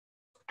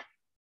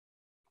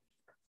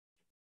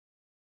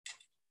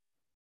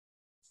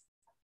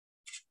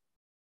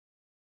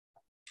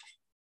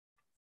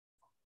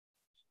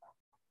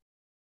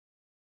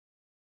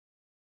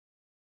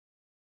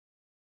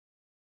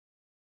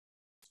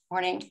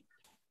Morning.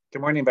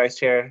 Good morning, Vice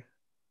Chair.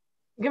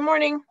 Good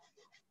morning.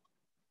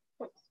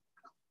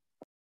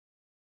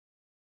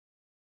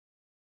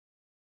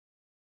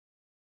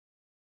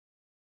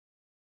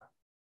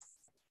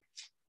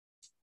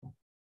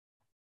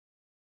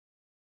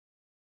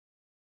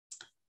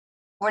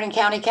 Morning,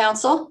 County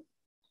Council.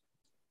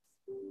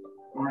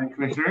 Morning,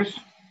 Commissioners.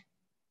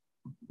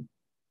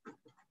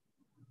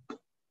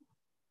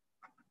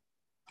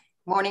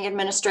 Morning,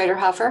 Administrator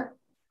Huffer.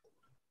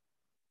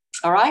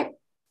 All right,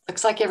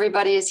 looks like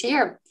everybody is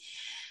here.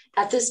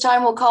 At this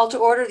time, we'll call to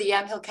order the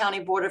Yamhill County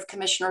Board of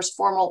Commissioners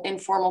formal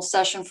informal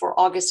session for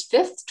August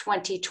 5th,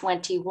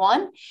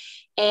 2021.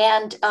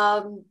 And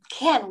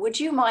Ken, would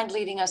you mind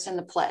leading us in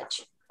the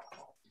pledge?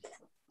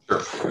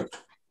 Sure.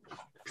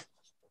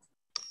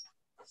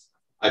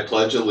 I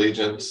pledge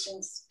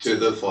allegiance to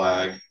the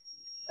flag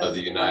of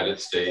the United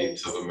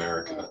States of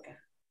America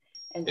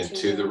and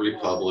to the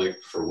republic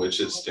for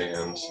which it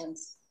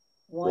stands,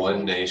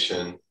 one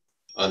nation,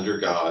 under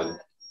God,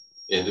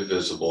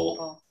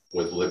 indivisible,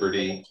 with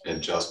liberty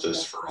and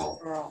justice for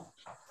all.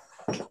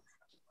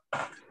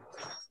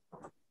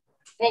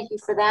 Thank you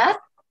for that.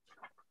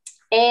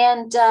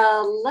 And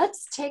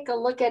let's take a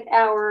look at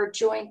our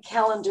joint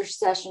calendar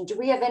session. Do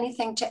we have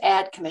anything to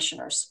add,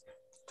 Commissioners?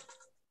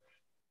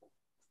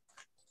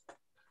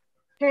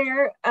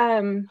 Chair,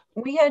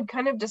 we had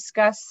kind of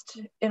discussed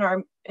in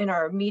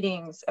our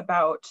meetings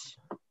about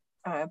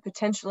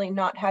potentially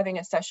not having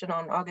a session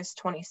on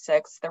August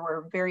 26th. There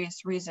were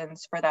various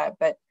reasons for that,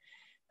 but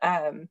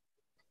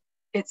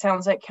it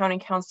sounds like County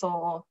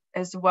Council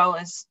as well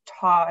as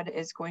Todd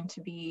is going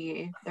to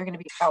be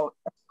out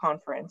of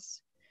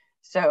conference.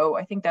 So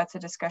I think that's a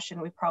discussion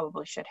we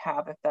probably should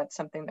have if that's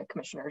something that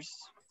Commissioners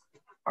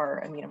are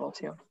amenable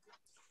to.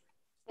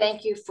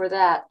 Thank you for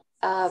that.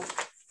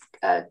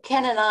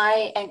 Ken and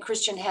I and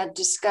Christian had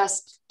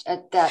discussed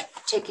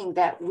taking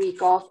that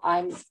week off.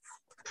 I'm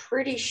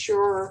pretty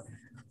sure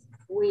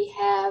we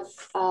have,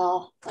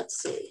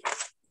 let's see.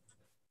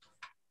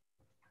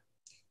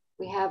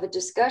 We have a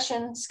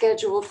discussion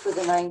scheduled for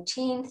the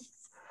 19th.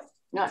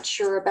 Not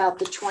sure about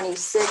the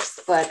 26th,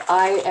 but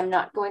I am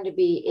not going to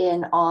be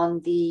in on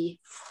the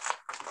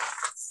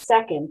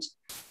 2nd.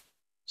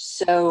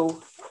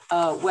 So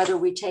whether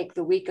we take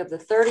the week of the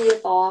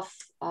 30th off,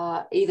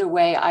 either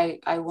way,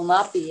 I will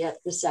not be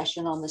at the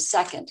session on the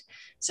 2nd.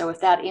 So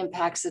if that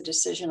impacts the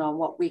decision on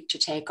what week to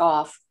take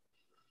off.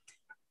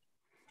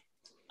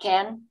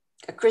 Ken,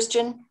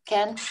 Christian,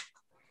 Ken?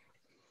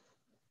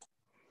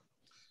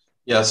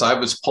 Yes, I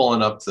was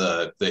pulling up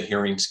the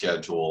hearing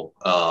schedule,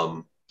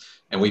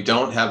 and we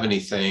don't have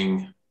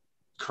anything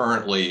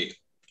currently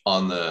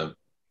on the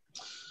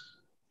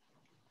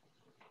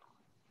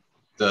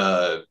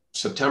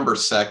September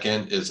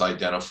 2nd is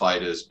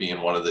identified as being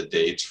one of the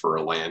dates for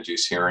a land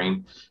use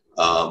hearing.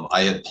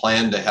 I had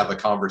planned to have a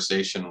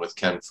conversation with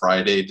Ken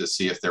Friday to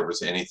see if there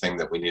was anything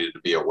that we needed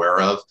to be aware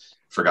of.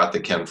 Forgot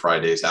that Ken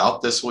Friday's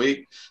out this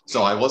week.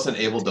 So I wasn't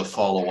able to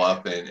follow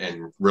up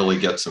and really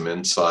get some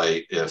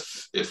insight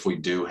if we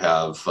do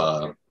have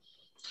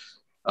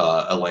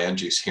a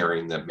land use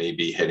hearing that may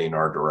be heading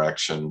our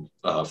direction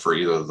for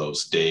either of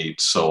those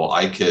dates. So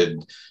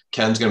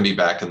Ken's going to be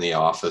back in the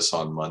office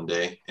on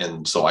Monday.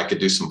 And so I could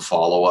do some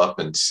follow up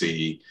and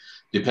see,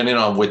 depending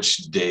on which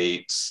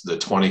dates, the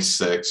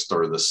 26th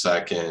or the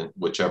 2nd,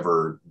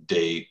 whichever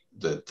date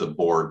that the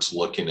board's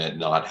looking at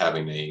not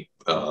having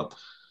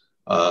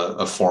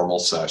a formal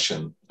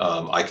session,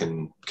 I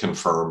can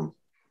confirm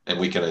and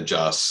we can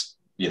adjust,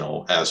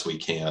 as we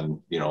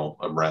can,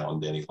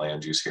 around any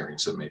land use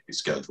hearings that may be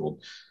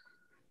scheduled.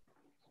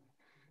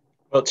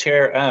 Well,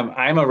 Chair,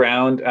 I'm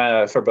around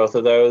for both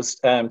of those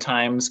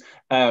times,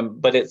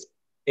 but if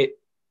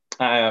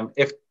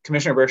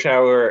Commissioner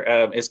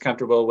Berschauer is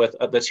comfortable with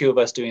the two of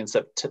us doing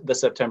the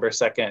September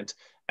 2nd,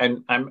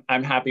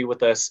 I'm happy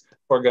with us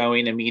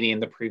foregoing a meeting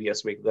the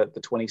previous week, the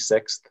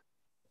 26th.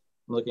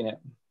 I'm looking at.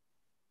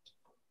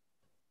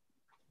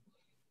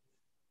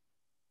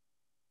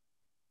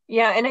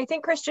 Yeah, and I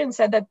think Christian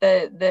said that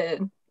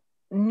the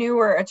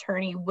newer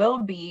attorney will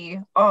be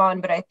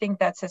on, but I think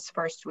that's his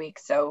first week,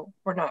 so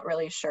we're not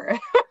really sure.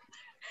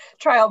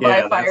 Trial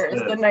by fire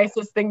is the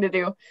nicest thing to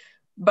do,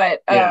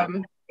 but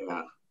and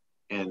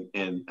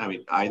I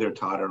mean, either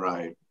Todd or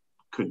I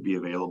could be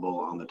available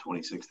on the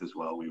 26th as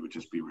well. We would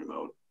just be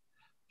remote.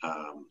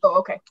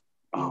 Okay.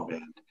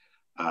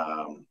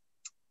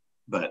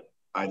 But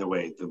either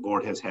way, the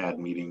board has had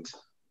meetings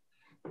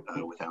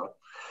without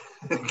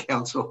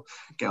council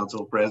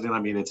president. I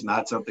mean, it's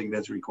not something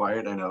that's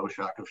required. I know,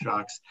 shock of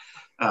shocks.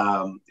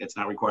 It's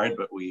not required,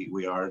 but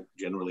we are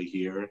generally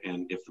here.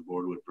 And if the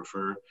board would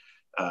prefer,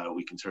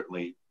 we can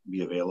certainly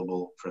be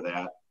available for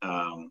that.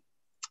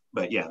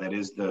 But yeah, that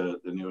is the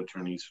new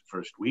attorney's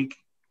first week,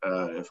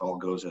 if all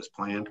goes as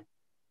planned.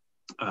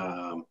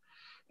 And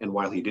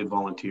while he did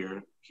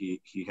volunteer,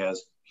 he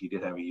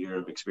did have a year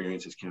of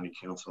experience as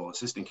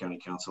assistant county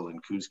counsel in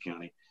Coos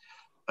County.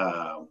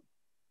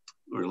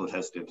 We're a little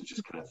hesitant to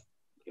just kind of,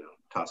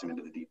 toss him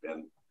into the deep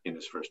end in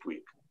his first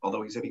week,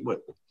 although he said he would.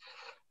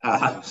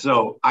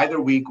 So either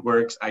week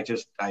works. I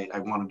just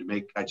want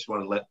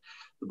to let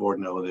the board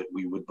know that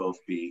we would both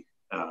be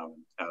out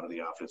of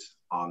the office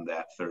on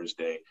that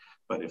Thursday.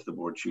 But if the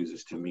board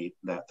chooses to meet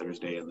that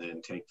Thursday and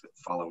then take the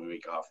following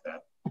week off,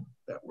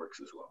 that works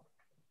as well,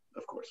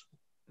 of course.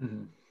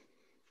 Mm-hmm.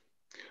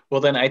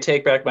 Well, then I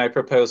take back my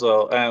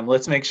proposal.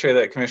 Let's make sure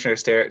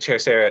that Chair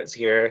Sarah is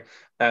here.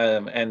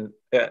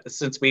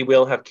 Since we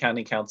will have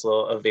county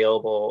council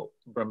available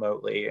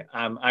remotely,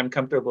 I'm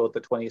comfortable with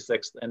the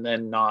 26th and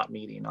then not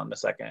meeting on the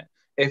 2nd,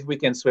 if we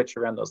can switch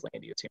around those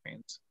land use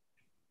hearings.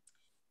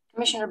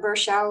 Commissioner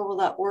Berschauer, will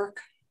that work?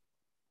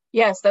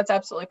 Yes, that's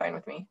absolutely fine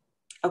with me.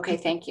 Okay,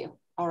 thank you.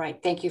 All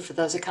right, thank you for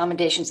those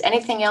accommodations.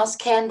 Anything else,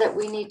 Ken, that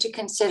we need to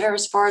consider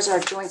as far as our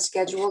joint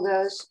schedule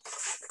goes?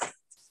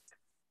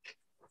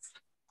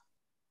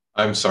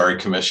 I'm sorry,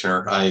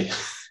 Commissioner.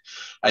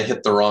 I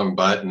hit the wrong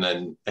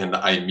button and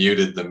I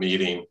muted the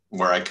meeting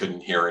where I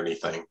couldn't hear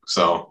anything.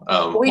 So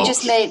we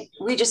just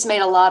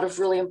made a lot of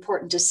really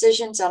important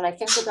decisions, and I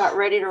think we're about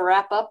ready to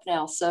wrap up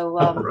now. So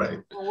right.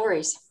 No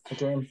worries.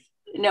 Okay.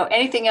 No,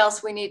 anything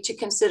else we need to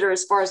consider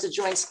as far as the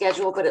joint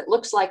schedule, but it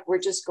looks like we're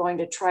just going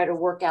to try to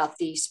work out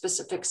the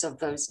specifics of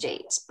those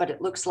dates. But it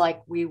looks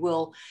like we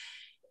will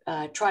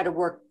try to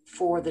work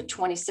for the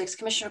 26th.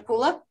 Commissioner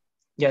Kula?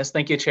 Yes,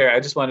 thank you, Chair. I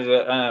just wanted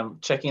to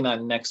check in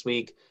on next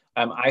week.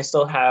 I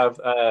still have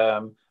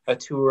a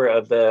tour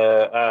of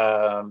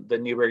the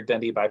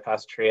Newburgh-Dundee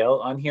Bypass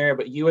Trail on here,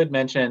 but you had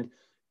mentioned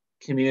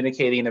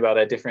communicating about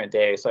a different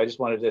day. So I just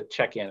wanted to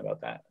check in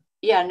about that.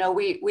 Yeah, no,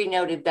 we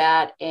noted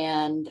that,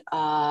 and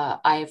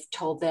I've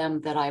told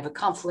them that I have a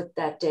conflict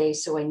that day,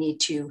 so I need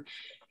to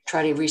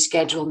try to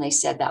reschedule, and they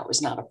said that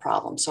was not a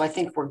problem. So I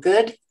think we're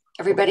good.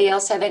 Everybody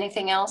else have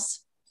anything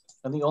else?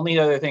 And the only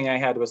other thing I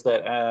had was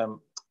that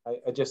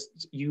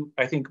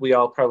I think we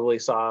all probably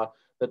saw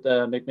that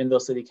the McMinnville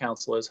City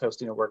Council is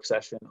hosting a work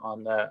session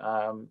on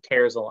the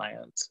CARES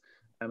Alliance.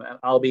 And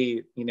I'll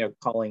be,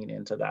 calling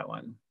into that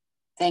one.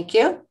 Thank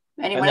you.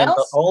 Anyone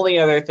else? The only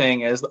other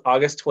thing is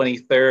August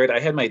 23rd. I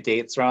had my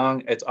dates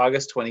wrong. It's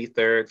August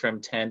 23rd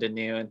from 10 to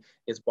noon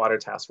is Water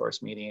Task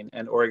Force meeting,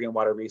 and Oregon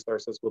Water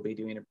Resources will be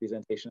doing a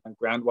presentation on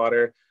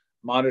groundwater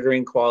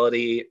monitoring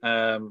quality,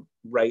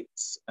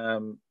 rights,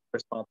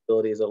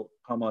 responsibilities of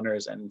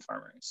homeowners and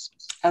farmers.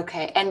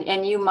 Okay,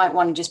 and you might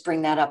want to just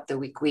bring that up the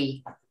week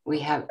we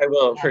have. I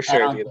will for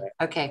sure do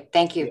that. Okay,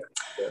 thank you.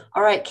 Yeah.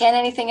 All right, Ken,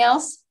 anything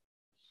else?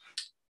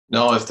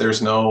 No, if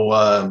there's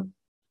no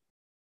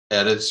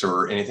edits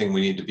or anything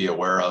we need to be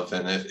aware of,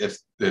 and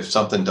if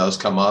something does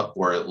come up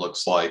where it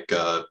looks like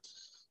a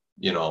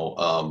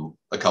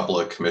couple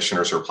of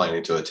commissioners are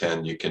planning to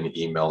attend, you can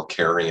email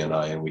Carrie and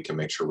I, and we can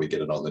make sure we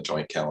get it on the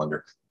joint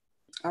calendar.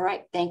 All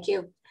right, thank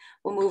you.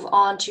 We'll move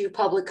on to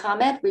public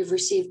comment. We've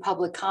received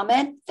public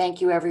comment. Thank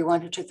you,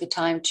 everyone who took the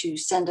time to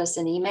send us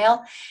an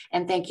email.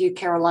 And thank you,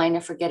 Carolina,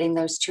 for getting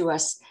those to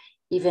us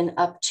even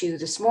up to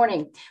this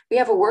morning. We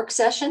have a work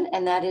session,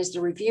 and that is the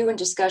review and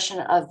discussion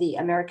of the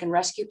American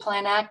Rescue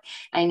Plan Act.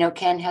 I know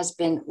Ken has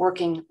been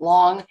working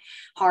long,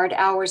 hard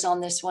hours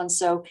on this one.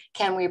 So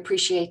Ken, we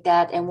appreciate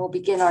that. And we'll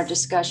begin our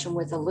discussion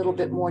with a little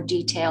bit more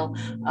detail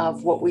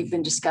of what we've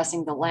been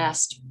discussing the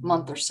last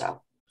month or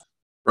so.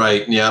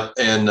 Right. Yeah.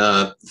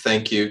 And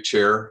thank you,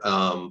 Chair.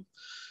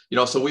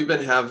 So we've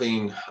been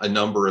having a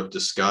number of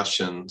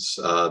discussions.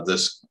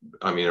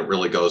 It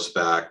really goes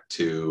back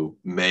to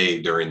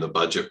May during the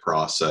budget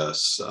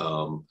process,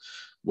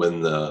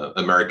 when the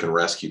American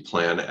Rescue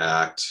Plan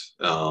Act,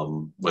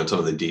 when some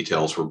of the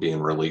details were being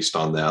released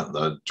on that,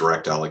 the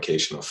direct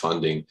allocation of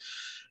funding.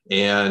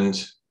 And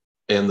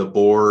the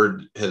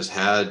board has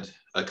had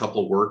a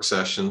couple of work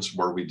sessions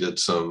where we did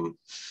some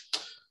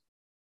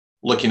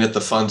looking at the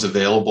funds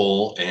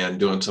available and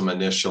doing some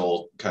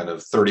initial kind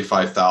of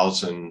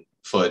 35,000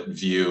 foot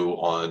view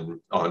on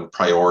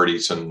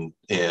priorities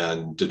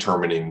and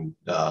determining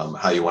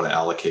how you want to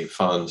allocate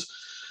funds.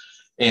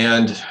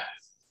 And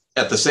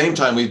at the same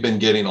time, we've been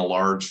getting a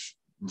large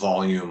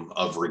volume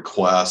of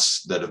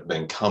requests that have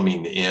been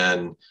coming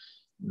in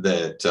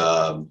that,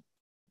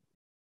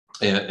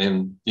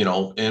 and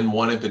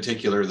one in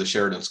particular, the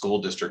Sheridan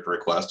School District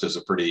request is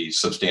a pretty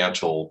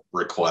substantial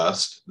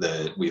request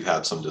that we've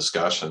had some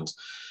discussions.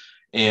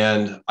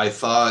 And I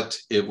thought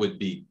it would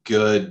be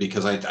good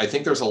because I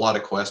think there's a lot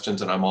of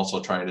questions, and I'm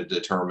also trying to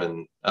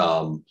determine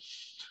the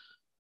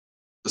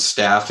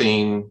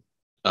staffing,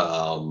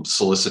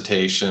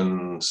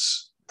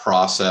 solicitations,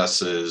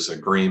 processes,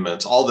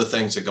 agreements, all the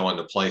things that go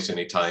into place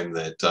anytime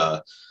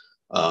that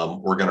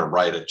we're going to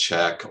write a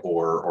check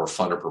or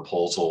fund a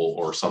proposal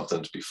or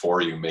something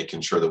before you,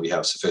 making sure that we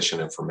have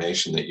sufficient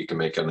information that you can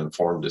make an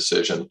informed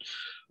decision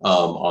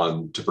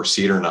on to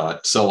proceed or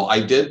not. So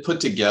I did put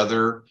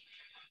together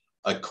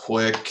a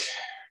quick,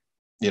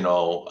 kind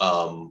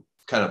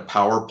of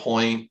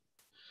PowerPoint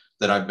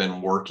that I've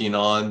been working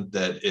on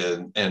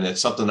and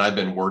it's something I've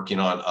been working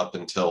on up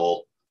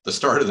until the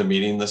start of the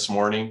meeting this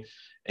morning.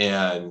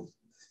 And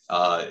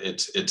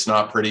it's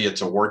not pretty,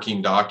 it's a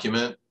working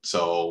document.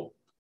 So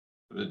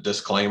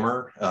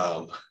disclaimer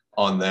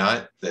on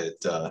that,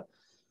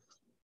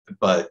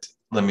 but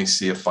let me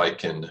see if I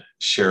can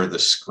share the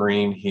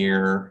screen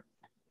here.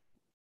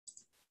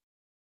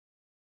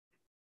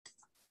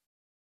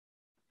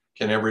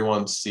 Can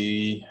everyone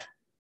see?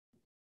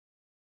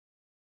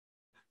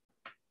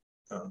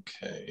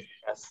 Okay.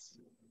 Yes.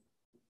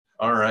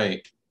 All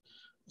right.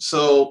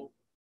 So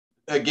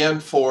again,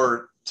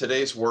 for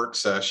today's work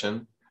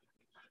session,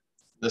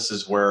 this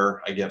is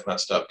where I get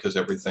messed up because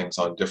everything's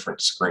on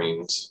different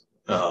screens.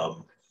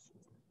 Find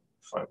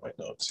my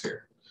notes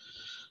here.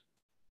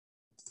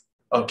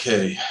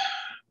 Okay.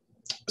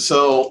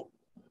 So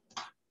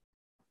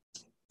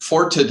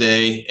for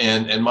today,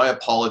 and my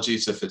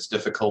apologies if it's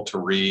difficult to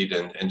read,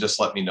 and just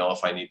let me know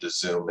if I need to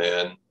zoom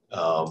in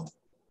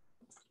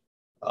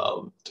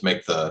to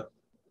make the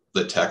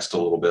text a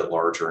little bit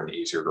larger and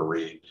easier to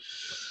read.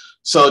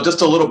 So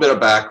just a little bit of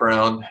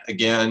background.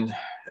 Again,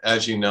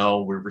 as you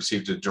know, we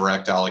received a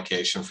direct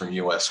allocation from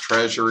U.S.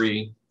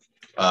 Treasury.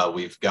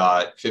 We've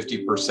got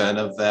 50%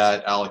 of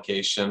that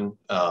allocation.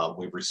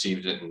 We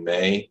received it in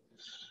May.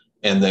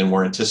 And then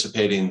we're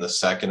anticipating the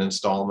second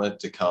installment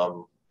to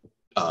come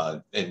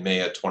in May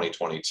of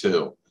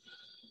 2022.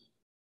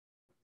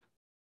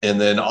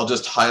 And then I'll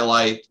just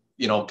highlight,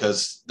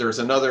 because there's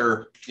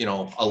another,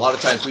 a lot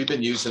of times we've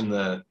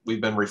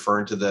been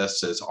referring to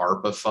this as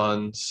ARPA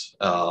funds,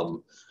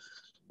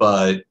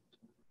 but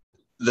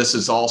this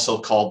is also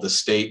called the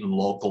state and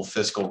local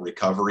fiscal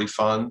recovery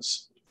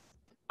funds.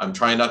 I'm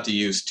trying not to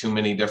use too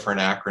many different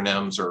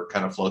acronyms or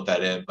kind of float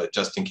that in, but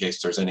just in case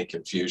there's any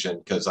confusion,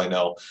 because I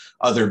know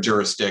other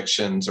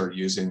jurisdictions are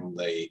using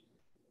the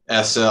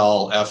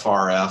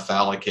SLFRF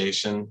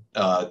allocation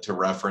to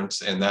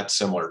reference, and that's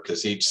similar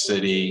because each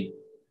city,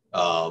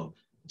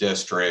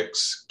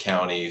 districts,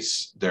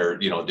 counties, they're,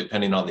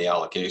 depending on the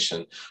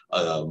allocation,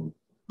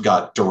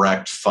 got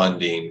direct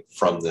funding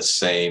from the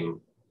same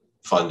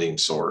funding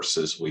source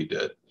as we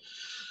did.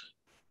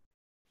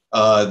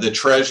 The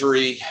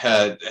Treasury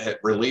had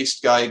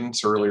released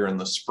guidance earlier in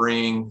the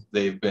spring.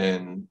 They've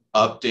been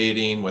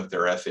updating with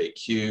their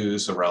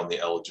FAQs around the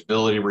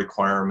eligibility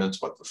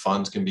requirements, what the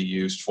funds can be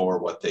used for,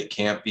 what they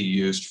can't be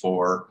used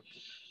for.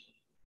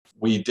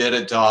 We did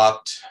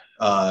adopt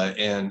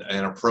and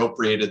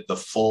appropriated the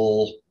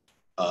full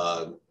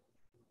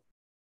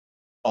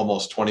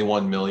almost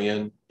 21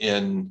 million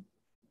in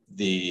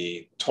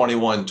the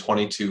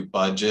 21-22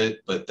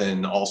 budget, but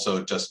then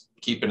also just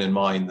keeping in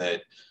mind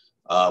that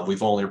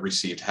we've only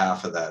received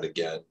half of that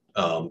again.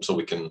 So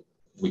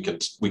we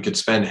could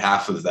spend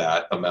half of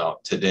that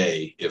amount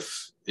today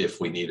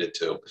if we needed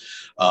to.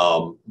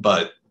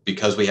 But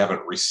because we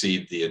haven't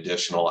received the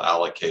additional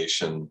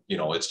allocation,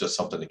 it's just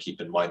something to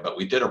keep in mind. But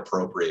we did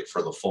appropriate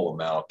for the full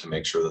amount to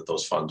make sure that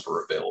those funds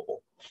were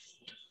available.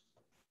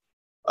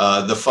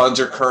 The funds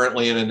are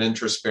currently in an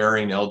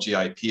interest-bearing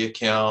LGIP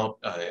account.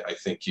 I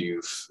think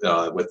you've,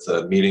 with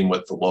the meeting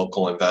with the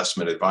local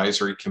investment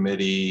advisory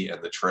committee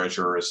and the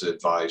treasurer is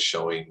advised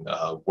showing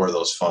where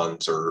those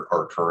funds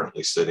are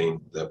currently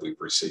sitting that we've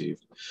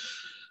received.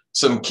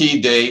 Some key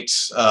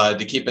dates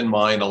to keep in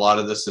mind, a lot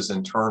of this is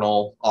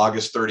internal.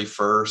 August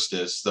 31st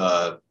is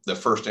the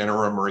first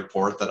interim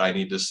report that I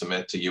need to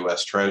submit to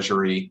U.S.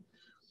 Treasury.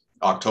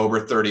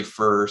 October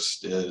 31st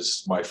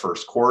is my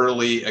first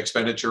quarterly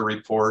expenditure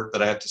report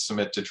that I have to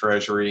submit to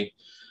Treasury.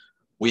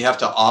 We have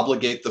to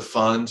obligate the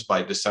funds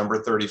by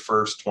December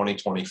 31st,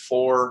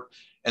 2024,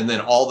 and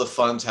then all the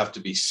funds have to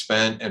be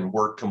spent and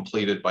work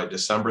completed by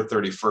December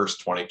 31st,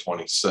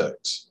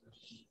 2026.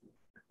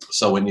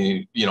 So when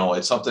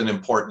it's something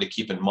important to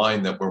keep in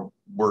mind that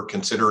we're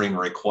considering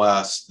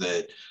requests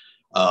that,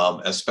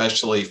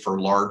 especially for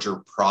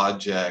larger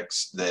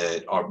projects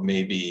that are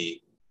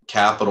maybe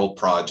capital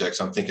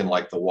projects, I'm thinking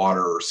like the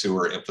water or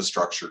sewer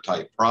infrastructure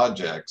type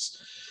projects,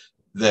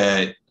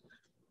 that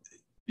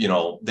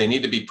they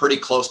need to be pretty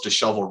close to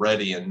shovel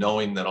ready, and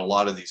knowing that a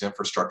lot of these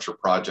infrastructure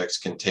projects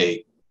can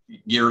take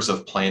years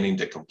of planning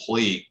to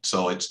complete.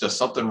 So it's just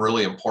something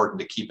really important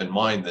to keep in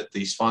mind that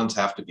these funds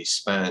have to be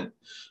spent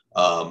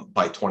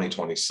by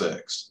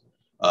 2026,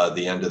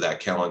 the end of that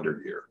calendar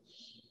year.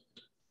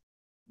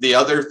 The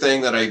other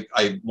thing that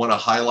I want to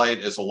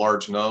highlight as a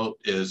large note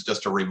is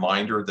just a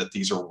reminder that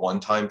these are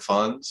one-time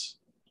funds.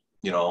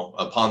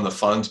 Upon the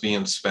funds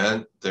being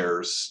spent,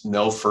 there's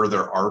no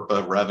further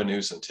ARPA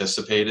revenues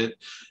anticipated.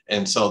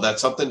 And so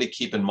that's something to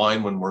keep in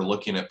mind when we're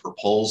looking at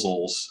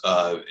proposals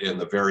in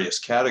the various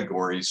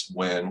categories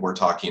when we're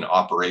talking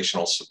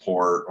operational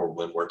support or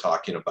when we're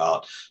talking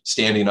about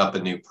standing up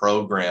a new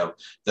program,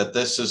 that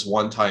this is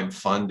one-time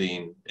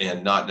funding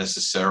and not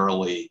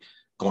necessarily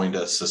going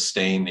to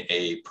sustain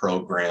a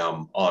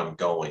program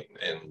ongoing.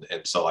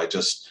 And so I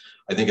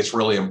think it's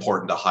really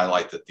important to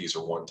highlight that these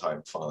are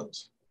one-time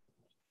funds.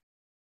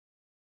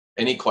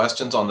 Any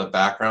questions on the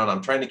background?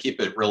 I'm trying to keep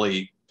it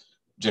really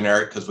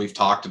generic because we've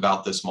talked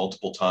about this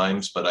multiple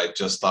times, but I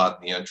just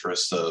thought in the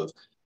interest of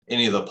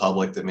any of the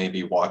public that may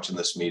be watching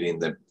this meeting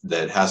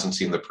that hasn't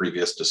seen the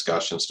previous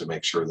discussions, to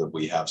make sure that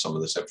we have some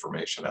of this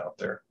information out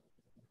there.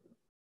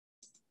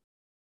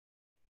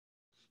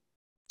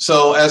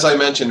 So as I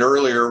mentioned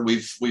earlier,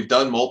 we've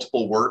done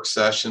multiple work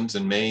sessions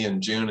in May and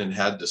June and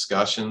had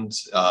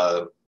discussions.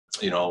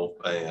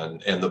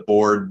 and the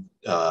board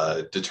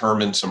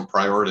determined some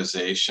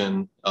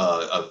prioritization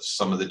of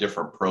some of the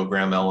different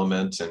program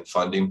elements and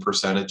funding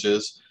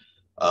percentages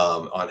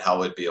on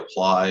how it'd be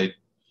applied.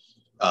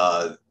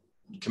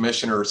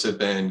 Commissioners have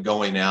been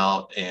going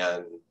out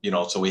and,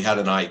 so we had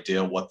an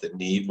idea what the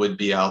need would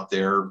be out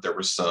there. There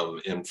was some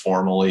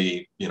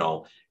informally,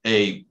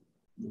 hey,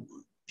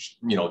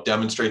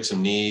 demonstrate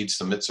some needs,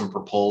 submit some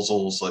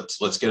proposals.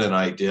 Let's get an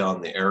idea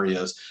on the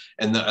areas.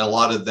 And a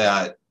lot of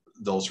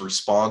those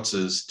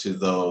responses to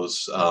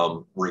those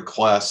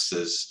requests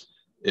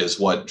is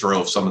what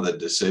drove some of the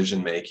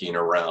decision making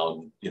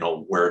around,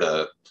 where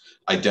to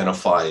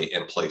identify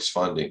and place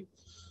funding.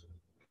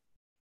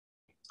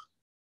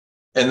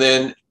 And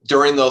then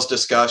during those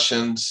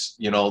discussions,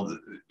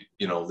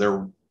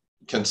 their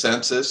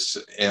consensus,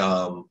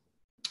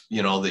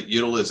 that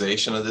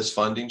utilization of this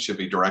funding should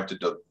be directed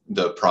to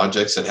the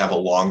projects that have a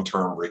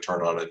long-term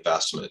return on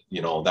investment.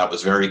 That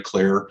was very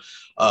clear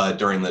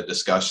during the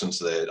discussions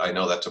that I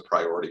know that's a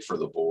priority for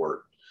the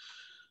board.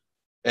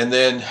 And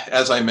then,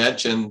 as I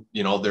mentioned,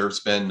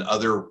 there's been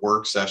other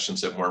work sessions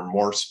that were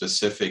more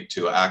specific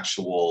to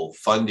actual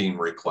funding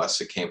requests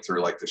that came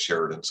through, like the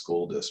Sheridan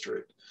School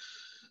District.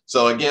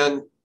 So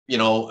again,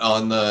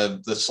 on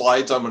the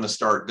slides I'm going to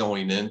start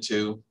going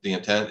into, the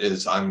intent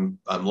is I'm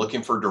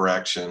looking for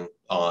direction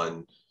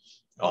on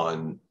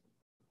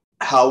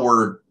how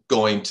we're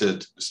going to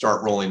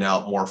start rolling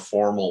out more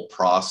formal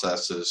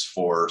processes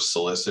for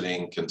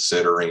soliciting,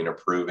 considering,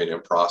 approving,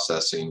 and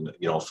processing,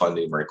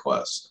 funding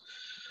requests.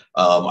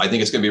 I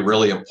think it's going to be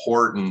really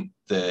important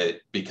that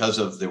because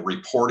of the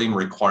reporting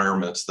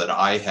requirements that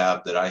I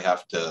have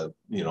to,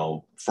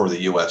 for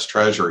the U.S.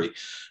 Treasury,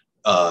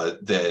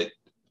 that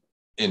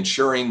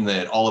ensuring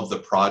that all of the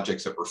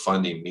projects that we're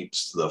funding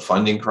meets the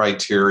funding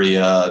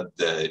criteria,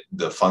 that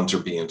the funds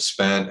are being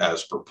spent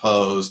as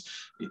proposed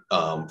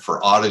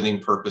for auditing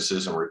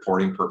purposes and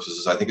reporting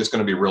purposes. I think it's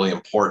going to be really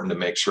important to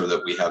make sure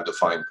that we have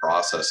defined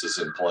processes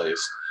in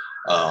place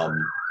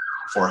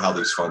for how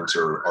these funds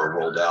are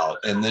rolled out.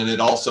 And then it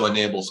also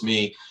enables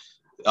me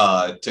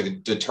to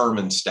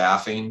determine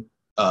staffing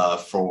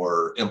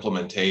for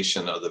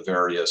implementation of the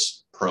various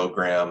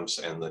programs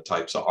and the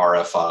types of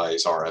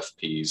RFIs,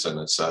 RFPs, and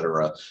et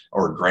cetera,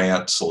 or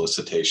grant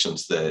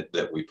solicitations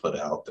that we put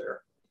out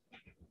there.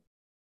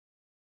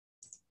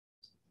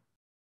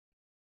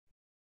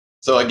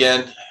 So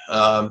again,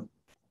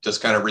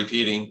 just kind of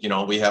repeating,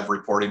 we have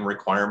reporting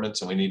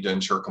requirements and we need to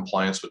ensure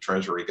compliance with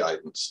Treasury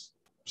guidance.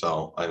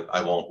 So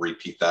I won't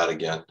repeat that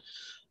again.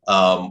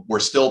 We're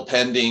still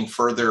pending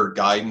further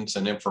guidance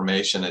and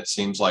information. It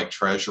seems like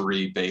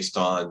Treasury, based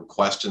on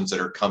questions that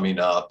are coming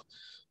up,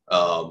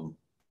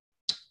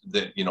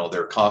 that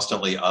they're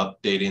constantly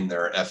updating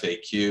their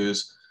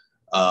FAQs.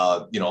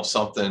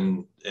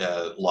 Something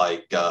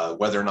like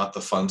whether or not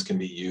the funds can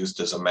be used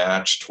as a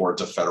match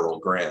towards a federal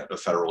grant, a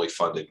federally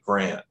funded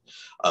grant.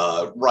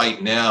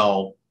 Right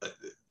now,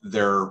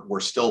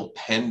 we're still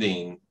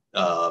pending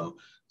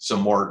some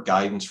more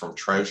guidance from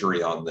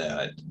Treasury on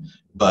that.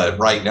 But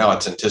right now,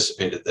 it's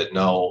anticipated that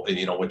no,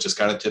 which is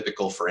kind of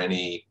typical for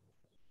any,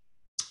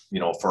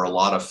 for a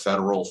lot of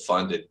federal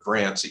funded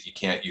grants, that you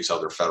can't use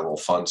other federal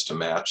funds to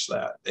match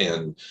that.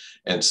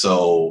 And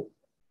so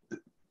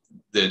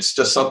it's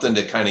just something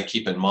to kind of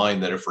keep in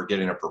mind, that if we're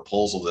getting a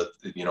proposal that,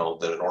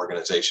 that an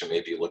organization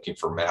may be looking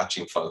for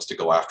matching funds to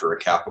go after a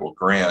capital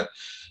grant,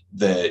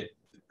 that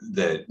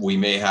we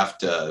may have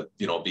to,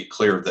 be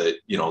clear that,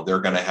 they're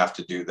going to have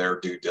to do their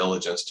due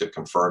diligence to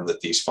confirm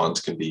that these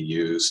funds can be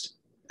used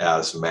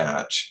as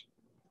match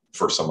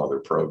for some other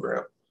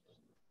program.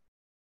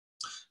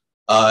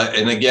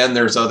 And again,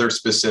 there's other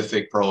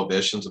specific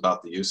prohibitions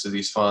about the use of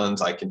these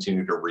funds. I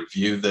continue to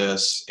review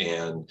this,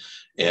 and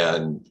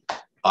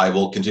I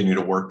will continue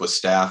to work with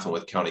staff and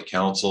with county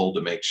council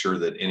to make sure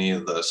that any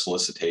of the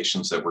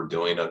solicitations that we're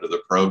doing under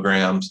the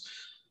programs,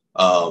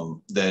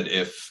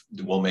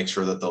 we'll make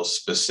sure that those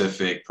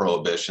specific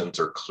prohibitions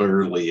are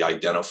clearly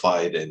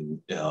identified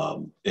in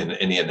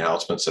any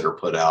announcements that are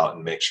put out,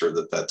 and make sure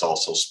that that's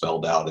also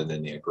spelled out in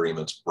any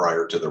agreements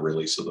prior to the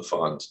release of the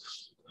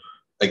funds.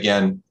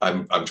 Again,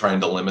 I'm trying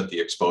to limit the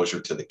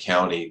exposure to the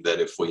county, that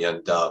if we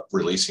end up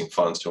releasing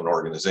funds to an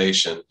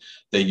organization,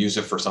 they use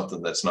it for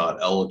something that's not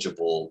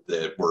eligible,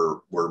 that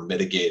we're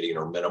mitigating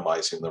or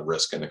minimizing the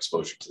risk and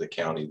exposure to the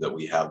county, that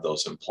we have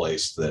those in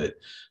place, that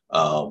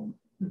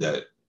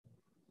that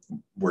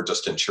we're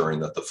just ensuring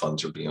that the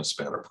funds are being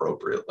spent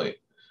appropriately.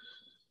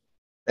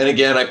 And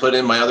again, I put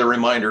in my other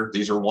reminder,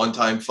 these are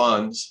one-time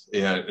funds.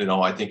 And,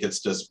 I think it's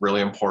just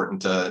really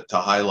important to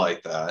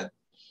highlight that.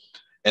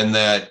 And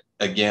that,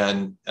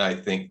 again, I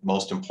think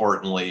most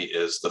importantly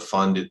is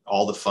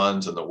all the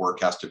funds and the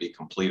work has to be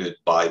completed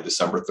by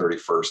December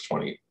 31st,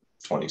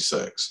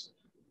 2026.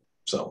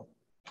 So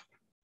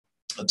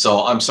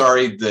I'm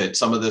sorry that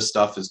some of this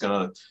stuff is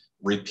going to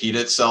repeat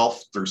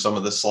itself through some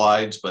of the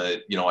slides,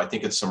 but, I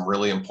think it's some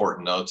really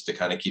important notes to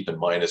kind of keep in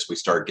mind as we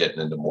start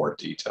getting into more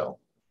detail.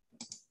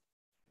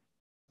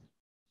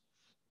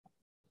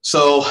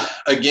 So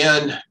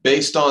again,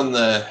 based on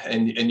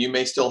and you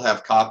may still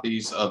have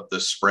copies of the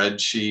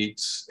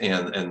spreadsheets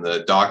and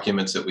the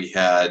documents that we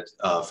had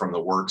from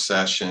the work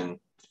session,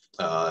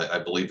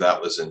 I believe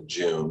that was in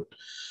June,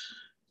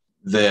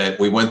 that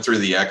we went through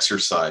the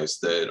exercise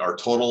that our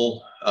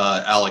total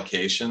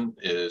allocation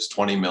is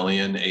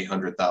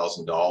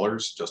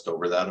 $20,800,000, just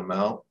over that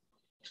amount.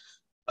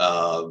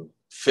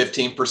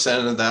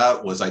 15% of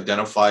that was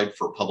identified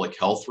for public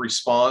health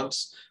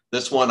response.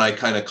 This one I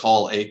kind of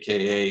call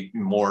AKA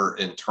more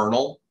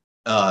internal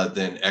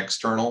than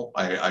external.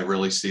 I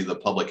really see the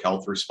public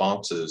health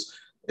response is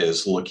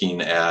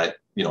looking at,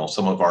 you know,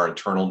 some of our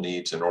internal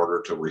needs in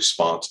order to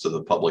respond to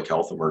the public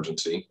health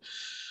emergency.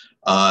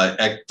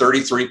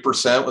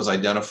 33% was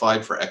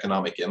identified for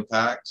economic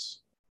impacts,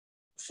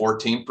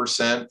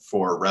 14%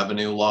 for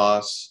revenue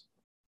loss,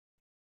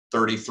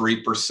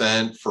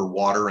 33% for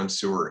water and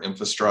sewer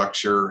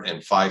infrastructure,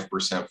 and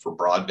 5% for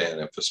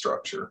broadband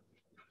infrastructure.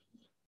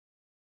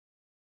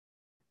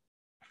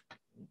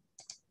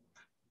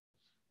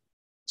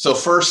 So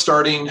first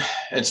starting,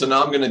 and so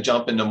now I'm going to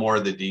jump into more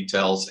of the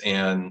details,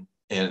 and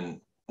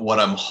what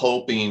I'm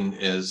hoping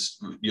is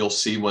you'll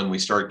see when we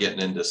start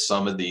getting into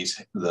some of these,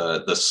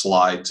 the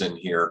slides in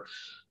here,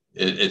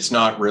 it's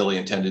not really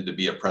intended to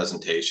be a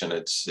presentation.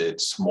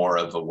 It's more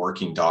of a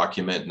working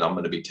document, and I'm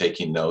going to be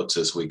taking notes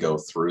as we go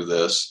through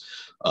this,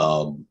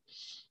 and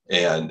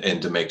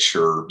to make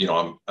sure, you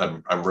know,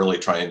 I'm really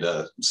trying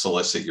to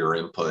solicit your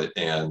input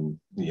and,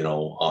 you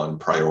know, on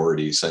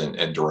priorities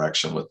and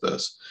direction with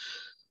this.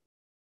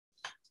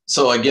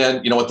 So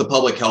again, you know, with the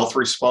public health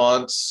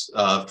response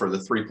for the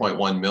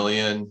 3.1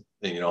 million,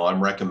 you know,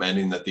 I'm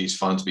recommending that these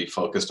funds be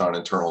focused on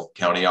internal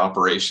county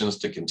operations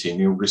to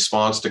continue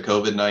response to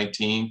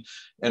COVID-19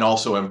 and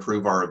also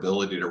improve our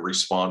ability to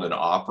respond and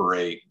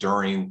operate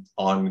during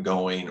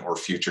ongoing or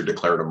future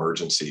declared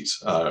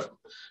emergencies,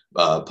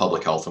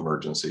 public health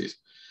emergencies.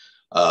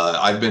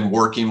 I've been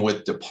working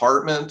with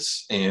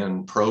departments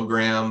and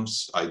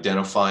programs,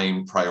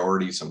 identifying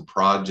priorities and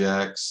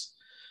projects.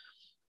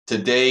 To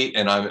date,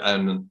 and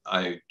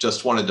I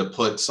just wanted to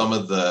put some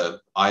of the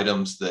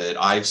items that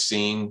I've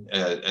seen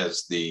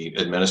as the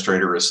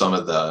administrator as some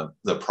of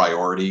the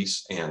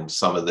priorities and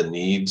some of the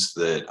needs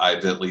that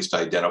I've at least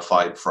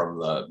identified from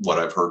what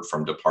I've heard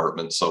from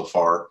departments so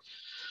far.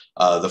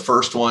 The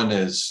first one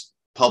is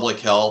public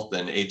health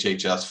and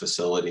HHS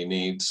facility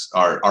needs.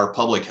 Our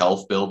public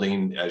health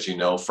building, as you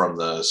know, from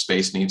the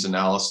space needs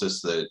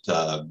analysis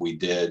that we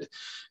did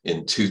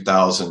in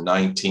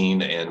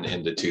 2019 and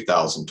into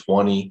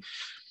 2020,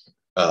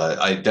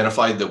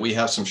 identified that we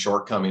have some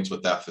shortcomings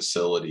with that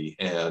facility,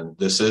 and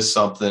this is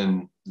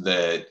something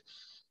that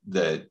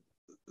the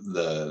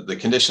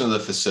condition of the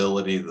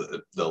facility,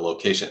 the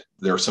location,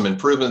 there are some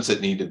improvements that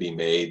need to be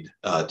made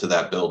to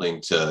that building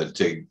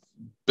to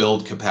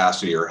build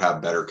capacity or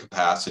have better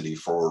capacity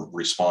for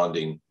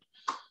responding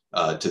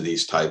to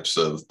these types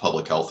of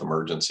public health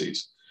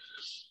emergencies.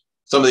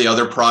 Some of the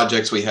other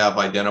projects we have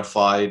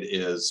identified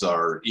is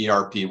our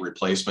ERP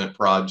replacement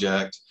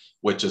project,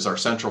 which is our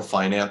central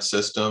finance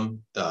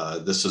system.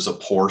 This is a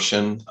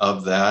portion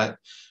of that.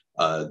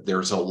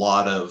 There's a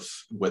lot of,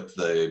 with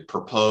the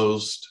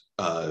proposed,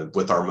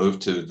 with our move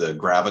to the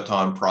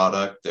Graviton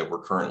product that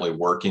we're currently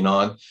working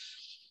on,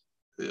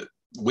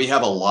 we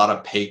have a lot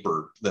of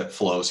paper that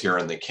flows here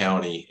in the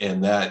county,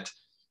 and that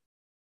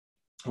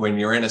when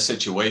you're in a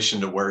situation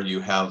to where you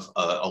have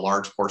a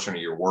large portion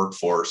of your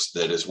workforce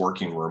that is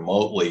working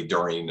remotely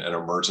during an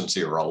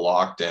emergency or a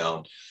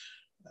lockdown,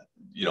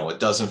 you know, it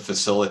doesn't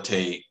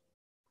facilitate,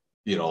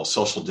 you know,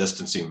 social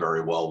distancing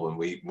very well when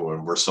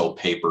we're so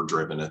paper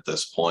driven at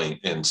this point.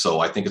 And so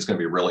I think it's going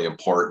to be really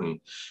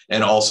important.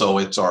 And also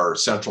it's our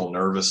central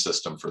nervous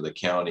system for the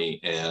county,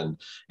 and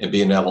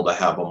being able to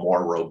have a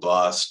more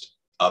robust,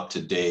 up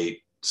to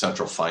date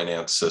central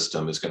finance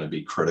system is going to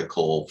be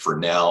critical for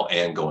now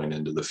and going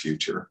into the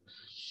future.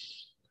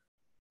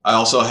 I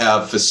also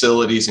have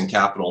facilities and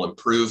capital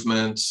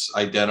improvements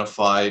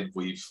identified.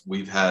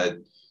 We've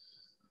had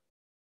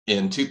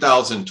in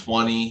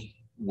 2020,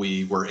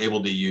 we were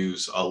able to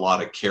use a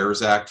lot of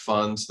CARES Act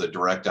funds, the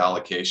direct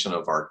allocation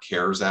of our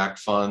CARES Act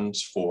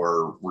funds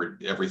for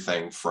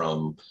everything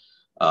from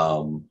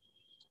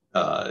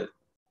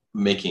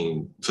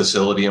making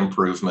facility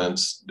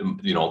improvements,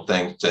 you know,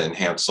 things to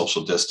enhance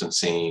social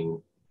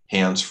distancing,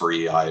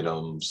 hands-free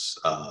items,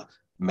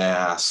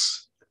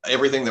 masks,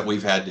 everything that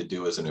we've had to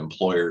do as an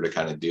employer to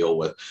kind of deal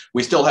with.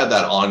 We still have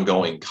that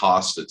ongoing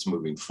cost that's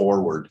moving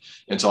forward.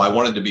 And so I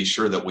wanted to be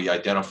sure that we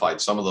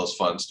identified some of those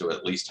funds to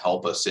at least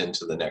help us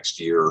into the next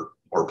year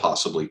or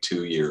possibly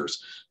 2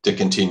 years to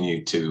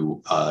continue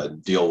to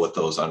deal with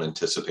those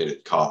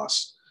unanticipated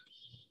costs.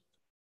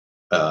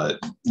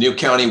 New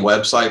county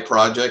website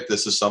project.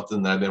 This is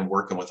something that I've been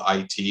working with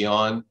IT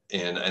on.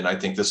 And I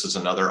think this is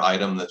another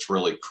item that's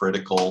really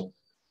critical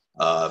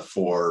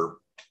for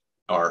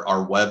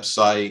our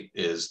website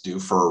is due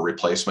for a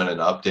replacement and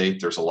update.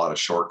 There's a lot of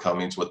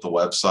shortcomings with the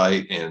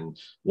website. And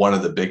one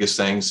of the biggest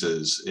things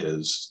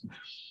is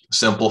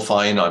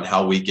simplifying on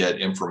how we get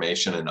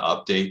information and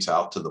updates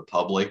out to the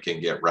public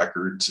and get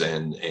records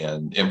and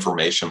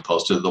information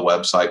posted to the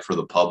website for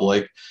the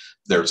public.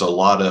 There's a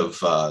lot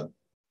of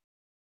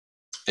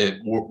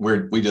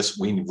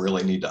we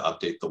really need to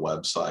update the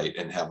website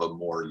and have a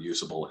more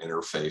usable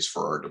interface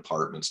for our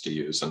departments to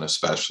use, and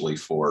especially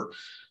for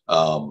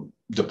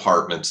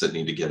departments that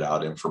need to get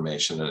out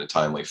information in a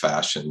timely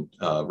fashion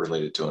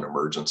related to an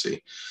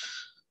emergency.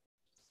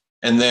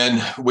 And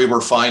then we were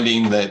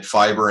finding that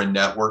fiber and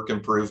network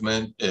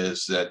improvement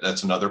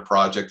that's another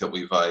project that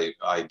we've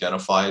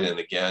identified. And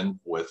again,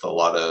 with a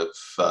lot of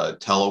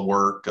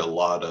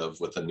telework,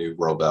 with a new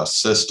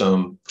robust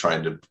system,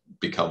 trying to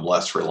become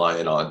less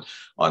reliant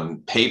on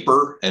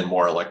paper and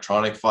more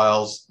electronic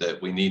files,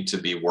 that we need to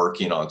be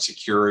working on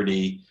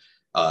security,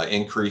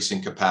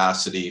 increasing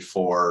capacity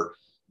for,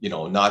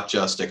 not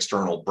just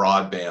external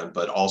broadband,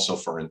 but also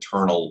for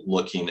internal,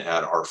 looking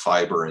at our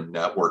fiber and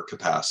network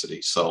capacity.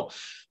 So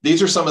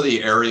these are some of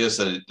the areas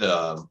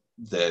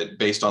that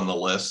based on the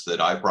list that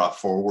I brought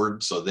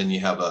forward. So then you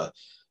have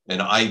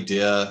an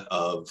idea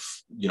of,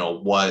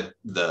 what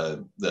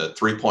the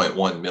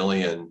 3.1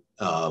 million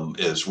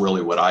is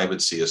really what I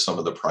would see as some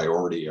of the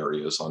priority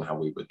areas on how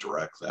we would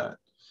direct that.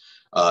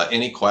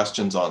 Any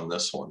questions on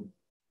this one?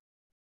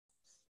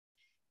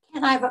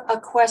 And I have a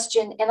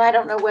question, and I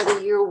don't know whether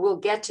you will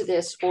get to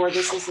this or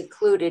this is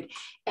included.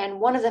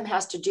 And one of them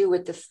has to do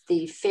with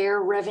the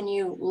fare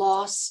revenue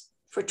loss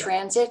for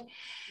transit.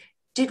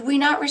 Did we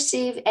not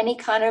receive any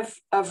kind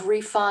of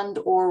refund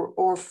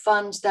or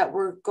funds that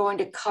were going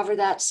to cover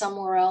that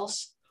somewhere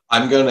else?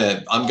 I'm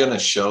gonna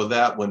show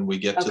that when we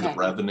get to the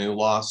revenue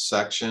loss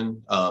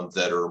section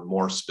that are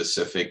more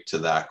specific to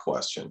that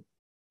question.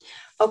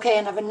 Okay,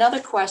 and I have another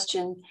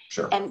question.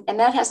 Sure. And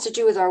that has to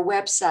do with our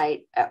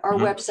website. Our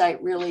website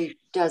really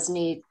does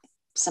need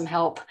some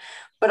help,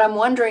 but I'm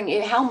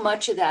wondering how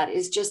much of that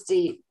is just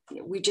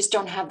we just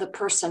don't have the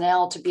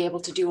personnel to be able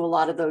to do a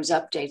lot of those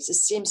updates.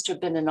 This seems to have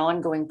been an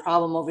ongoing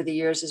problem over the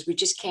years, is we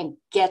just can't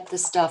get the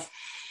stuff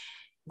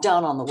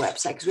done on the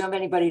website because we don't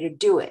have anybody to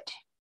do it.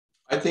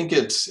 I think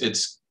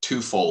it's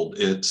twofold.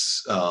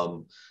 It's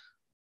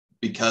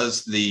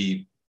because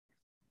the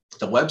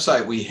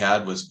website we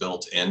had was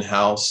built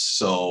in-house.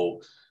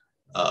 So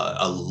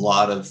a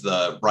lot of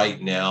right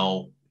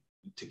now,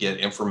 to get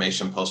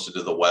information posted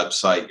to the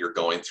website, you're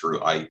going through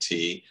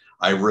IT.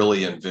 I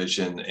really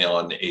envision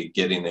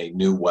getting a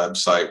new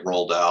website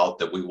rolled out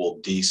that we will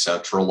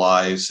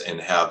decentralize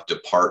and have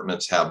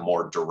departments have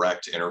more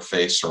direct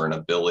interface or an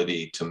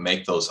ability to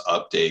make those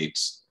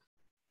updates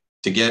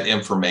to get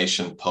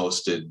information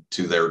posted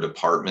to their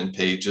department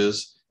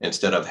pages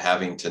instead of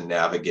having to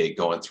navigate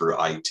going through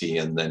IT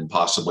and then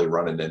possibly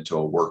running into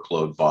a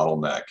workload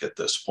bottleneck at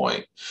this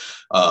point.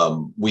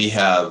 We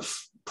have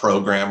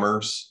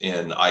programmers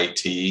in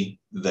IT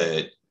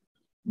that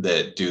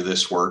do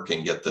this work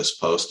and get this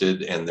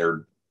posted, and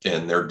they're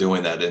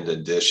doing that in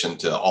addition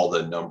to all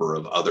the number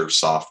of other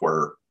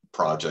software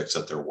projects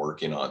that they're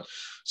working on.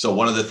 So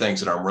one of the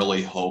things that I'm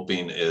really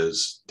hoping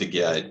is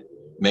to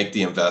make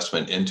the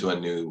investment into a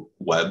new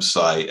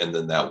website, and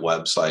then that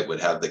website would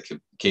have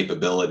the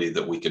capability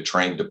that we could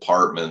train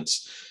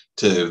departments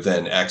to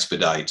then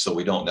expedite, so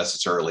we don't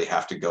necessarily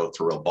have to go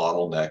through a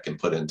bottleneck and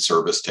put in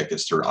service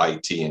tickets through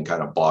IT and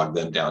kind of bog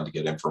them down to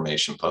get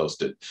information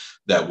posted,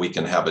 that we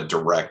can have a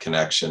direct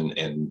connection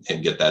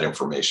and get that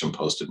information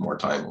posted more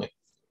timely.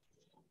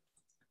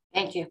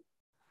 Thank you.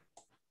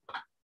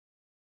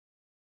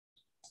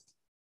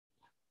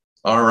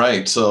 All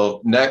right,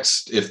 so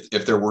next,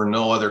 if there were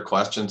no other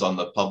questions on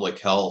the public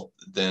health,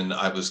 then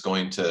I was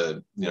going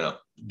to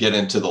get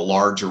into the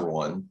larger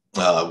one,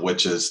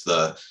 which is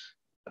the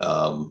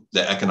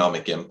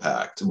economic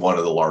impact, one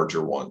of the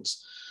larger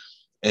ones.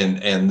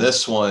 And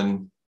this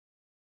one,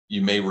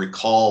 you may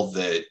recall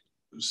that,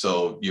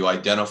 so you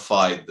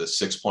identified the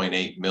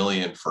 6.8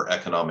 million for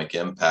economic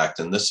impact,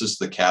 and this is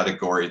the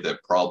category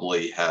that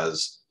probably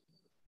has,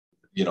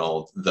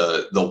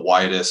 the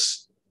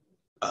widest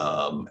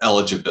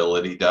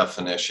eligibility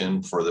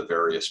definition for the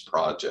various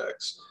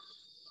projects.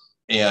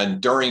 And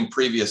during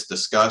previous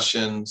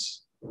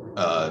discussions,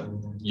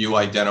 you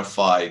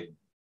identified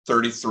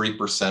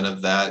 33%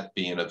 of that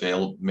being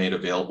made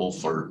available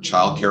for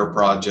childcare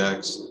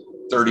projects,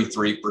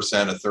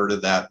 33%, a third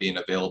of that being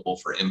available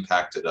for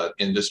impacted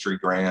industry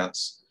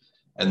grants,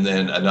 and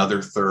then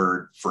another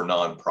third for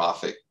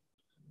nonprofit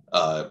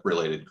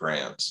related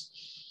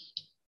grants.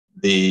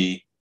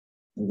 The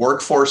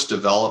workforce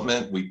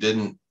development, we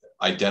didn't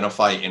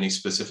identify any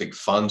specific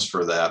funds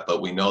for that,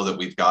 but we know that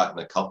we've gotten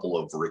a couple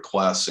of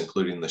requests,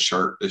 including the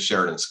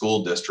Sheridan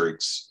School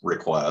District's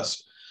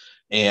request.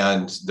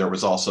 And there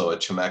was also a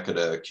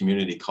Chemeketa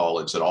Community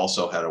College that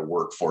also had a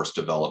workforce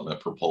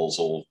development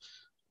proposal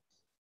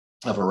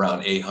of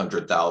around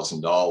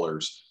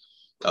 $800,000,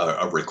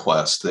 a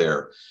request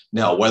there.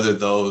 Now, whether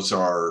those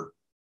are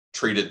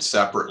treated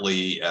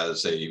separately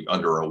as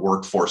under a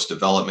workforce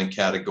development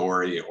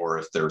category, or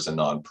if there's a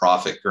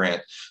nonprofit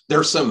grant,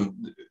 there's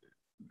some,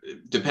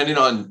 depending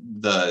on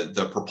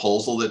the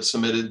proposal that's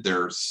submitted,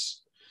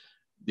 there's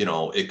you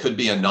know, it could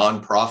be a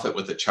nonprofit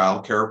with a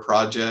childcare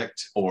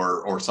project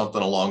or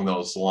something along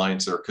those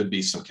lines. There could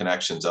be some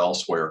connections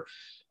elsewhere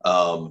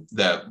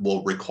that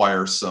will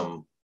require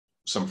some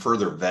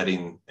further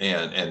vetting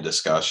and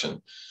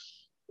discussion.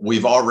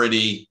 We've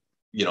already,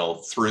 you know,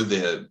 through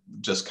the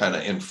just kind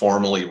of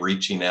informally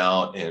reaching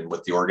out and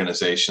with the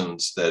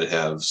organizations that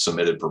have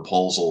submitted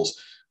proposals,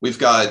 we've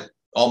got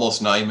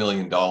almost $9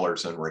 million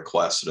in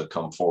requests that have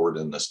come forward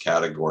in this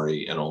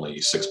category and only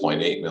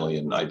 6.8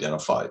 million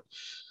identified.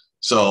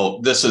 So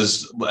this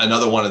is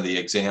another one of the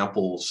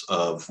examples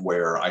of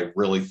where I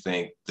really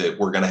think that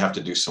we're going to have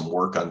to do some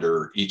work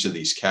under each of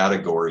these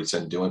categories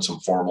and doing some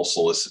formal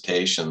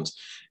solicitations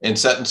and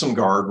setting some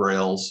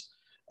guardrails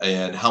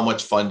and how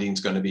much funding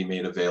is going to be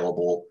made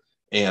available.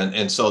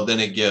 And so then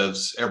it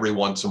gives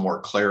everyone some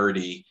more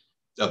clarity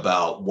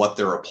about what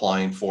they're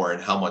applying for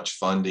and how much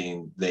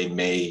funding they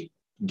may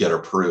get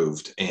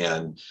approved.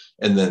 And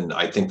then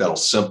I think that'll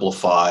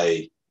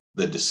simplify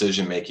the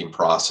decision-making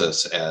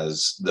process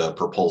as the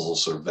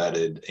proposals are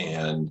vetted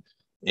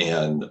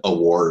and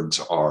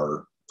awards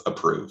are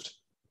approved.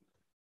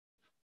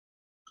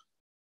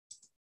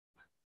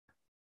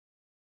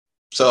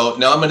 So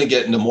now I'm going to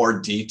get into more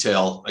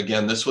detail.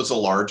 Again, this was a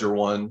larger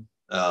one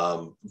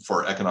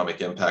for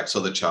economic impact.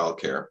 So the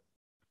childcare,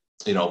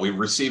 you know, we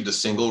received a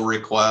single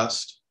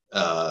request,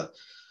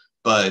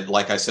 but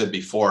like I said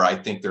before, I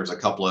think there's a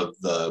couple of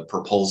the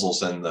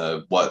proposals in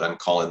the what I'm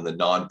calling the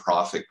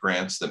nonprofit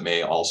grants that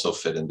may also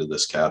fit into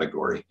this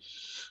category.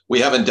 We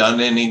haven't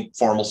done any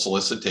formal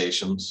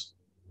solicitations.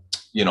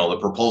 You know, the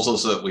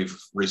proposals that we've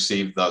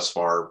received thus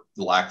far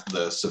lack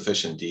the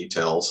sufficient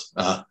details,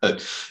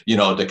 you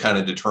know, to kind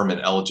of determine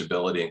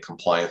eligibility and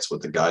compliance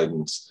with the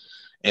guidance.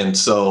 And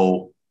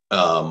so,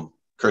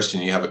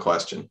 Christian, you have a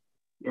question?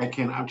 Yeah,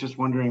 Ken, I'm just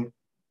wondering,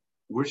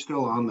 we're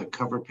still on the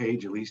cover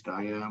page, at least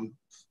I am,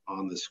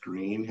 on the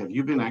screen. Have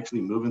you been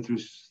actually moving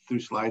through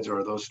slides, or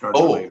are those started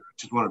later?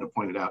 Just wanted to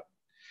point it out.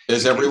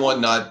 Is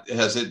everyone not,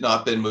 has it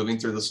not been moving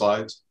through the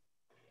slides?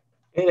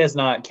 It is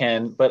not,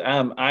 Ken, but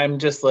I'm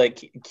just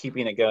like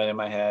keeping it going in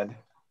my head.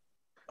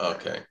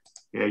 Okay.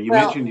 Yeah, you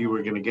mentioned you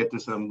were going to get to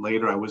some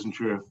later. I wasn't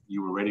sure if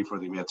you were ready for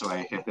them yet, so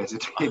I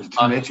hesitated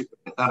to mention.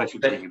 I thought I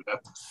should bring it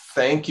up.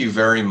 Thank you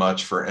very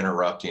much for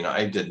interrupting.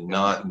 I did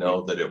not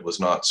know that it was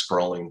not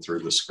scrolling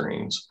through the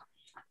screens.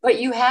 But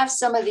you have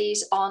some of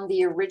these on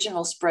the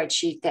original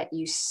spreadsheet that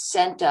you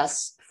sent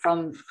us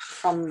from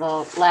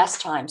the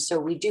last time. So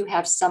we do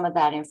have some of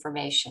that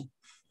information.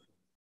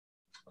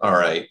 All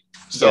right.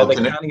 So yeah,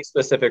 the county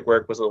specific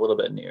work was a little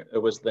bit new. It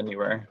was the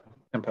newer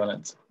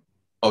components.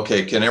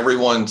 Okay. Can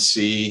everyone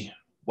see,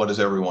 what is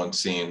everyone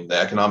seeing? The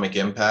economic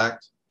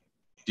impact?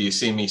 Do you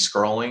see me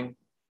scrolling?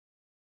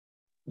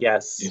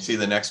 Yes. You see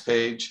the next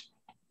page?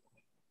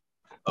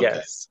 Okay.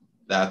 Yes.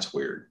 That's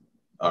weird.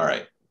 All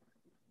right.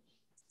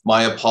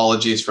 My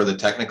apologies for the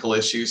technical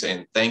issues,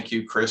 and thank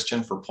you,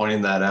 Christian, for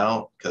pointing that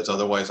out, because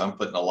otherwise I'm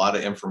putting a lot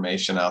of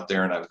information out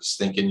there and I was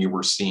thinking you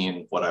were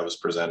seeing what I was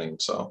presenting.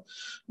 So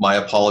my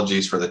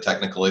apologies for the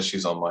technical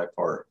issues on my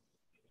part.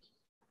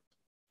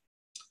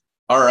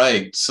 All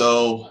right,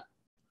 so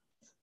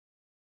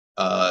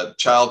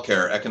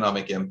childcare,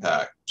 economic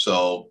impact.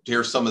 So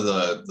here's some of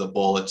the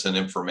bullets and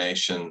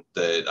information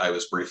that I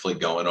was briefly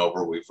going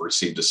over. We've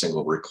received a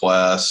single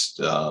request.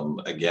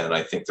 Again,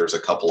 I think there's a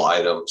couple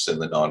items in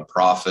the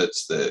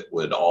nonprofits that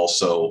would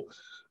also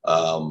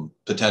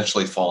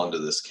potentially fall into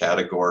this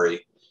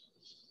category.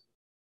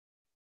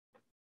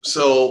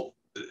 So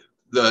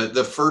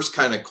the first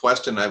kind of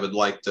question I would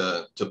like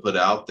to put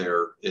out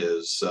there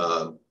is,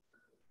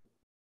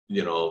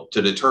 you know,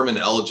 to determine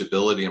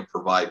eligibility and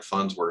provide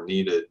funds where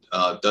needed,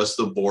 does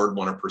the board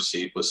want to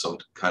proceed with some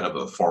kind of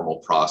a formal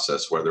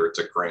process, whether it's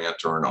a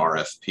grant or an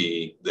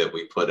RFP that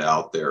we put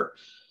out there?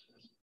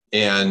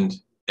 And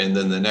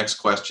then the next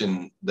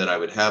question that I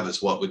would have is,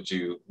 what would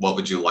you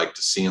like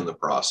to see in the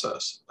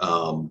process?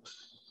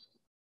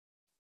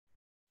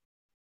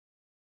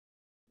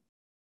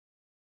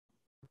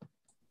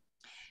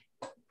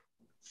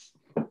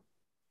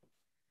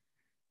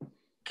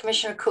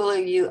 Commissioner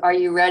Cooley, are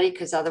you ready?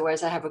 Because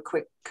otherwise I have a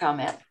quick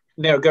comment.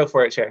 No, go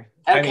for it, Chair.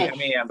 Okay. I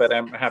mean, but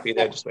I'm happy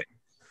to just wait.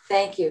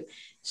 Thank you.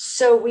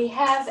 So we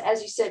have,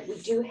 as you said, we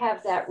do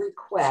have that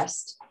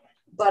request,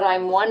 but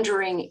I'm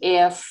wondering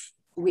if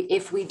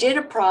we did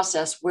a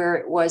process where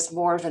it was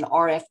more of an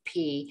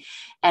RFP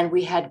and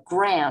we had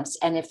grants,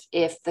 and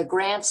if the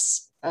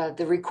grants,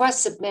 the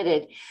request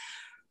submitted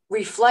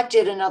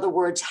reflected, in other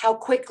words, how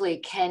quickly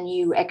can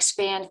you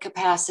expand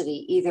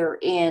capacity either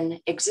in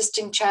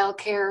existing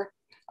childcare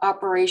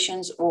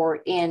operations or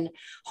in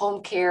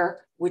home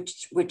care,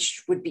 which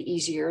would be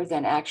easier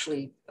than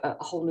actually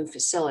a whole new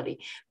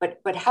facility.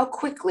 But how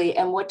quickly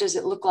and what does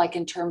it look like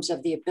in terms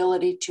of the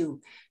ability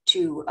to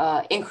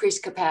increase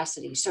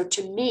capacity? So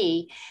to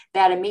me,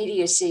 that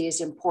immediacy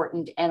is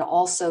important, and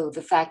also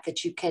the fact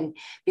that you can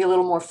be a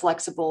little more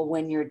flexible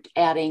when you're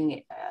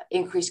adding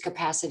increased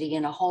capacity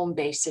in a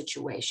home-based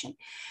situation.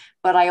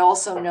 But I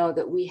also know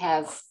that we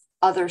have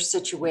other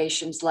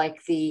situations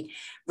like the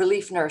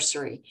relief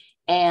nursery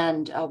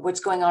and what's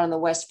going on in the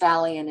West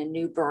Valley and in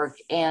Newburgh.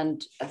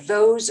 And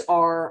those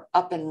are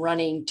up and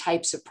running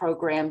types of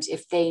programs.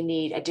 If they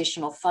need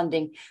additional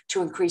funding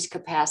to increase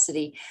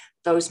capacity,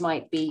 those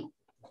might be,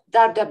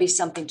 that'd be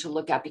something to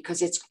look at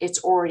because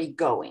it's already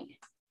going.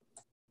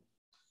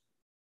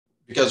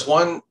 Because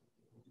one,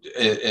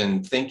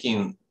 in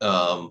thinking,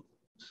 are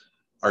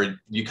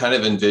you kind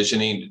of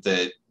envisioning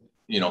that,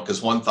 you know,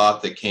 because one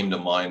thought that came to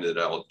mind that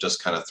I'll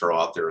just kind of throw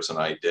out there as an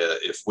idea,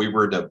 if we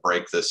were to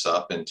break this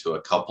up into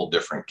a couple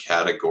different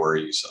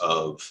categories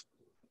of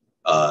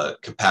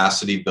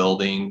capacity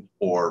building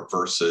or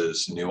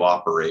versus new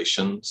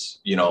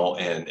operations, you know,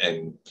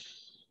 and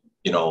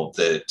you know,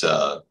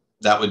 that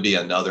that would be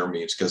another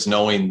means, because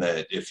knowing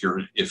that if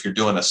you're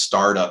doing a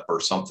startup or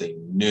something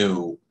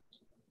new,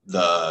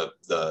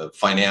 the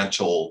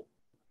financial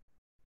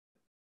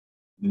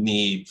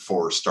need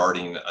for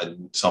starting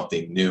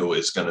something new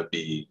is going to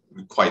be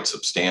quite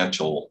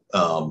substantial.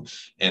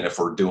 And if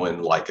we're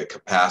doing like a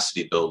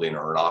capacity building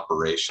or an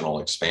operational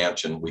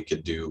expansion, we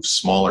could do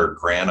smaller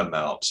grant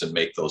amounts and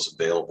make those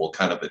available,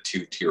 kind of a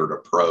two-tiered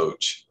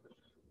approach.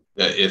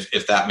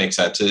 If that makes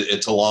sense.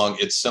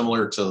 It's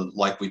similar to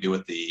like we do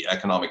with the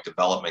economic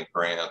development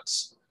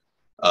grants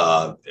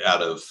out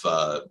of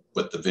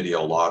with the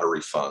video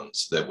lottery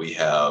funds that we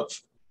have,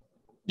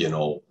 you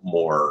know,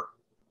 more.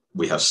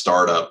 We have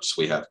startups,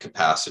 we have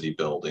capacity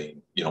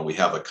building, you know, we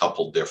have a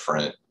couple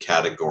different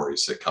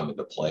categories that come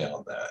into play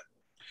on that.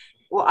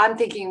 Well, I'm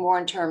thinking more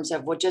in terms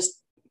of what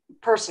just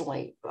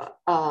personally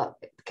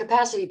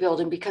capacity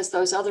building, because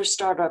those other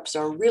startups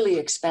are really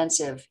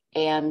expensive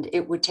and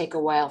it would take a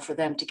while for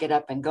them to get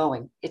up and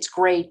going. It's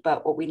great,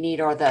 but what we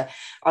need are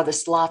the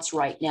slots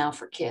right now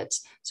for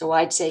kids. So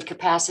I'd say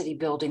capacity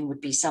building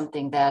would be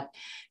something that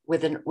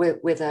with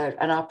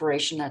an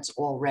operation that's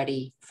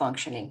already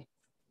functioning.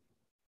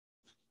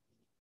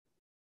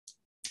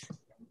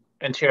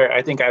 And Chair,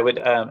 I think I would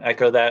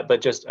echo that,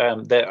 but just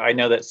that I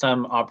know that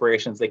some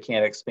operations they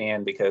can't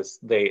expand because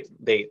they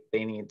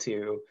need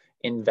to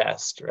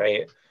invest,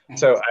 right?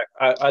 So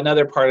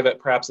another part of it,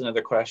 perhaps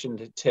another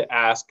question to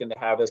ask and to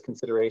have as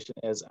consideration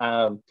is,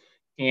 can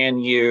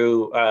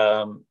you,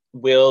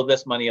 will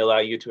this money allow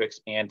you to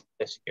expand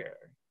this year?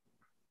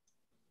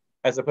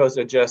 As opposed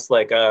to just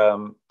like,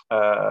 do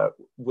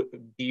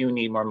you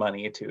need more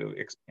money to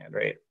expand,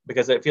 right?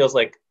 Because it feels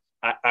like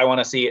I want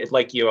to see it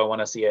like you. I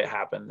want to see it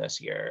happen this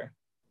year,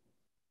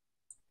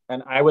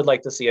 and I would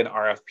like to see an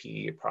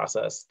RFP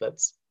process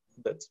that's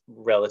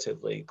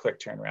relatively quick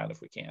turnaround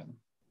if we can.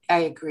 I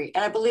agree,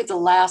 and I believe the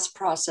last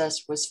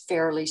process was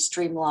fairly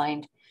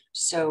streamlined.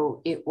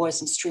 So it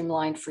wasn't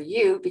streamlined for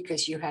you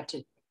because you had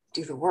to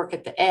do the work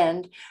at the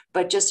end,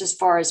 but just as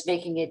far as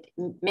making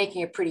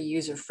it pretty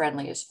user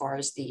friendly as far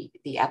as the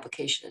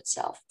application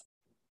itself.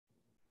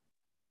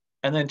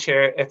 And then,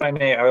 Chair, if I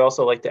may, I would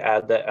also like to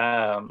add that.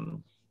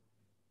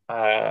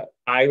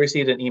 I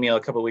received an email a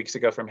couple of weeks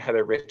ago from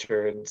Heather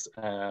Richards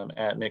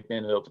at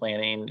McMinnville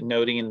Planning,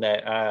 noting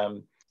that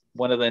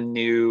one of the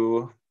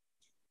new,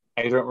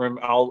 I don't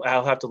remember,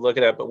 I'll have to look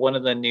it up, but one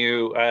of the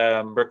new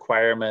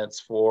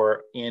requirements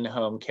for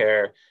in-home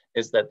care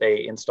is that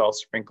they install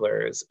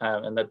sprinklers,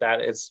 and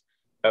that is,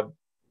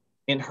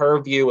 in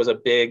her view, was a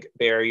big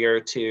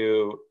barrier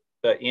to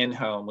the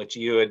in-home, which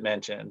you had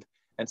mentioned.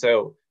 And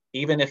so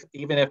even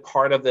if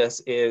part of this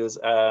is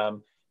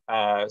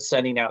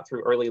sending out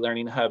through Early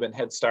Learning Hub and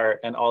Head Start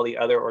and all the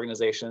other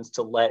organizations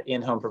to let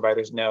in-home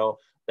providers know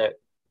that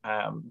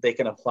they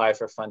can apply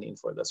for funding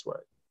for this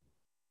work.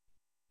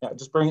 Yeah,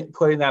 just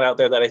putting that out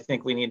there, that I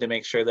think we need to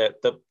make sure that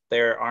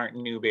there aren't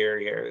new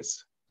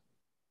barriers.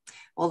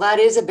 Well, that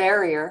is a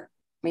barrier.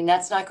 I mean,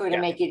 that's not going to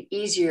make it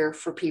easier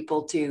for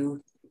people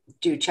to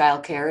do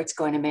childcare. It's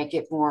going to make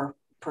it more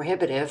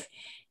prohibitive.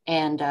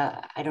 And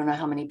I don't know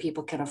how many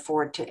people can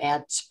afford to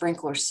add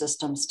sprinkler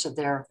systems to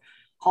their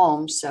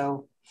homes.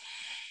 So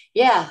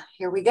yeah,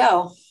 here we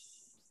go.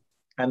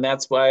 And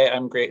that's why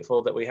I'm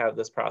grateful that we have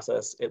this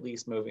process at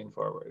least moving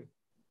forward.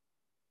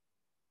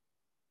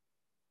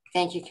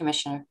 Thank you,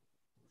 Commissioner.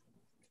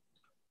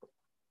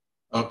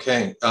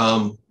 Okay,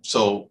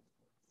 so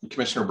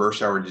Commissioner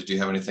Berschauer, did you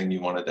have anything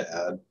you wanted to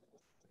add?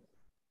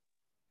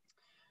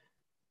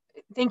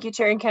 Thank you,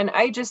 Chair and Ken.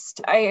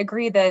 I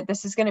agree that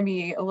this is going to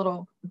be a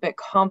little bit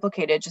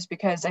complicated, just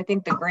because I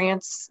think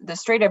the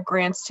straight up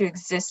grants to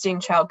existing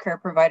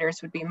childcare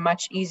providers would be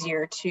much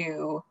easier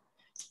to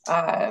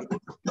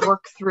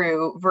work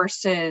through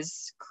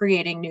versus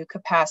creating new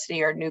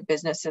capacity or new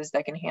businesses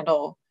that can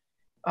handle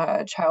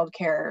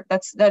childcare.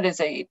 That's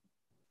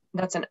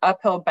an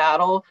uphill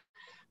battle,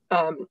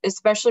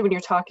 especially when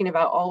you're talking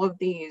about all of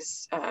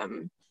these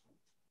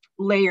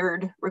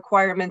layered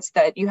requirements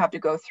that you have to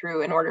go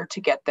through in order to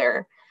get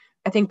there.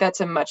 I think that's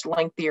a much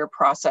lengthier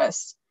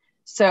process.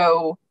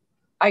 So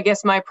I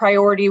guess my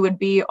priority would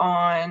be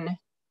on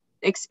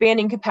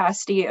expanding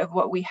capacity of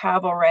what we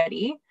have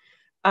already,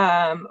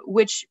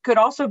 which could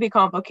also be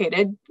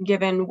complicated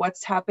given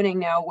what's happening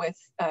now with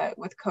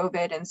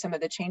COVID and some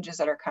of the changes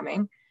that are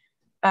coming.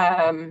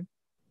 You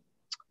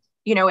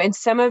know, and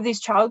some of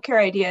these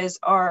childcare ideas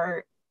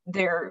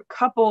they're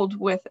coupled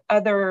with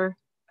other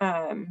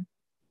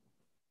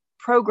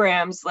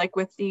programs, like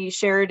with the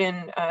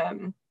Sheridan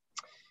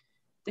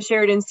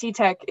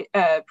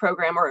CTEC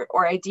program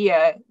or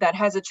idea that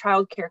has a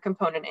childcare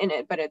component in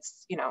it, but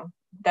it's, you know,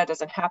 that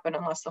doesn't happen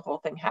unless the whole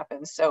thing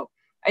happens. So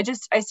I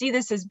see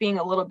this as being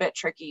a little bit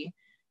tricky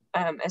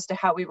as to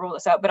how we roll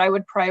this out, but I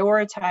would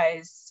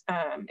prioritize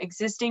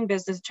existing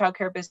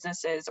childcare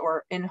businesses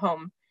or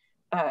in-home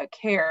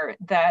care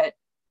that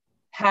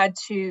had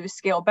to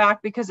scale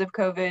back because of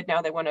COVID.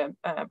 Now they want to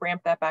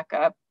ramp that back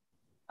up.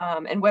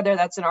 And whether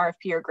that's an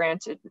RFP or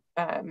granted,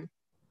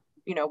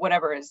 you know,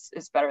 whatever is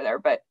better there.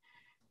 But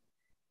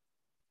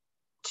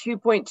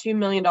 $2.2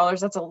 million,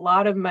 that's a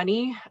lot of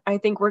money. I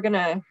think we're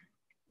gonna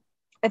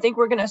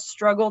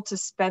struggle to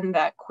spend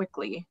that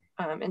quickly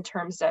in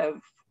terms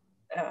of,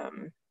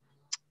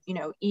 you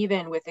know,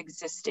 even with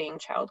existing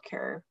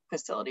childcare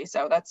facilities.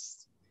 So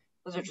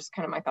those are just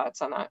kind of my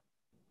thoughts on that.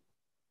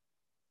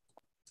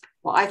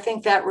 Well, I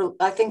think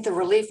the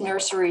relief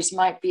nurseries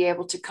might be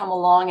able to come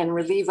along and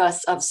relieve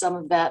us of some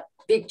of that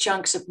big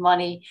chunks of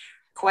money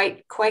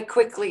quite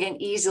quickly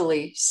and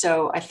easily.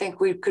 So I think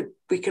we could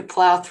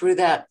plow through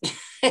that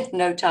in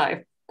no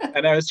time.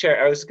 And I was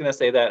going to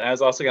say that. I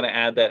was also going to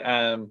add that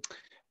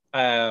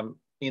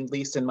at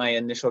least in my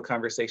initial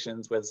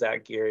conversations with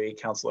Zach Geary,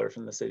 counselor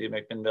from the city of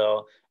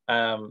McMinnville,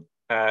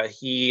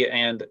 he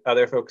and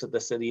other folks at the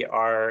city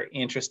are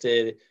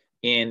interested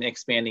in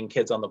expanding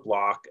Kids on the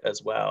Block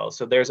as well.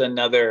 So there's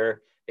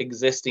another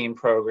existing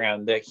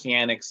program that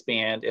can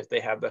expand if they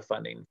have the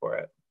funding for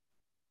it.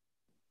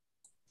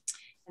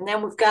 And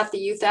then we've got the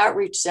Youth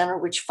Outreach Center,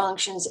 which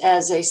functions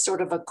as a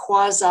sort of a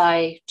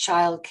quasi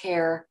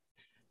childcare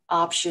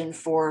option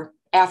for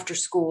after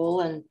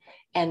school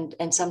and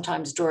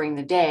sometimes during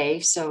the day.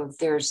 So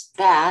there's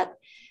that,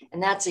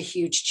 and that's a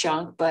huge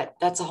chunk, but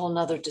that's a whole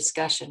nother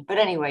discussion. But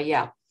anyway,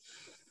 yeah.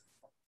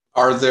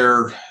 Are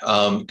there,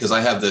 because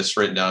I have this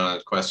written down on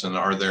a question,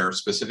 are there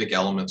specific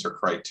elements or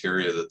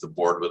criteria that the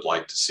board would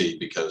like to see?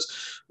 Because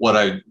what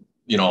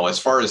as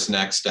far as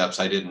next steps,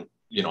 I didn't,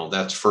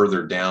 that's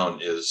further down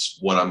is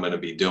what I'm going to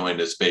be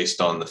doing is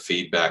based on the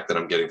feedback that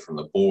I'm getting from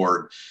the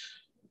board.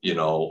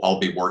 I'll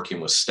be working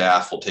with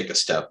staff, we'll take a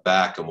step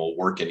back and we'll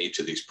work in each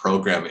of these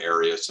program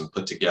areas and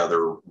put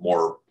together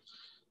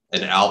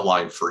an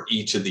outline for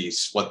each of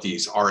these, what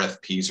these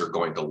RFPs are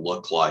going to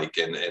look like.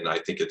 And I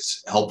think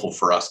it's helpful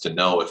for us to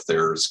know if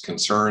there's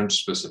concerns,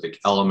 specific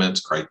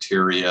elements,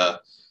 criteria,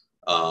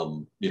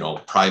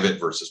 private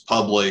versus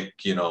public,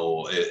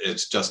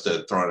 it's just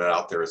throwing it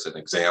out there as an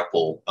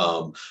example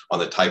on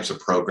the types of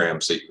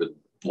programs that you would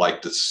like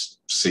to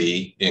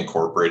see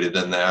incorporated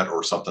in that,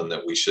 or something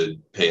that we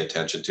should pay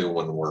attention to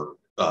when we're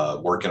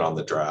working on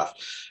the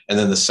draft. And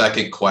then the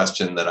second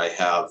question that I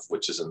have,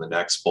 which is in the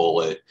next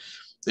bullet,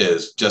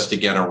 is just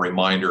again a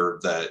reminder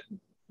that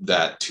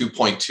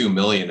 2.2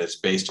 million is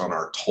based on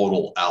our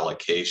total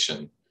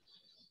allocation,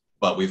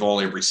 but we've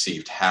only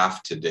received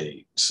half to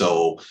date.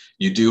 So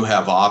you do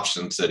have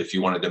options that if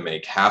you wanted to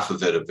make half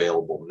of it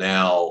available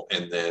now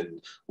and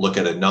then look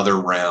at another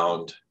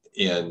round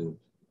in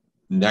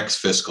next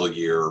fiscal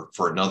year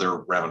for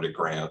another round of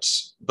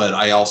grants. But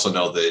I also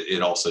know that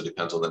it also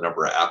depends on the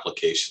number of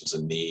applications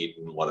and need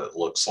and what it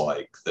looks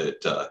like,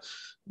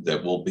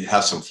 that we'll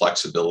have some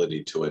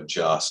flexibility to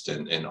adjust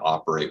and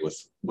operate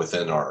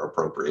within our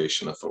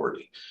appropriation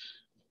authority.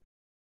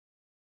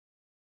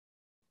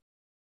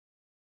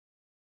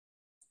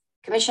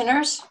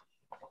 Commissioners?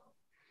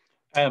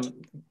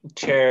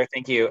 Chair,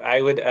 thank you.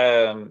 I would,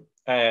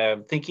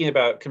 thinking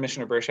about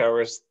Commissioner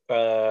Bershauer's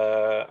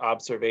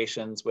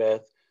observations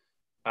with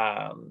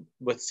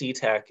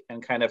CTEC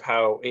and kind of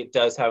how it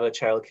does have a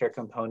childcare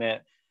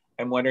component,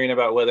 I'm wondering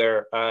about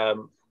whether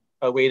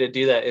a way to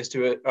do that is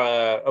to,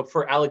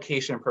 for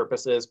allocation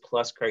purposes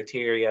plus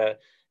criteria,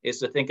 is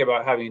to think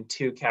about having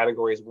two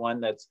categories.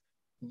 One that's,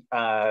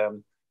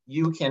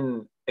 you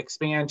can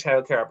expand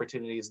childcare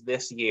opportunities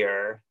this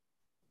year,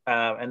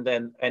 and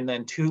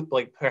then two,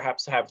 like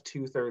perhaps have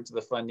 2/3 of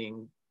the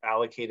funding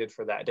allocated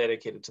for that,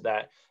 dedicated to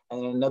that.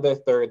 And then another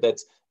third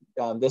that's,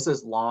 this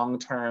is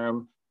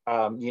long-term,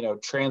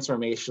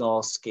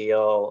 transformational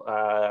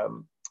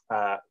scale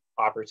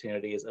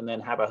opportunities, and then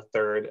have a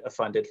third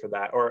funded for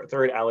that, or a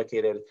third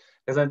allocated.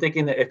 Because I'm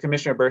thinking that if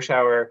Commissioner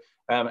Bershauer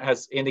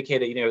has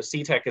indicated,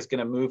 CTEC is going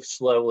to move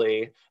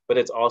slowly, but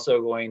it's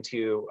also going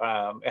to,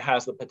 it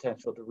has the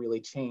potential to really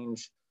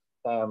change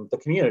the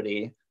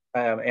community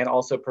and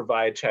also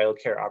provide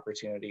childcare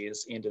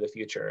opportunities into the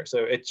future.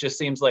 So it just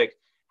seems like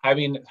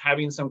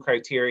having some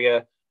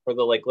criteria for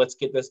the, like, let's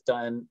get this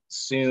done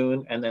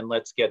soon, and then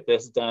let's get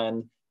this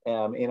done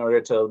in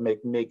order to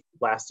make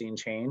lasting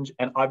change.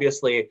 And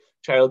obviously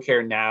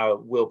childcare now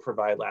will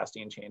provide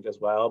lasting change as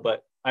well,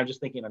 but I'm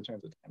just thinking in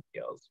terms of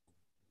timescales.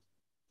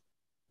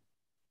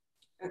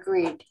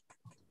 Agreed.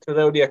 So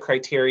that would be a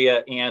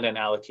criteria and an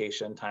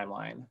allocation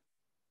timeline.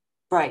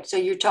 Right, so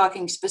you're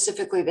talking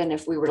specifically then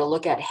if we were to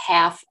look at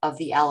half of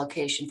the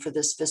allocation for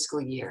this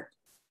fiscal year.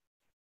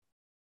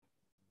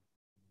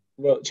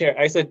 Well, Chair,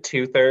 I said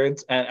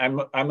 2/3,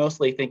 and I'm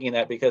mostly thinking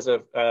that because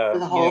of for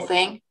the whole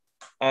thing.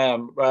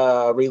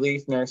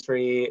 Relief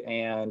Nursery,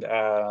 and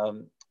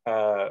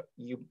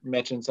you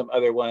mentioned some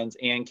other ones,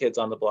 and Kids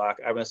on the Block.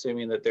 I'm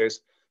assuming that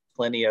there's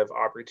plenty of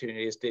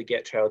opportunities to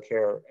get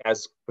childcare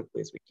as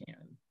quickly as we can.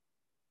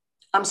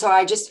 I'm sorry,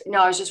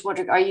 I was just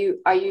wondering,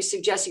 are you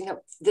suggesting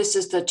that this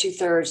is the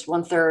 2/3,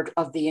 1/3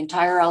 of the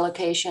entire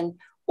allocation,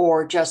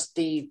 or just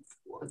the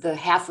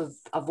half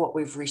of what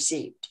we've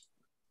received?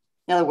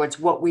 In other words,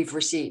 what we've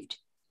received.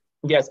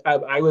 Yes,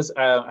 I was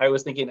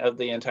thinking of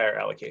the entire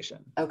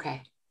allocation.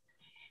 Okay,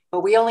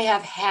 but we only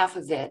have half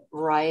of it,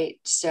 right?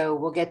 So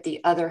we'll get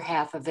the other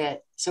half of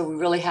it. So we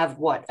really have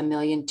what, $1.2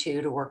 million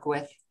to work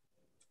with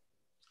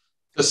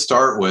to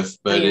start with,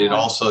 but it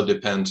also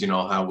depends,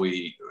 how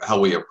we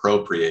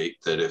appropriate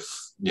that. If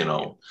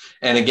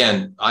and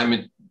again,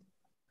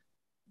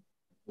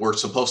 we're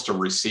supposed to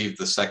receive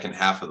the second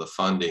half of the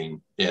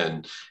funding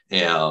in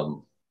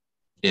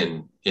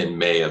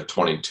May of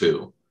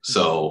 22.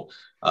 So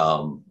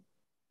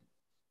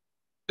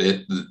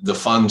the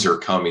funds are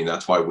coming.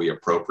 That's why we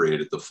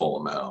appropriated the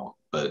full amount.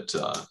 But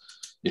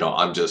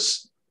I'm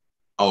just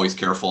always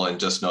careful,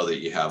 and just know that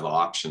you have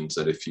options,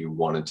 that if you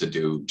wanted to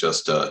do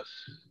just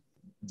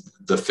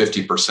the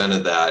 50%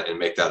 of that and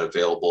make that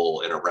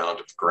available in a round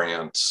of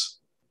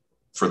grants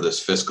for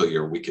this fiscal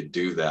year, we could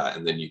do that.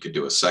 And then you could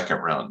do a second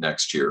round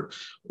next year,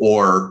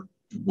 or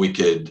we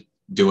could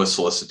do a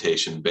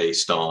solicitation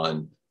based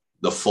on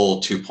the full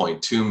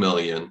 2.2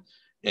 million,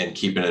 and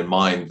keeping in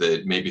mind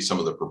that maybe some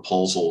of the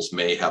proposals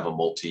may have a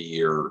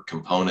multi-year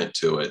component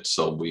to it.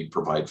 So we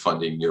provide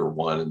funding year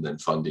 1 and then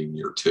funding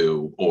year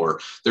 2,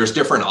 or there's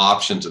different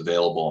options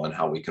available on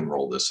how we can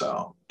roll this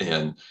out.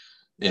 And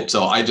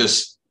so I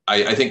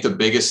think the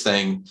biggest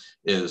thing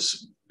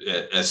is,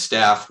 as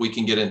staff, we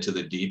can get into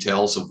the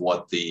details of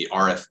what the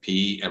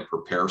RFP and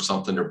prepare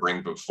something to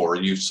bring before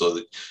you, so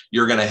that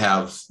you're going to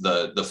have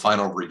the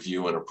final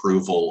review and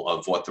approval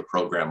of what the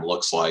program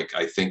looks like.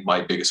 I think my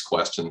biggest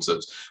questions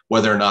is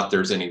whether or not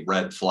there's any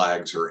red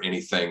flags or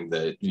anything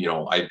that,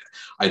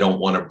 I don't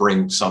want to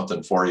bring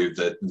something for you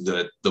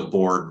that the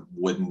board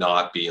would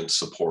not be in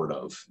support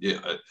of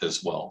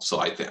as well. So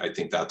I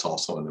think that's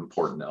also an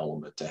important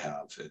element to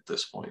have at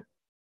this point.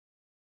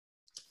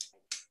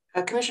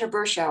 Commissioner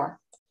Berschauer.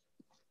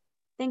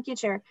 Thank you,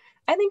 Chair.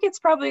 I think it's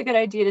probably a good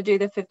idea to do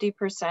the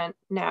 50%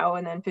 now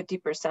and then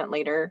 50%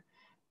 later,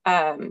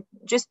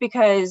 just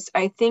because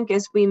I think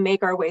as we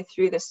make our way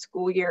through the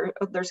school year,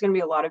 there's going to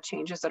be a lot of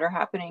changes that are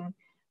happening.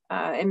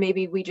 And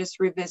maybe we just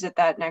revisit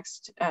that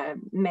next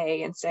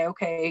May and say,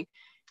 okay,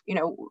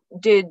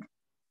 did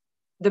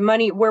the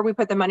money, where we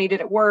put the money, did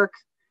it work?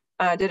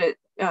 Did it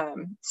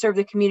serve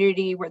the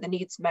community? Were the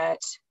needs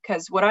met?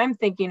 Because what I'm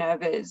thinking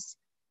of is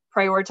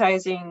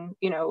prioritizing,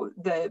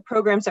 the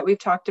programs that we've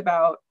talked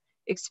about,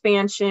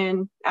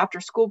 expansion,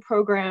 after school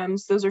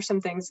programs. Those are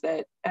some things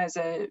that as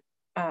a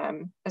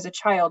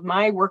child,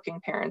 my working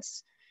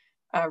parents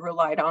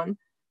relied on.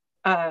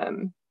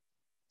 I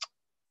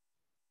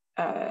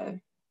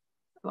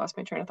lost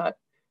my train of thought.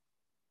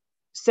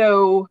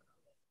 So,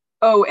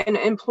 and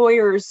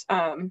employers,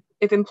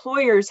 if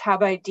employers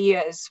have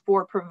ideas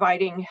for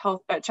providing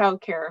health,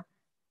 childcare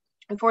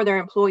for their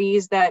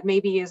employees that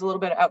maybe is a little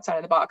bit outside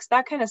of the box,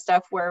 that kind of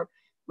stuff, where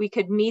we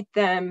could meet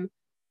them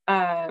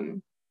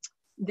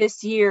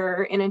this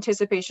year in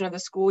anticipation of the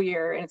school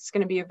year, and it's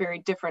going to be a very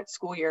different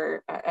school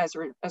year as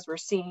we're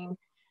seeing.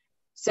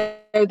 So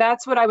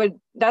that's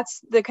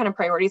the kind of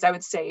priorities I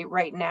would say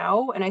right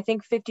now. And I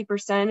think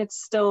 50%,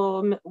 it's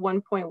still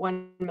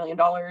 $1.1 million.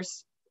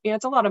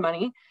 It's a lot of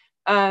money.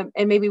 And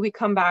maybe we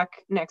come back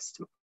next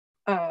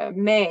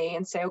May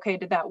and say, okay,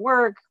 did that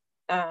work?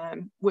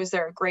 Was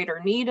there a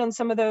greater need on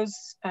some of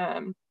those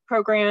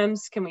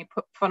programs? Can we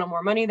funnel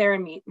more money there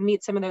and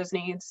meet some of those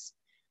needs?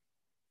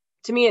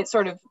 To me, it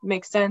sort of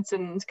makes sense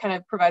and kind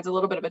of provides a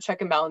little bit of a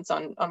check and balance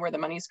on where the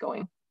money's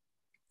going.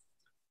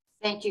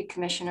 Thank you,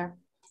 Commissioner.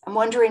 I'm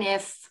wondering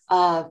if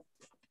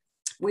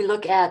we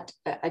look at,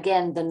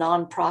 again, the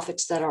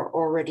nonprofits that are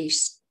already,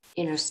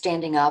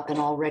 standing up and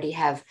already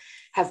have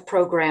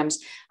programs.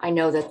 I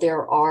know that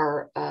there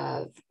are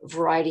a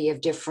variety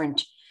of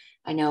different,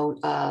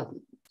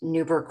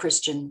 Newburgh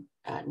Christian,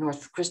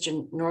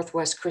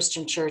 Northwest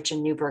Christian Church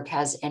in Newburgh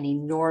has an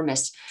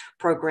enormous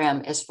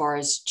program as far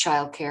as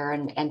childcare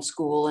and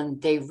school,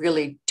 and they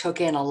really took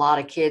in a lot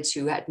of kids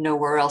who had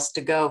nowhere else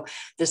to go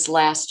this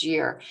last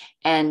year,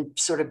 and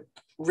sort of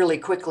really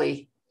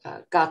quickly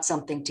got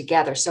something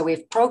together. So we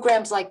have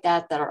programs like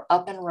that are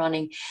up and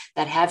running,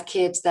 that have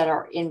kids that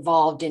are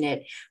involved in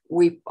it.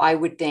 I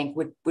would think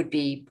would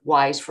be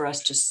wise for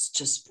us to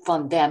just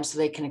fund them so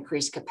they can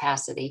increase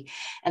capacity.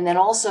 And then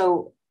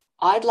also,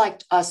 I'd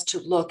like us to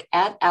look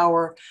at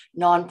our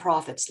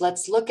nonprofits.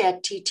 Let's look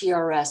at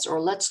TTRS, or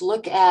let's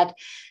look at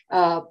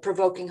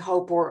Provoking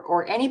Hope,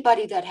 or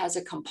anybody that has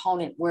a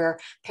component where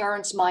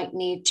parents might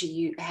need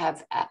to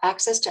have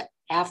access to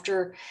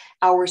after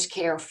hours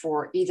care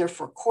for either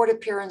for court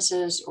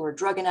appearances or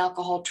drug and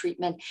alcohol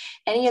treatment,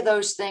 any of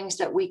those things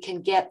that we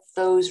can get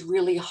those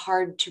really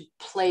hard to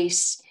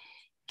place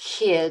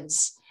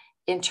kids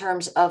in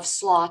terms of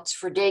slots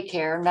for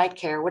daycare, night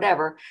care,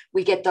 whatever,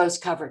 we get those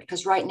covered.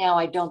 Because right now,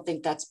 I don't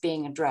think that's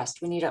being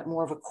addressed. We need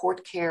more of a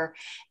court care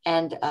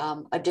and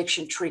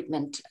addiction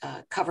treatment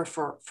cover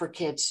for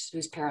kids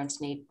whose parents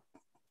need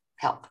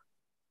help.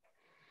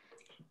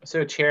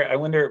 So, Chair, I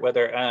wonder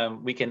whether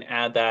we can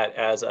add that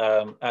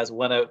as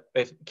one of,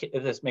 if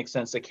this makes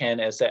sense to Ken,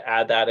 is to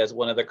add that as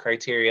one of the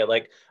criteria,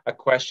 like a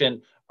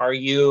question. Are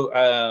you,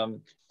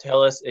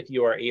 tell us if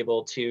you are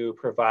able to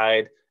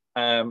provide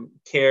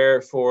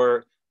care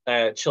for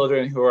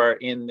children who are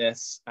in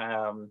this,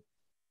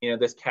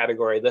 this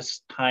category,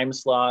 this time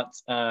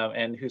slots,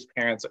 and whose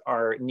parents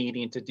are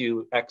needing to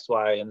do X,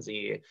 Y, and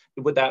Z.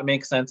 Would that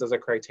make sense as a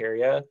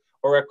criteria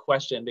or a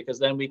question? Because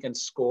then we can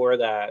score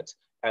that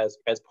as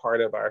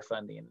part of our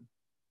funding.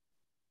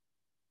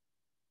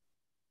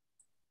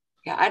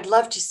 Yeah, I'd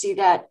love to see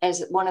that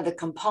as one of the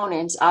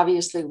components.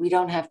 Obviously, we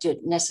don't have to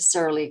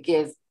necessarily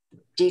give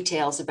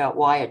details about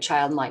why a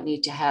child might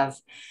need to have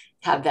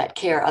that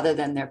care other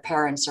than their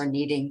parents are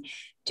needing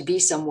to be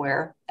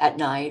somewhere at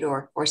night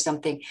or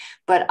something.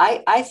 But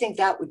I think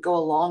that would go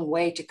a long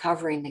way to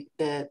covering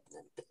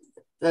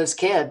those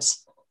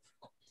kids.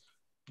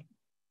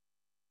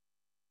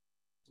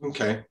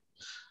 Okay.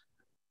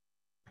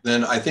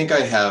 Then I think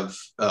I have,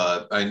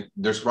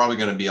 there's probably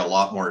going to be a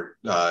lot more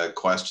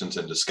questions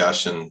and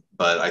discussion,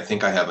 but I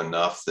think I have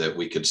enough that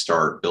we could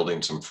start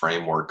building some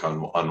framework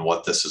on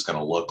what this is going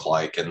to look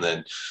like. And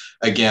then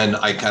again,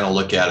 I kind of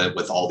look at it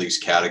with all these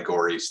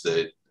categories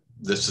that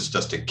this is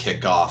just a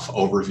kickoff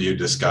overview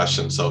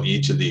discussion. So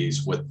each of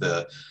these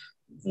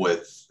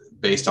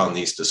based on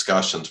these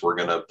discussions, we're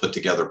going to put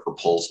together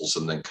proposals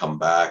and then come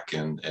back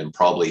and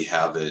probably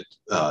have it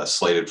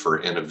slated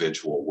for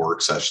individual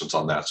work sessions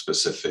on that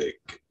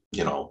specific,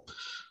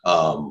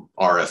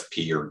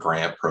 RFP or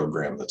grant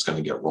program that's going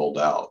to get rolled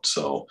out.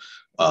 So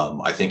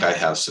I think I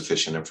have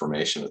sufficient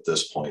information at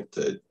this point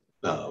that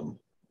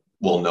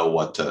we'll know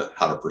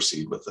how to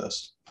proceed with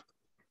this.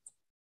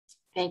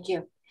 Thank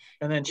you.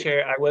 And then,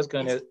 Chair, I was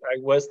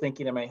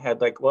thinking in my head,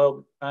 like,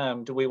 well,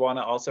 do we want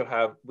to also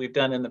have, we've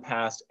done in the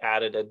past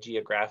added a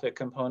geographic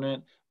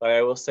component, but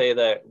I will say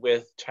that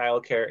with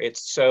childcare,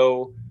 it's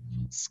so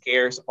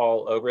scarce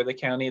all over the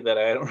county that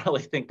I don't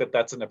really think that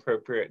that's an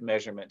appropriate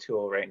measurement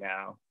tool right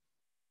now.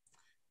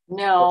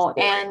 No,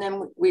 and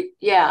then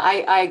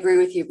I agree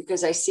with you,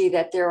 because I see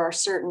that there are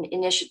certain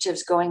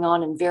initiatives going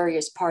on in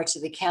various parts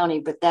of the county,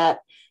 but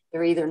that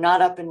they're either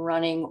not up and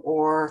running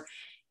or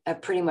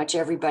pretty much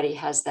everybody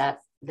has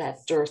that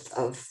dearth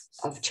of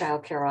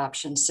childcare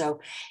options.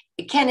 So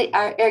Ken,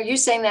 are you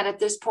saying that at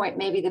this point,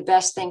 maybe the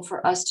best thing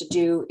for us to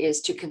do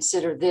is to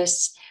consider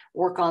this,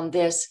 work on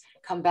this,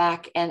 come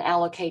back and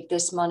allocate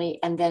this money,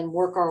 and then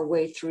work our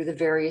way through the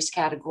various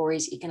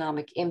categories: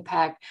 economic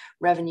impact,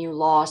 revenue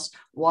loss,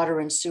 water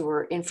and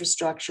sewer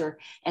infrastructure,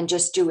 and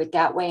just do it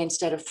that way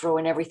instead of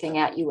throwing everything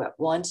at you at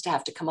once to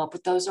have to come up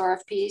with those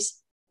RFPs?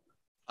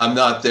 I'm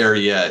not there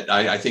yet.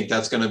 I think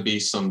that's going to be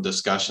some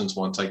discussions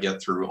once I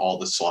get through all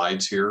the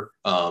slides here,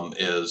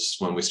 is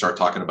when we start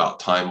talking about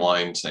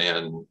timelines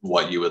and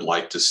what you would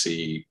like to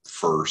see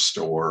first,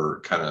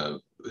 or kind of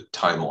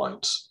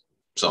timelines.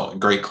 So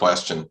great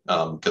question,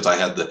 because I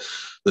had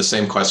the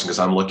same question, because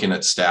I'm looking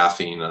at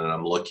staffing and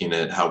I'm looking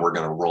at how we're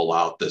going to roll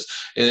out this.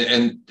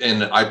 And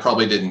I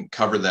probably didn't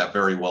cover that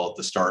very well at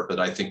the start, but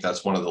I think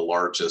that's one of the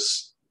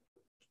largest,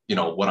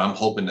 what I'm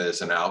hoping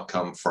is an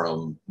outcome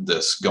from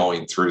this,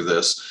 going through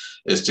this,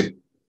 is to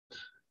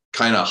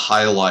kind of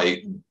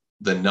highlight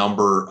the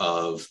number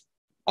of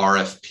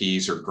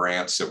RFPs or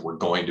grants that we're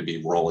going to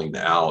be rolling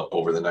out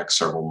over the next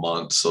several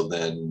months. So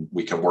then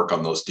we can work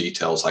on those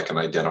details. I can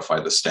identify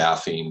the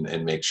staffing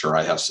and make sure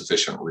I have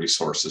sufficient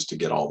resources to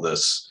get all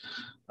this,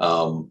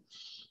 to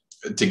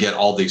get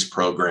all these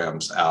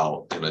programs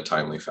out in a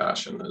timely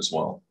fashion as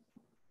well.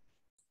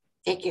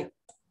 Thank you.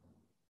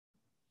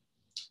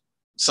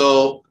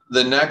 So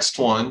the next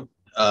one,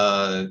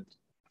 can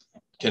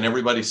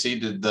everybody see?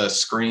 Did the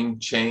screen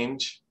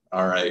change?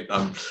 All right,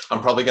 I'm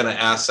probably going to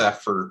ask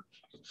that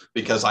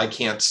because I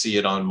can't see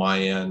it on my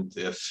end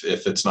if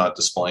it's not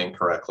displaying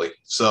correctly.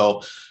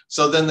 So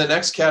then the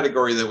next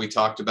category that we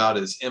talked about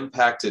is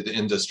impacted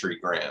industry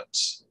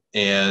grants.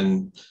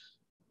 And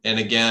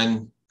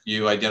again,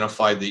 you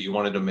identified that you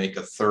wanted to make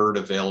a third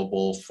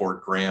available for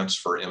grants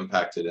for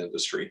impacted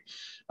industry.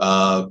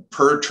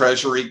 Per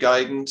Treasury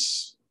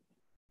guidance,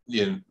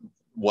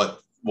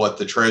 what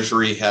the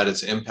Treasury had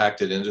its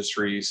impacted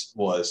industries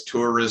was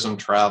tourism,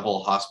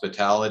 travel,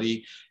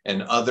 hospitality,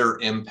 and other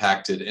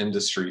impacted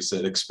industries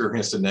that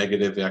experienced a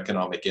negative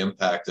economic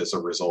impact as a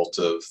result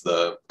of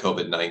the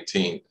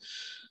COVID-19.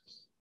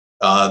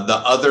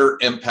 The other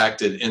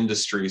impacted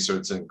industries, so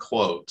it's in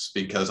quotes,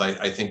 because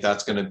I think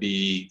that's going to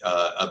be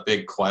a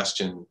big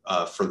question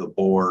for the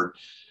board,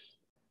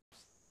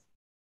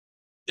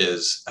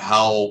 is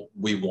how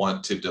we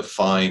want to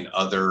define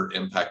other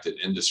impacted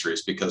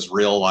industries, because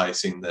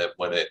realizing that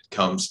when it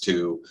comes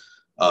to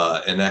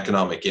an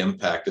economic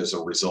impact as a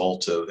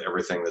result of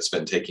everything that's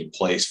been taking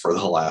place for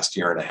the last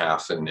year and a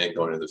half and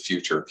going into the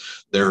future,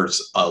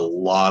 there's a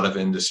lot of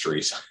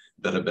industries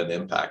that have been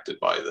impacted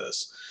by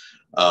this.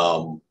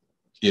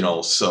 You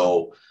know,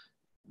 so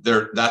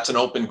that's an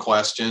open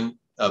question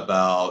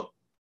about,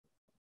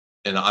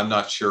 and I'm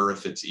not sure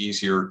if it's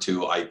easier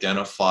to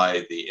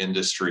identify the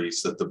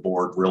industries that the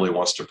board really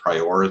wants to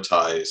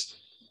prioritize,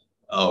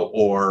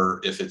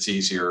 or if it's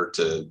easier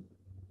to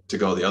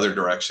go the other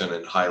direction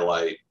and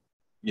highlight,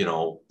 you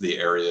know, the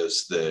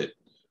areas that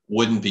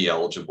wouldn't be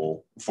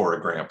eligible for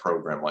a grant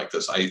program like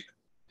this. I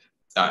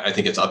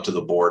think it's up to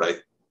the board,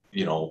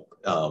 you know,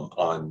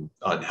 on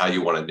how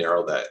you want to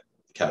narrow that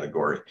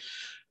category.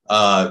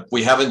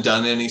 We haven't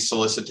done any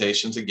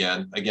solicitations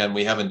again.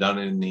 We haven't done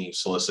any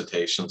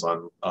solicitations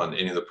on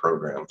any of the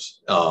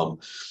programs.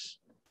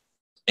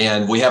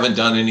 And we haven't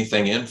done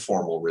anything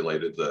informal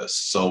related to this.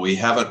 So we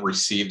haven't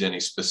received any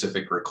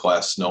specific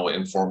requests, no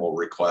informal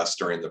requests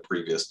during the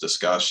previous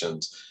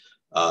discussions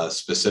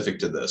specific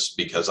to this,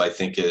 because I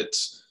think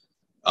it's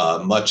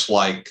much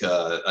like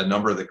a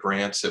number of the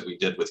grants that we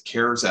did with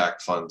CARES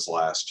Act funds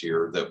last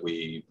year, that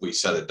we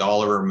set a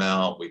dollar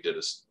amount, we did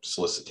a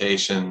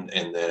solicitation,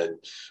 and then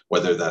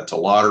whether that's a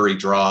lottery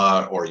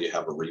draw or you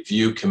have a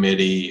review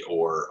committee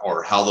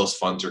or how those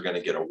funds are going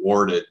to get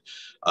awarded,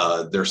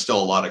 there's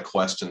still a lot of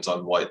questions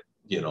on what,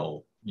 you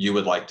know, you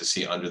would like to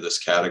see under this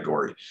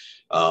category.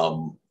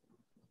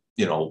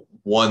 You know,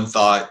 one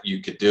thought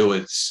you could do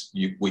is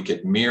we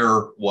could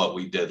mirror what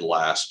we did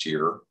last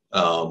year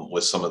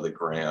with some of the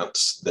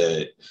grants,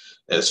 that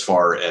as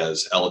far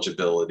as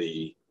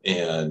eligibility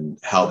and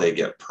how they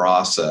get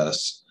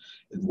processed,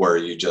 where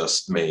you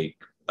just make,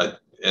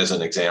 as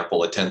an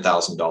example, a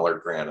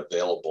 $10,000 grant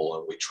available,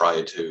 and we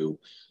try to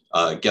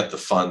get the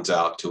funds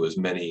out to as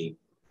many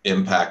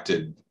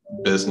impacted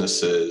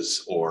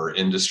businesses or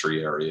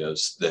industry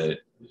areas that,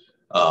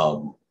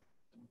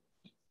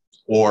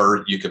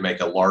 or you can make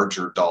a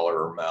larger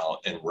dollar amount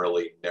and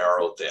really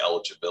narrow the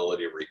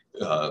eligibility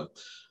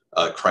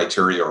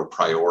criteria or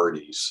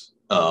priorities,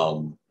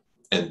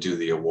 and do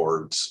the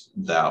awards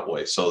that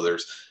way. So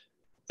there's,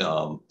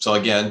 so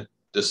again,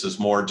 this is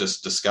more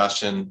just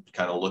discussion,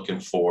 kind of looking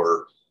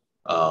for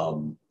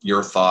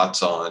your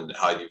thoughts on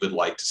how you would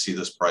like to see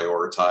this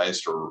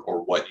prioritized,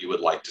 or what you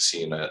would like to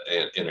see in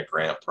a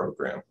grant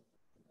program.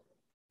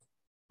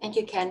 Thank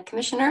you, Ken.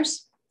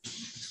 Commissioners?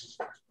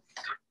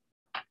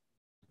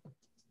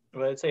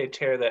 Well, I'd say,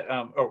 Chair, that,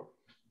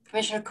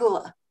 Commissioner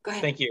Kula, go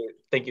ahead.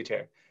 Thank you,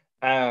 Chair.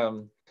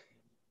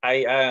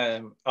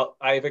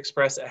 I've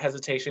expressed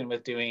hesitation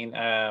with doing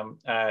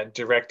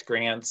direct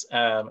grants,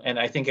 and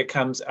I think it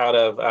comes out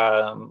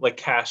of like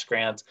cash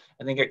grants.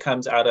 I think it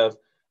comes out of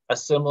a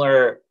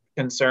similar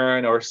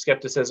concern or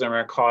skepticism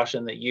or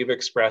caution that you've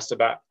expressed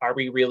about, are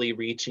we really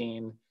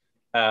reaching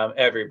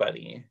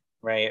everybody,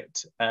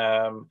 right?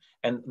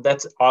 And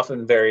that's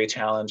often very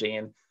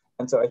challenging.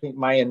 And so I think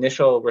my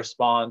initial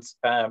response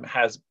time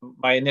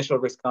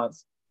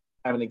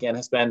and again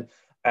has been,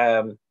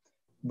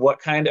 what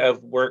kind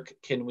of work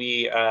can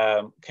we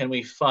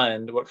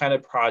fund? What kind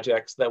of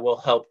projects that will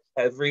help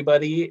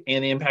everybody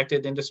in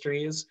impacted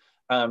industries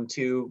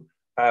to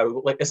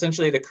like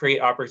essentially to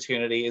create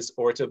opportunities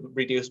or to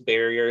reduce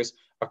barriers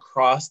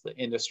across the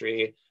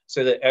industry,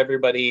 so that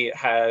everybody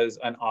has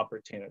an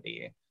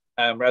opportunity,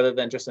 rather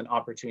than just an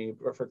opportunity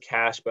for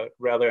cash, but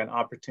rather an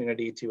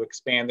opportunity to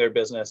expand their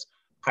business,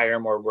 hire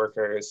more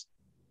workers,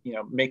 you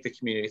know, make the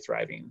community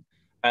thriving.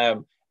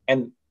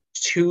 And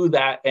to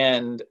that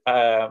end,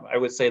 I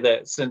would say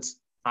that since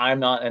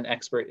I'm not an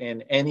expert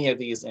in any of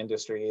these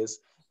industries,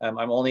 I'm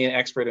only an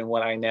expert in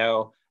what I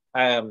know,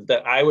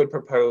 that I would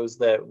propose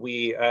that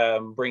we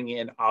bring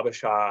in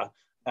Abisha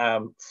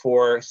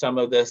for some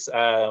of this,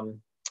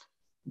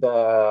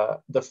 the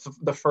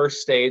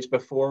first stage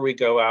before we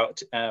go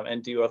out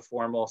and do a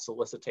formal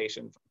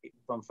solicitation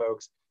from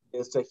folks,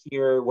 is to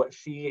hear what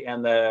she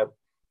and the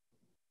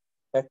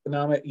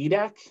economic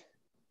EDAC, I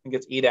think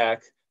it's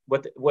EDAC,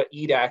 what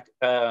EDAC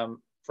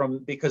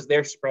because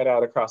they're spread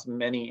out across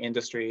many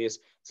industries,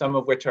 some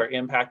of which are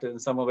impacted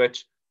and some of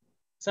which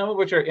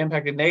are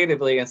impacted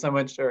negatively and some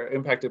of which are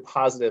impacted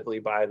positively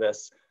by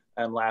this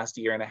last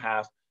year and a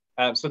half.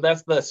 So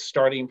that's the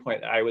starting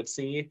point I would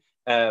see.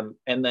 And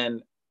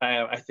then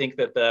I think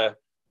that the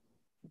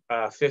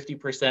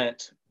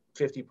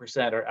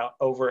 50% are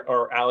over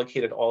or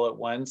allocated all at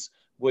once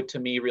would, to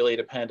me, really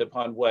depend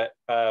upon what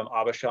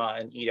Abisha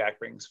and EDAC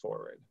brings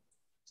forward.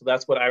 So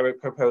that's what I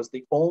would propose.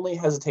 The only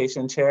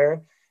hesitation,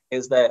 Chair,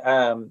 is that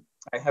I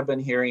have been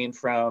hearing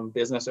from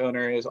business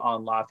owners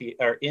on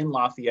in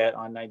Lafayette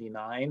on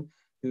 99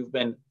 who've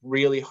been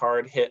really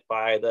hard hit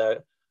by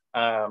the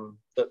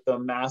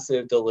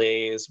massive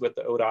delays with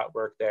the ODOT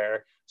work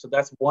there. So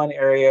that's one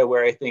area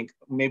where I think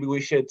maybe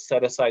we should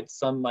set aside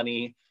some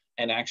money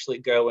and actually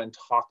go and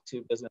talk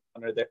to business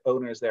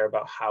owners there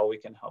about how we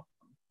can help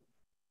them.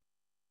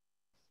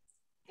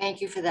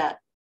 Thank you for that.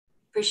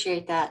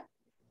 Appreciate that.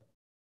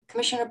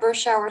 Commissioner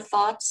Berschauer,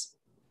 thoughts?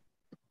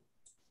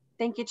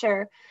 Thank you,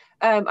 Chair.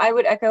 I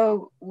would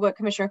echo what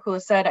Commissioner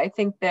Kula said. I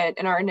think that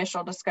in our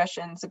initial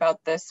discussions about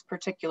this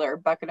particular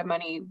bucket of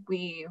money,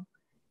 we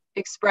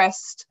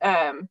expressed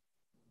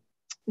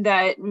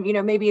that, you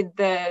know, maybe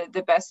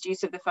the best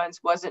use of the funds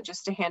wasn't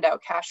just to hand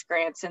out cash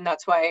grants. And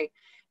that's why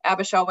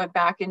Abishal went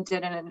back and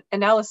did an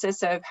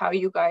analysis of how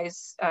you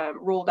guys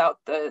rolled out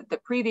the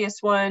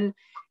previous one,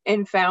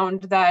 and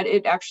found that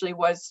it actually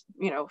was,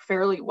 you know,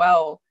 fairly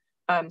well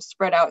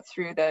spread out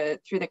through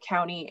the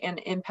county and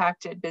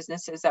impacted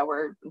businesses that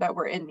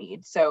were in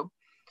need. So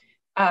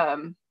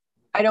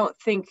I don't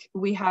think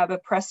we have a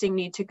pressing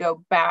need to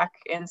go back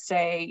and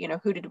say, you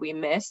know, who did we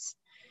miss?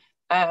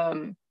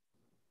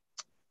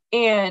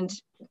 And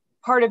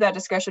part of that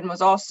discussion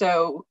was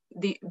also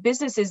the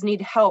businesses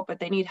need help, but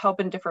they need help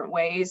in different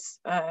ways.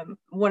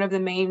 One of the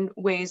main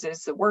ways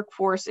is the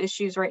workforce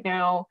issues right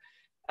now.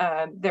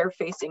 They're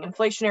facing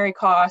inflationary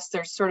costs.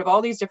 There's sort of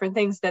all these different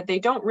things that they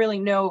don't really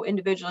know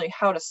individually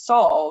how to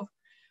solve.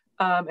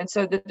 And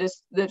so the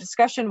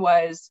discussion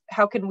was,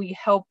 how can we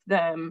help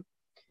them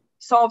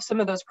solve some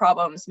of those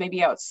problems,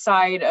 maybe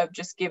outside of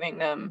just giving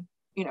them,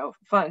 you know,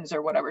 funds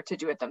or whatever to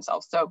do it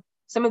themselves. So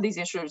some of these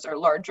issues are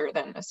larger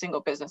than a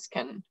single business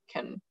can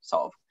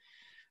solve.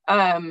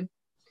 Abishal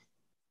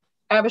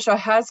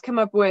has come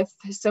up with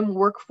some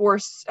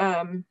workforce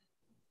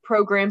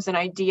programs and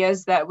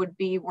ideas that would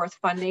be worth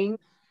funding.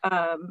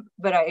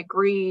 But I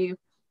agree,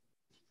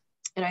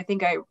 and I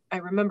think I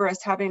remember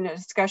us having a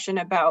discussion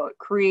about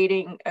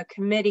creating a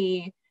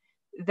committee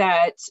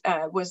that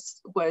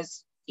was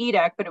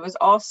EDAC, but it was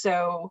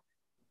also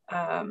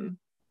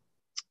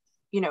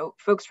you know,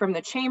 folks from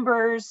the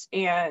chambers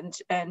and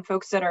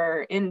folks that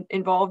are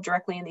involved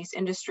directly in these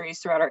industries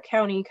throughout our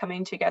county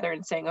coming together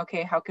and saying,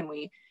 okay, how can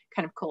we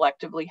kind of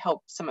collectively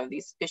help some of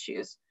these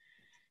issues?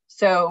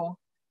 So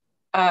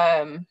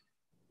I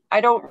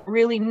don't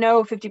really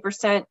know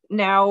 50%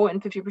 now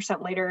and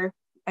 50% later.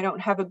 I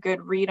don't have a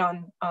good read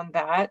on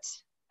that.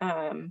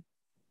 You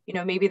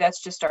know, maybe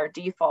that's just our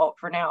default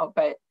for now,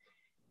 but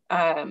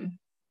I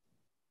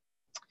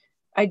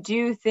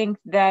do think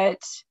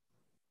that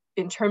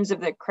in terms of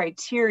the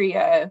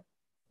criteria,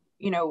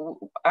 you know,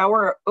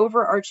 our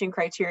overarching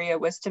criteria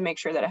was to make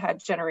sure that it had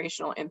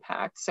generational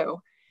impact.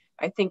 So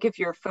I think if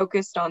you're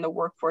focused on the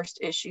workforce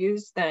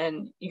issues,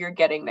 then you're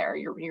getting there.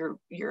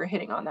 You're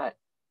hitting on that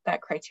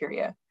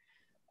criteria.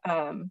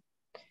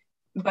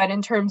 But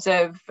in terms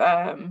of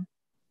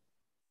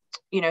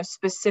you know,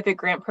 specific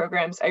grant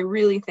programs, I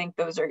really think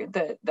those are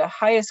the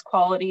highest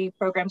quality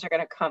programs are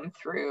going to come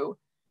through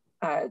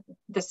the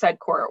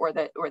SEDCOR or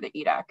the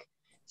EDAC.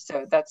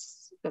 So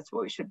that's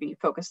what we should be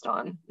focused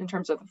on in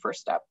terms of the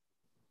first step.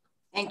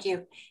 Thank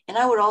you. And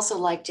I would also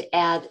like to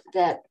add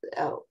that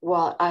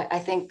while I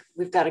think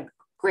we've got a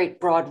great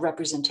broad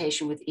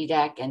representation with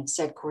EDAC, and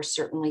SEDCOR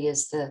certainly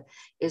is the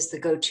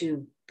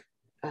go-to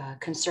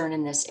concern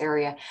in this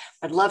area.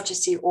 I'd love to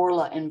see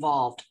Orla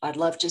involved. I'd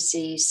love to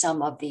see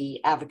some of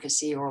the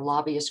advocacy or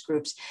lobbyist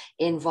groups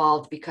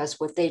involved, because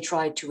what they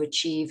tried to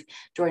achieve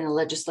during a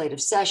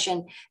legislative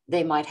session,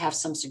 they might have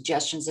some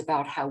suggestions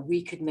about how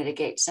we could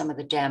mitigate some of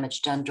the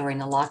damage done during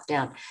the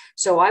lockdown.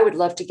 So I would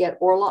love to get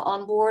Orla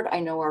on board. I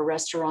know our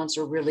restaurants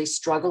are really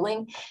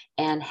struggling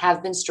and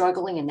have been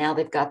struggling, and now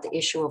they've got the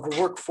issue of a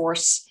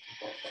workforce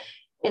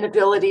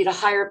inability to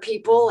hire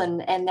people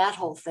and that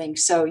whole thing.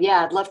 So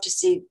yeah, I'd love to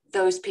see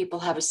those people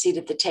have a seat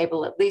at the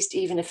table, at least,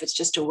 even if it's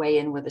just to weigh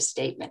in with a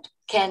statement.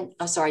 Ken,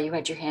 oh, sorry, you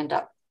had your hand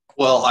up.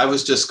 Well, I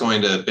was just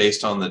going to,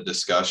 based on the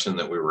discussion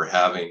that we were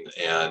having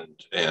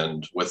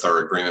and with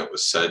our agreement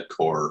with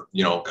SEDCOR,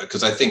 you know,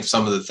 because I think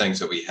some of the things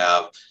that we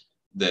have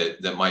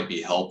that might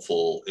be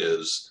helpful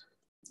is,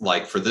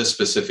 like for this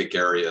specific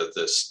area,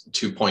 this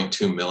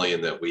 2.2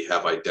 million that we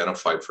have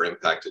identified for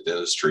impacted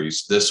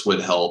industries, this would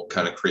help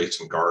kind of create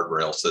some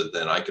guardrails so that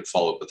then I could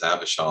follow up with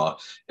Abishal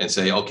and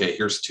say, okay,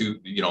 here's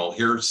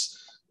here's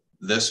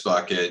this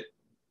bucket,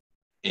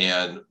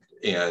 and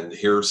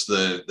here's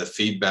the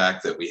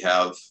feedback that we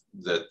have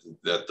that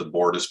the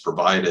board has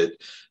provided.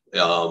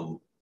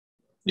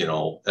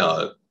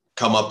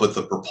 Come up with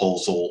a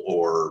proposal,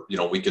 or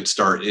we could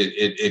start.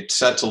 It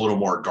sets a little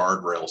more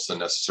guardrails than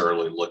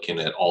necessarily looking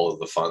at all of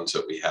the funds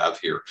that we have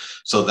here.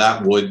 So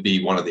that would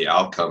be one of the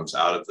outcomes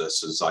out of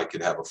this, is I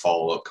could have a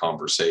follow-up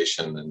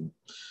conversation and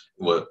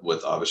with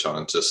Avishon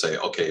and just say,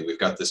 okay, we've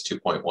got this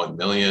 2.1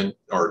 million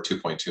or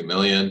 2.2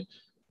 million.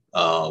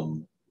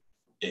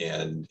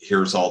 And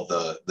here's all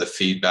the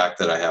feedback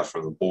that I have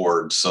from the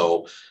board.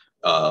 So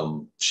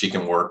she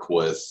can work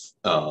with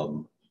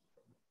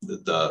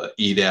the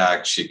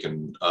EDAC, she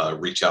can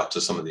reach out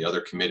to some of the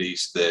other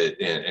committees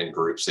and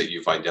groups that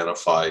you've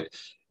identified,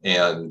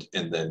 and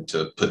then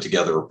to put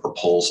together a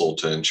proposal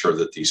to ensure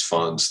that these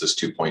funds, this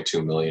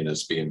 2.2 million,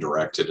 is being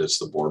directed as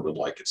the board would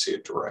like to see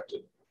it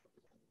directed.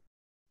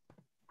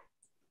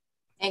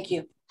 Thank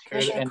you.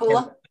 Commissioner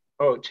Kula?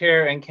 Oh,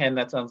 Chair and Ken,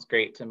 that sounds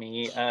great to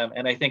me.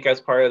 And I think as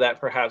part of that,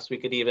 perhaps we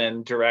could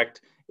even direct,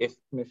 if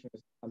Commissioner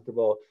is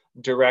comfortable,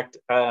 direct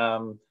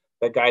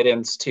the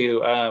guidance to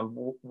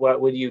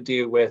what would you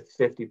do with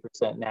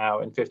 50% now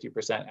and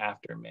 50%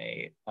 after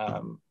May,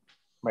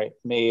 right?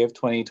 May of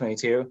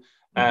 2022.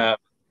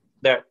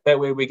 That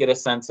way we get a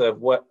sense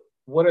of what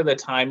are the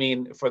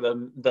timing for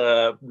the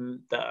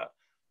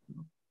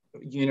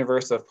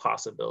universe of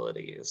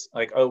possibilities.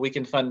 Like, oh, we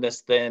can fund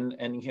this then,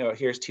 and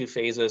here's 2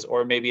 phases,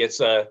 or maybe it's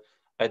a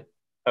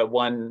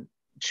one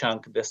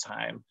chunk this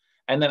time.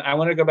 And then I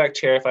want to go back,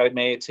 Chair, if I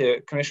may,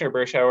 to Commissioner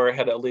Berschauer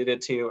had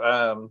alluded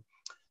to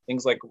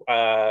things like,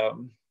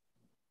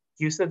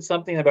 you said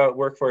something about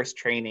workforce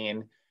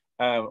training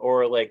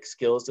or like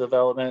skills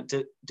development.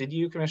 Did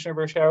you, Commissioner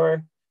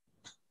Berschauer?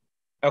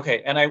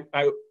 Okay, and I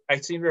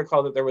seem to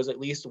recall that there was at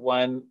least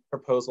one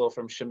proposal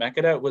from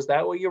Shemeketa. Was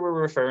that what you were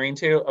referring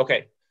to?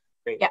 Okay,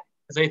 great. Yeah.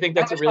 Because I think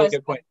that's a really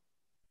good point.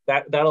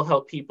 That'll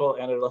help people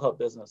and it'll help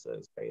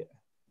businesses, right?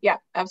 Yeah,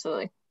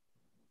 absolutely.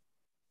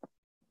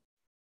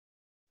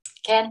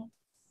 Ken?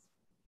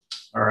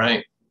 All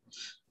right.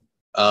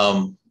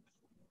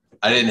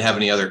 I didn't have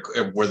any other,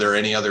 were there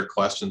any other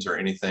questions or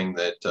anything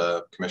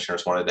that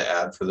commissioners wanted to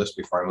add for this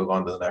before I move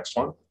on to the next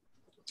one?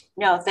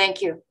 No,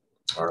 thank you.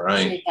 All right.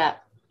 Appreciate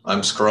that.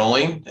 I'm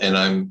scrolling and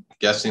I'm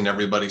guessing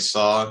everybody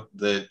saw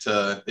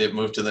that it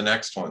moved to the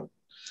next one.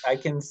 I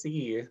can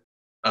see.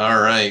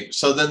 All right.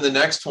 So then the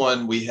next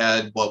one, we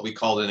had what we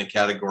called in a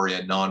category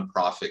of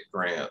nonprofit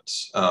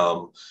grants.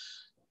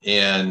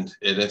 And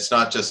it's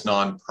not just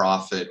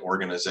nonprofit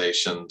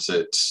organizations,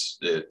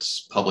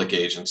 it's public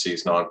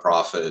agencies,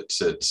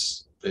 nonprofits,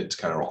 it's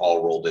kind of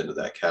all rolled into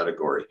that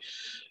category.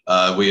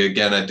 We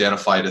again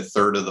identified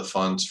 1/3 of the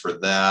funds for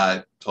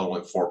that,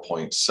 totaling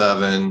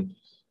 4.7.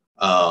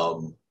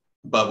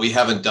 But we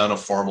haven't done a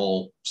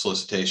formal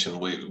solicitation.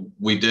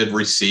 We did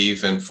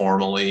receive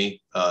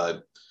informally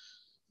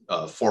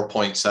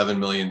 $4.7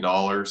 million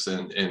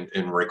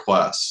in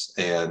requests.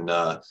 And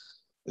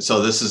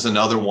so this is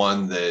another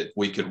one that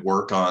we could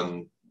work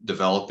on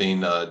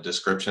developing a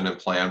description and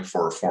plan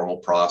for a formal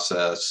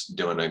process,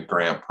 doing a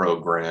grant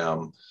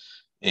program,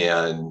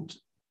 and,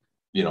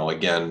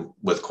 again,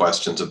 with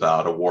questions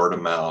about award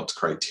amounts,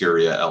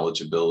 criteria,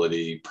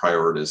 eligibility,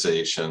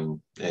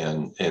 prioritization,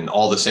 and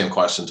all the same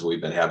questions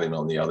we've been having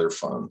on the other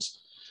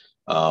funds.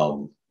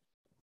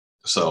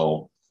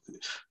 So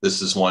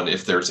this is one,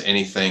 if there's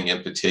anything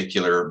in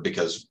particular,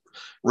 because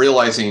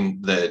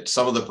realizing that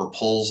some of the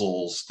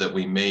proposals that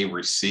we may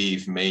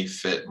receive may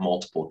fit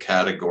multiple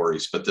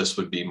categories, but this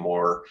would be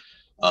more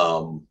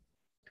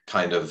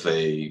kind of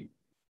a,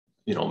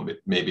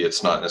 maybe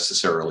it's not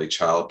necessarily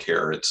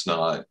childcare, it's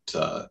not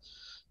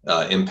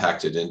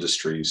impacted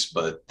industries,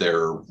 but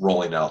they're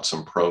rolling out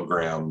some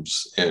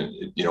programs and,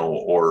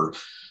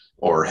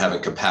 or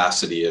having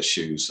capacity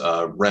issues.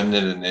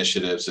 Remnant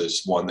initiatives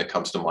is one that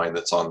comes to mind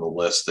that's on the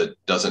list that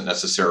doesn't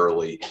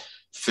necessarily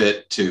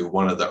fit to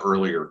one of the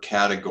earlier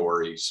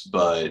categories,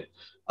 but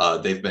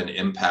they've been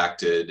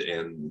impacted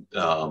and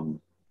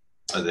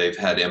they've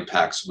had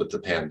impacts with the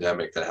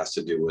pandemic that has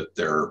to do with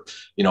their,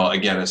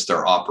 again, it's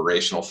their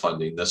operational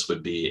funding. This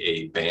would be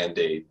a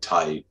Band-Aid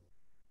type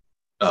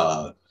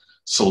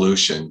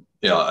solution,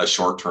 a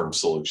short-term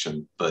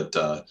solution, but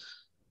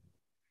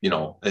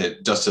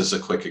just as a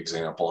quick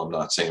example, I'm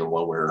not saying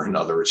one way or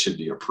another it should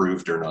be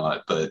approved or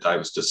not, but I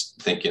was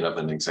just thinking of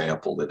an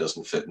example that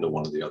doesn't fit into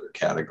one of the other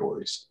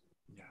categories.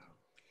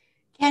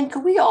 Ken,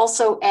 could we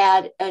also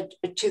add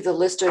to the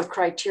list of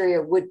criteria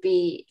would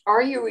be,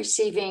 are you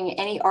receiving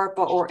any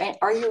ARPA or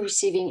are you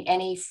receiving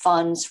any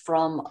funds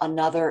from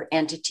another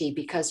entity?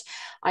 Because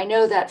I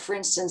know that, for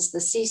instance, the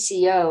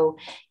CCO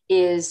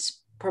is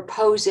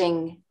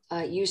proposing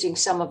using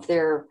some of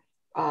their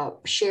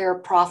share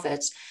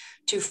profits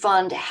to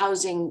fund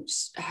housing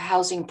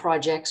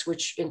projects,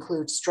 which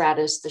include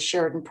Stratus, the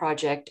Sheridan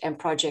Project, and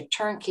Project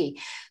Turnkey.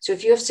 So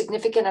if you have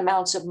significant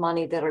amounts of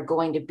money that are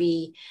going to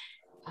be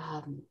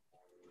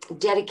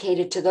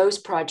dedicated to those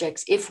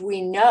projects, if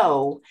we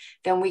know,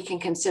 then we can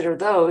consider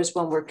those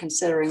when we're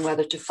considering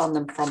whether to fund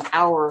them from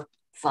our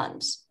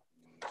funds.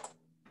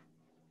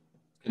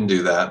 Can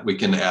do that. We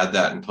can add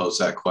that and pose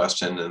that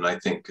question. And I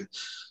think,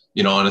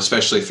 and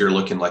especially if you're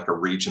looking like a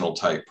regional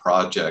type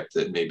project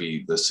that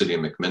maybe the city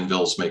of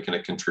McMinnville's making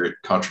a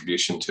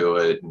contribution to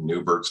it, and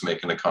Newburgh's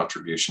making a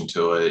contribution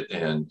to it,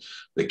 and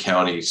the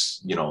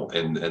counties,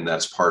 and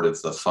that's part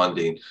of the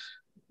funding.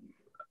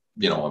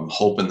 I'm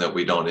hoping that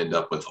we don't end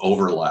up with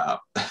overlap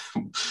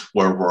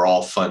where we're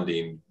all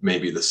funding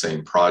maybe the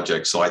same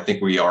project. So I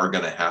think we are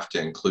going to have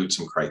to include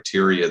some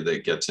criteria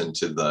that gets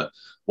into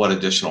what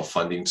additional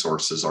funding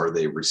sources are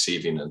they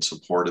receiving in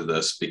support of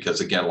this?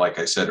 Because again, like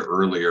I said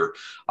earlier,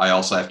 I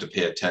also have to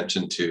pay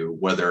attention to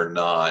whether or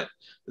not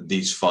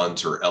these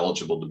funds are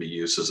eligible to be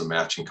used as a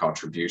matching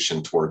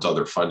contribution towards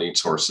other funding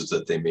sources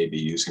that they may be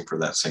using for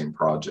that same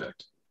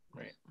project.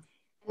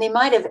 They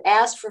might have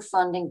asked for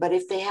funding, but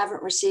if they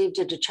haven't received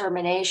a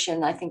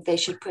determination, I think they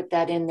should put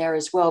that in there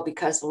as well,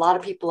 because a lot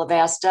of people have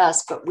asked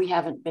us, but we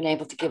haven't been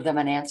able to give them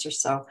an answer.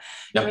 So,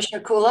 yep.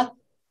 Commissioner Kula?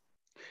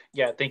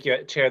 Yeah, thank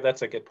you, Chair.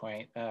 That's a good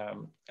point.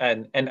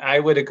 And I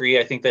would agree.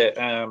 I think that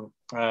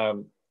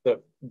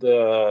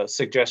the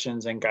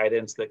suggestions and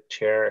guidance that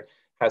Chair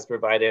has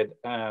provided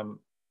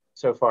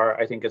so far,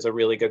 I think is a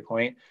really good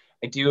point.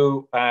 I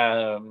do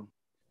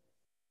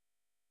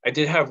I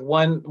did have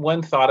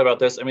one thought about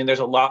this. I mean, there's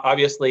a lot,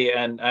 obviously,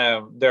 and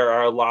there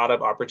are a lot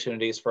of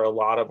opportunities for a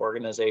lot of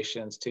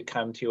organizations to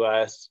come to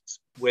us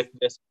with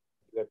this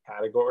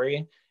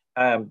category.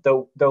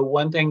 The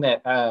one thing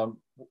that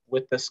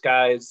with the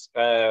skies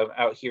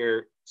out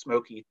here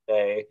smoky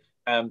today,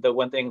 the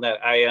one thing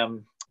that I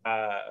am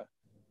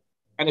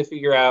trying to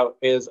figure out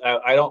is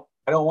I don't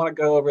want to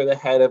go over the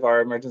head of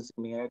our emergency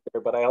manager,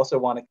 but I also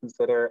want to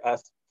consider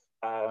us.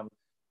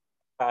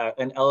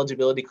 An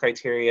eligibility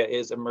criteria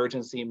is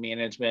emergency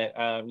management,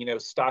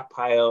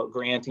 stockpile,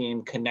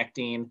 granting,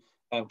 connecting,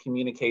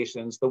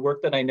 communications, the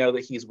work that I know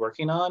that he's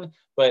working on,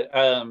 but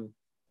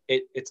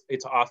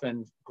it's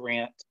often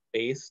grant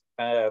based.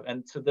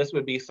 And so this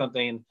would be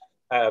something,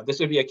 this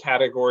would be a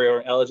category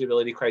or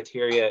eligibility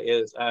criteria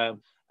is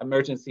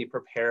emergency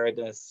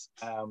preparedness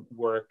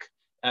work.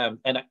 And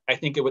I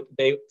think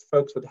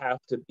folks would have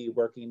to be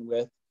working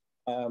with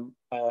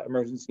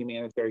emergency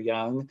manager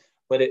Young,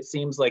 but it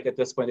seems like at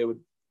this point it would,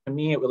 to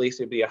me, at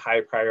least, it'd be a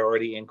high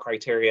priority and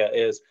criteria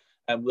is,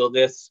 will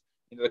this,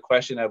 the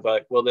question of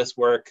like, will this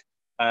work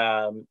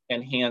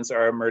enhance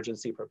our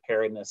emergency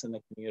preparedness in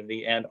the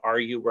community? And are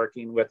you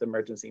working with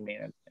emergency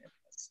management?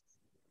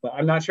 But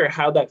I'm not sure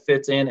how that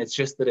fits in. It's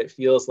just that it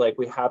feels like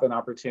we have an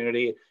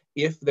opportunity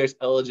if there's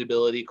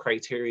eligibility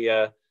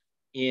criteria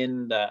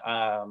in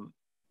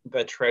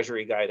the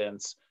Treasury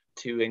guidance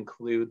to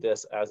include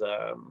this as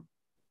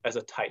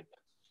a type.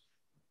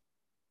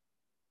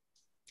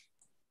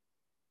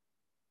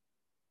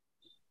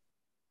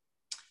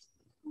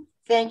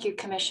 Thank you,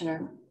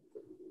 Commissioner.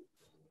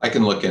 I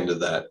can look into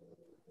that.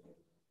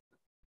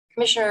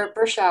 Commissioner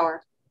Berschauer.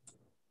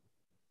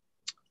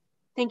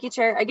 Thank you,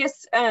 Chair. I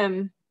guess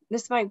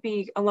this might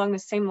be along the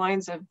same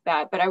lines of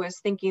that, but I was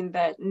thinking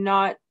that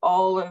not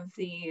all of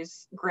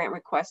these grant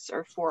requests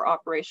are for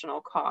operational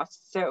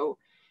costs. So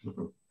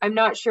I'm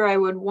not sure I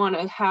would want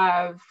to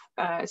have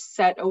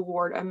set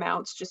award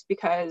amounts just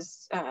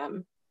because,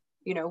 one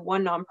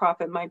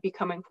nonprofit might be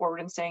coming forward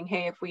and saying,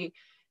 hey, if we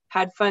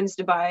had funds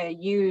to buy a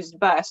used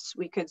bus,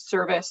 we could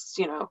service,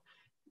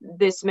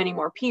 this many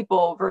more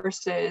people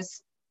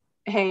versus,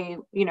 hey,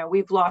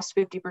 we've lost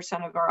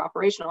 50% of our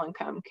operational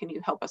income. Can you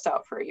help us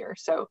out for a year?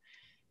 So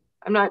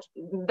that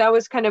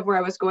was kind of where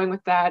I was going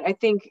with that. I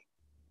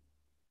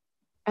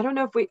don't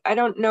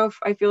know if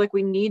I feel like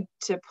we need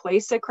to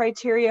place a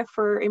criteria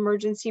for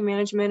emergency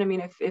management. I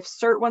mean, if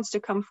CERT wants to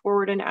come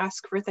forward and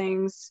ask for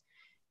things,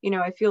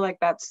 I feel like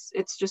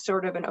it's just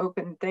sort of an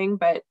open thing,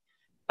 but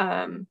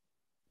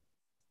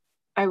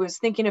I was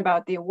thinking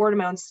about the award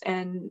amounts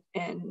and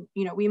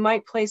we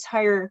might place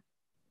higher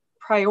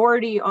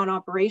priority on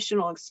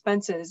operational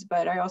expenses,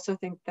 but I also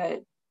think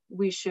that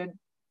we should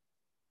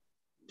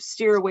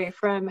steer away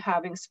from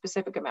having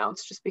specific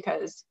amounts just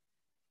because,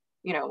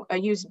 a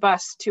used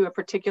bus to a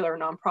particular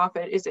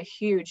nonprofit is a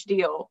huge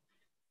deal.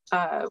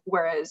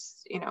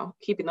 Whereas,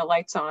 keeping the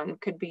lights on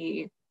could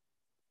be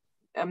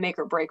a make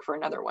or break for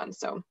another one.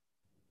 So.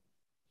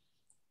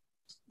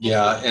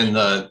 Yeah, and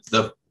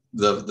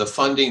the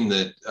funding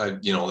that,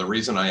 the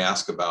reason I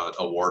ask about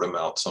award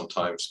amount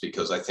sometimes,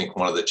 because I think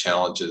one of the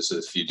challenges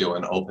is if you do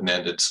an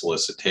open-ended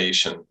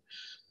solicitation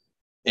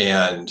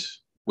and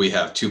we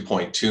have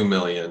 2.2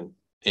 million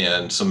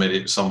and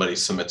somebody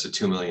submits a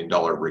 $2 million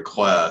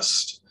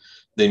request,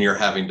 then you're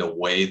having to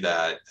weigh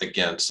that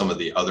against some of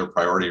the other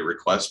priority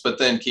requests. But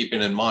then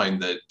keeping in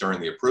mind that during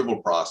the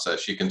approval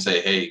process, you can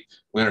say, hey,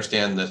 we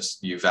understand this,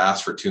 you've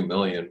asked for 2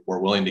 million. We're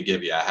willing to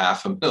give you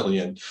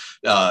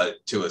 $500,000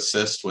 to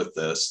assist with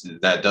this.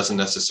 That doesn't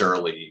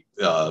necessarily,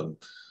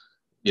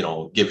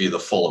 give you the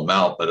full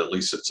amount, but at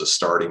least it's a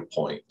starting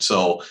point.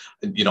 So,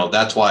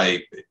 that's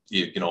why,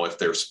 if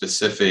there's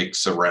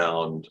specifics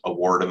around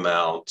award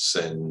amounts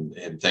and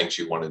things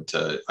you wanted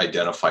to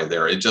identify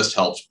there, it just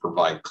helps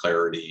provide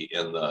clarity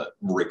in the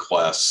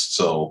requests.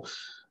 So,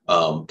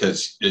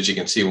 because as you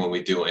can see, when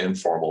we do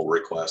informal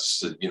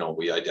requests,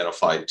 we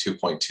identified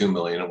 2.2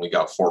 million and we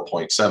got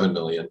 4.7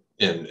 million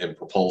in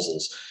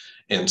proposals.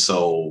 And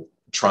so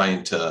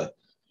trying to,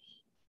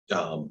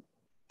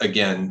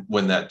 again,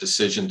 when that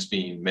decision's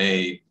being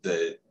made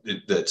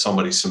that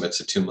somebody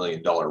submits a $2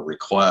 million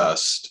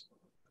request,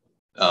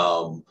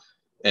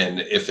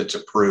 and if it's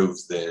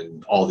approved,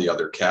 then all the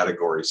other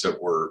categories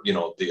that were,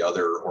 the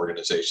other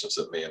organizations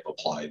that may have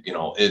applied,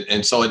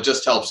 and so it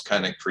just helps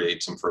kind of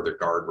create some further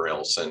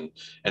guardrails, and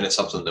it's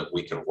something that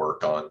we can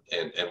work on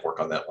and work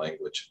on that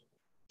language.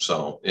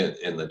 So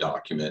in the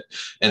document,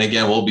 and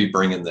again, we'll be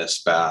bringing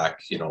this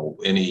back,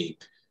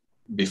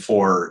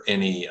 before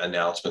any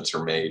announcements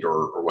are made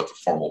or what the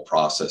formal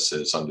process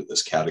is under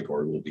this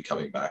category, we'll be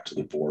coming back to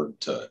the board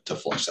to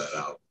flesh that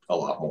out a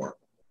lot more.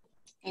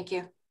 Thank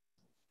you.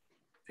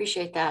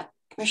 Appreciate that.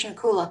 Commissioner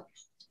Kula.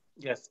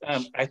 Yes,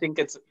 I think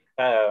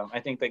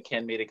that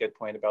Ken made a good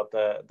point about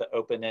the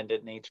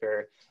open-ended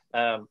nature.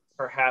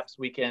 Perhaps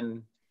we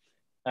can,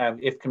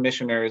 if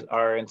commissioners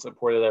are in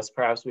support of this,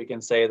 perhaps we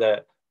can say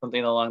that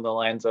something along the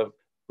lines of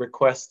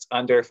requests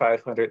under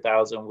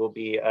 500,000 will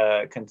be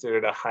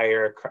considered a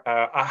higher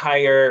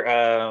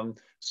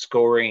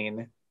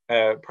scoring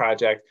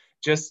project.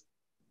 Just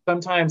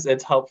sometimes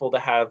it's helpful to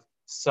have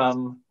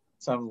some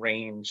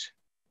range.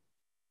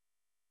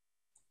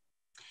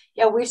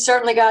 Yeah, we've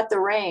certainly got the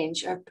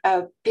range.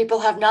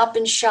 People have not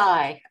been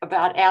shy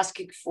about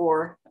asking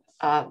for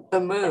the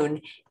moon,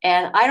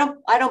 and I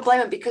don't blame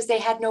them, because they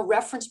had no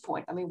reference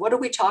point. I mean, what are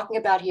we talking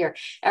about here?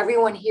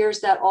 Everyone hears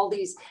that all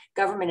these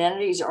government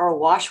entities are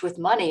awash with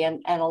money,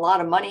 and a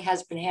lot of money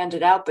has been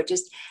handed out, but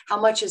just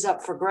how much is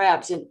up for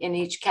grabs in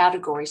each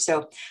category.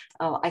 So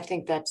I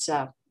think that's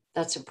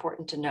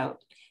important to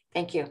note.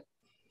 Thank you.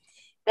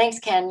 Thanks,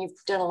 Ken.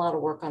 You've done a lot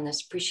of work on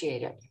this.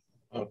 Appreciate it.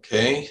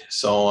 Okay,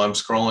 so I'm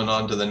scrolling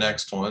on to the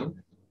next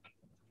one.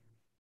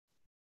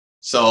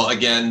 So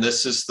again,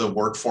 this is the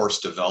workforce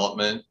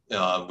development.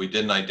 We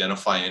didn't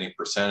identify any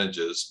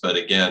percentages, but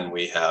again,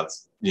 we have,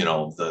 you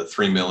know, the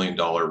 $3 million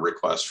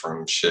request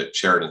from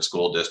Sheridan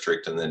School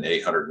District, and then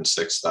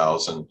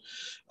 806,000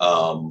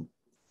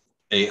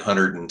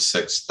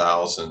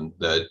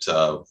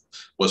 that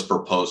was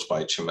proposed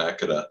by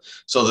Chemeketa.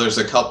 So there's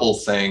a couple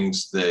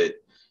things that,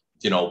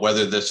 you know,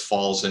 whether this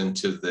falls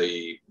into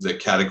the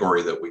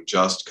category that we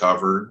just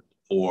covered,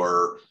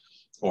 or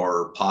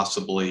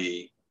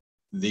possibly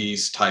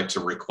these types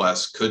of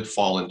requests could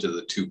fall into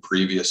the two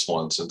previous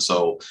ones. And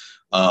so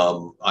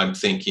I'm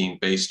thinking,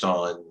 based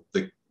on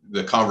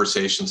the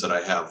conversations that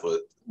I have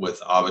with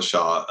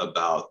Avishai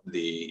about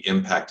the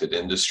impacted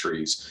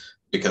industries,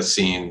 because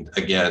seeing,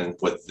 again,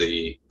 with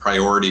the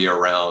priority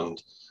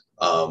around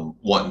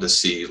wanting to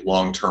see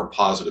long-term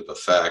positive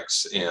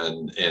effects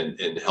and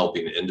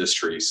helping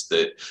industries,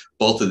 that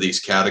both of these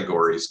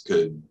categories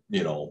could,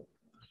 you know,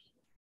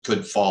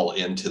 could fall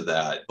into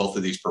that. Both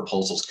of these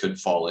proposals could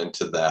fall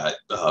into that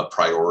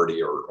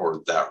priority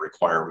or that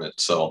requirement.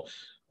 So,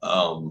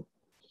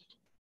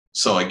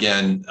 so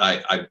again,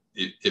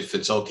 if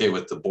it's okay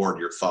with the board,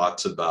 your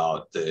thoughts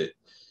about the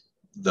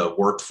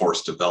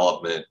workforce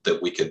development,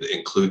 that we could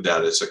include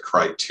that as a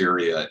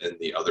criteria in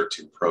the other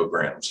two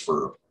programs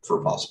for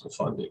possible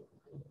funding.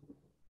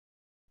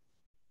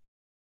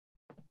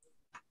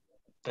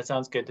 That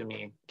sounds good to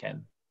me,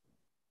 Ken.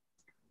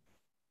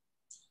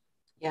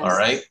 Yes. All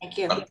right. Thank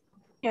you.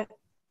 Yeah.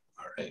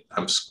 All right.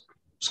 I'm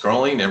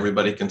scrolling.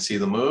 Everybody can see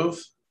the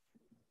move.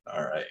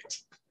 All right.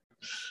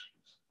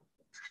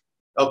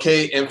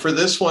 Okay, and for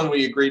this one,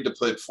 we agreed to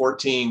put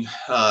 14%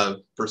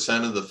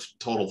 of the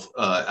total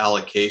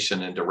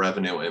allocation into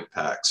revenue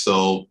impact.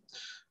 So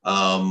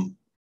I'm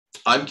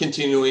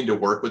continuing to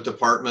work with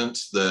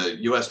departments. The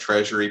U.S.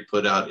 Treasury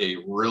put out a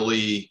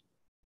really,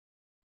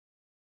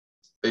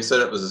 they said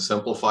it was a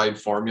simplified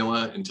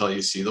formula until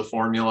you see the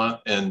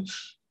formula, and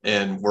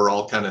we're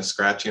all kind of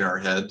scratching our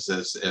heads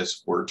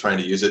as we're trying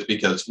to use it,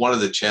 because one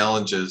of the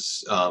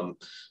challenges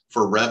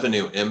for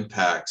revenue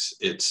impacts,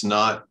 it's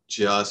not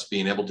just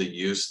being able to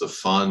use the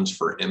funds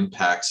for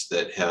impacts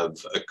that have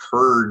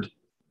occurred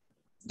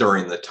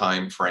during the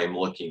time frame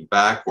looking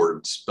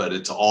backwards, but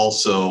it's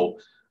also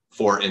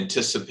for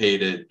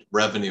anticipated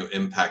revenue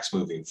impacts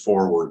moving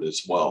forward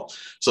as well.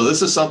 So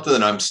this is something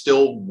that I'm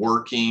still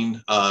working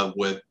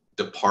with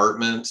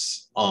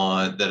departments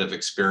on that have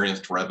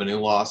experienced revenue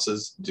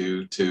losses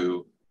due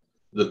to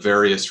the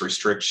various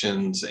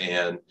restrictions,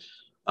 and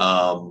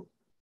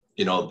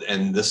you know,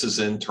 and this is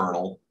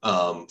internal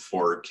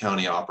for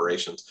county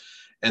operations.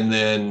 And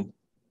then,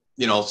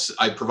 you know,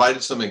 I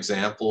provided some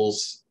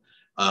examples.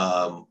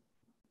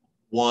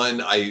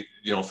 One,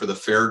 you know, for the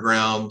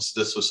fairgrounds,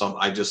 this was some,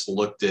 I just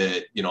looked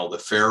at, you know, the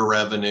fair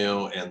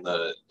revenue and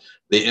the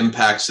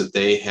impacts that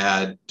they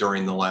had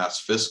during the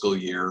last fiscal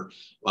year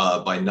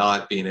by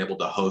not being able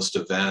to host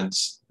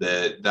events.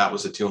 That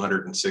was a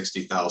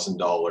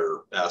 $260,000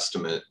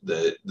 estimate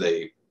that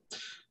they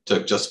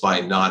took just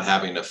by not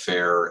having a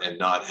fair and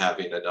not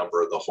having a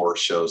number of the horse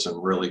shows,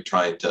 and really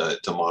trying to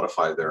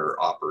modify their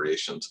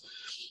operations.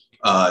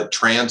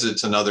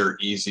 Transit's another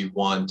easy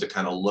one to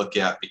kind of look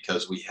at,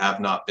 because we have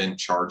not been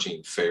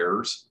charging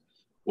fares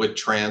with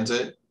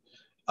transit.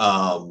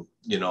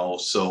 You know,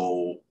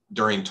 so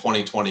during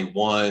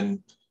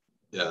 2021,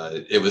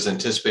 it was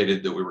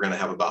anticipated that we were going to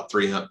have about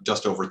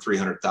just over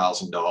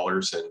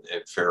 $300,000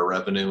 in fare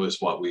revenue is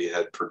what we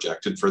had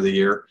projected for the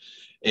year.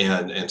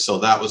 And so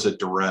that was a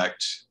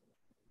direct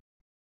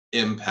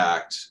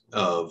impact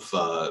of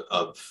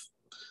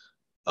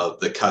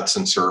the cuts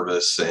in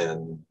service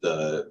and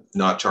the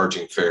not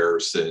charging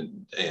fares,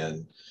 and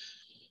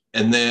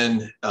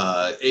then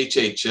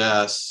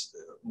HHS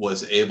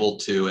was able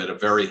to, at a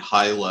very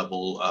high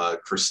level,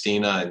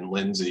 Christina and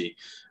Lindsay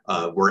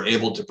were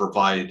able to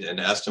provide an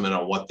estimate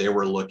on what they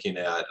were looking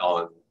at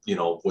on, you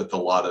know, with a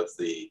lot of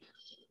the,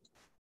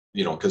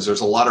 you know, because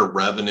there's a lot of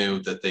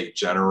revenue that they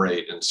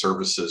generate in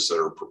services that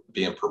are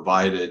being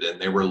provided,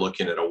 and they were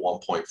looking at a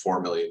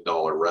 $1.4 million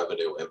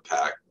revenue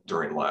impact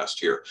during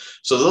last year.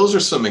 So those are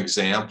some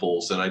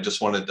examples, and I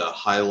just wanted to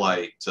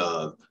highlight,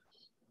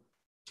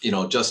 you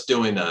know, just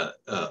doing a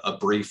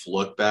brief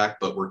look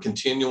back, but we're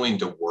continuing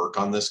to work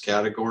on this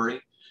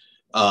category,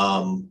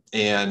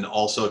 and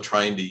also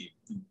trying to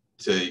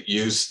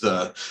use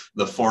the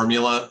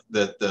formula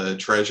that the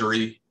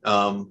Treasury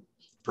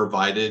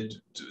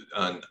provided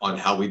on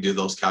how we do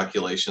those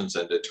calculations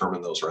and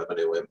determine those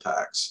revenue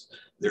impacts.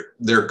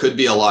 There could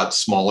be a lot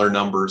smaller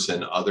numbers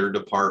in other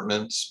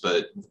departments,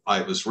 but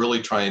I was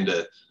really trying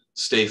to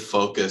stay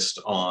focused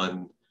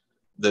on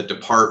the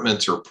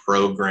departments or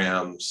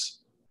programs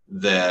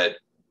that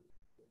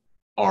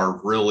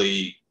are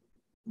really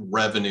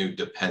revenue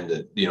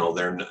dependent. You know,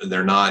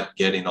 they're not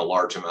getting a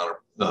large amount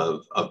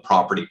of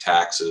property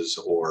taxes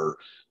or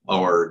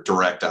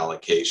direct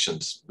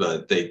allocations,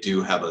 but they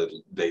do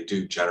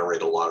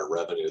generate a lot of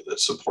revenue that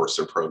supports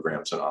their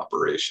programs and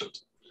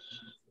operations.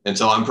 And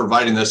so I'm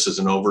providing this as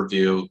an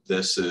overview.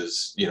 This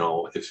is, you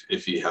know,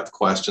 if you have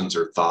questions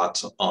or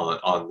thoughts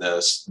on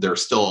this,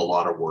 there's still a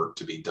lot of work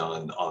to be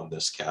done on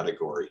this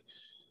category.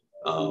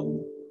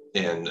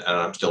 And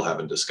I'm still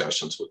having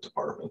discussions with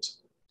departments.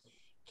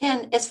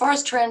 Ken, as far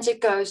as transit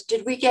goes,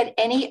 did we get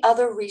any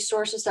other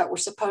resources that were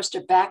supposed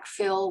to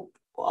backfill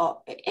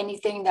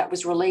anything that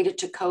was related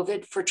to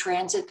COVID for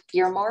transit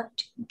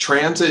earmarked?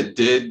 Transit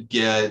did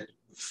get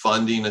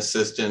funding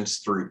assistance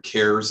through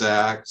CARES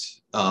Act.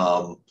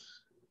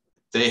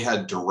 They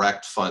had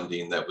direct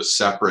funding that was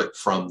separate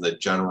from the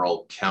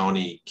general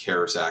county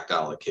CARES Act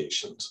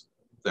allocations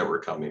that were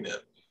coming in.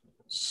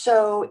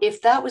 So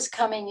if that was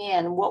coming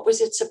in, what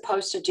was it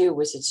supposed to do?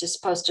 Was it just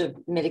supposed to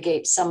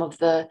mitigate some of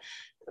the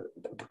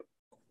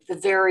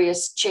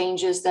various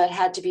changes that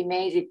had to be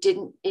made?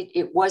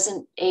 It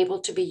wasn't able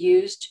to be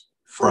used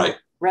for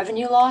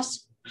revenue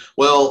loss?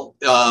 Well,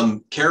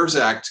 CARES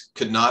Act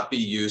could not be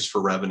used for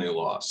revenue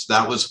loss.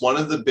 That was one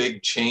of the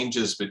big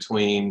changes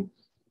between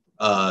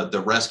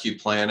the Rescue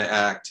Plan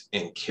Act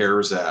and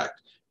CARES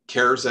Act.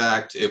 CARES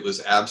Act, it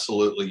was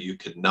absolutely, you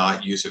could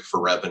not use it for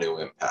revenue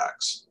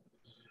impacts.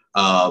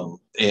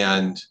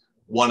 And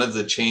one of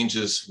the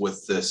changes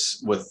with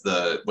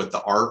the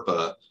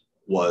ARPA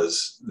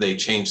was they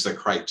changed the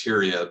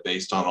criteria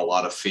based on a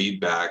lot of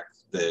feedback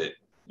that,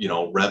 you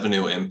know,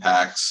 revenue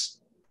impacts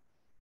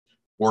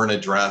weren't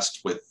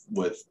addressed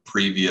with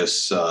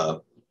previous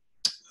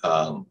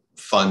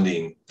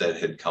funding that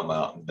had come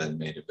out and been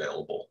made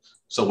available.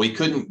 So we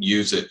couldn't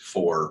use it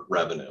for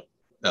revenue,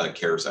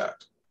 CARES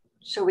Act.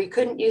 So we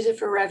couldn't use it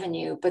for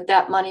revenue, but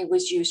that money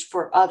was used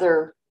for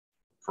other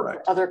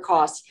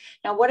costs.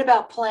 Now, what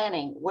about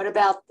planning? What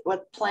about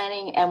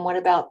planning and what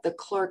about the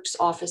clerk's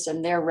office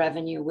and their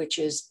revenue, which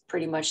is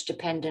pretty much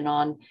dependent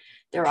on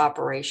their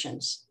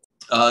operations?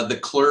 The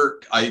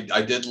clerk,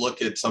 I did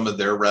look at some of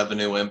their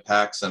revenue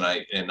impacts, and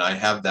I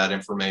have that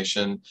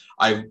information.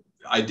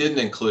 I didn't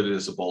include it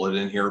as a bullet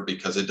in here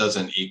because it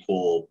doesn't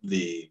equal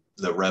the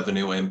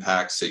revenue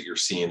impacts that you're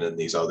seeing in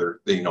these other,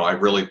 you know, I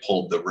really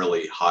pulled the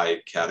really high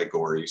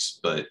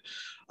categories, but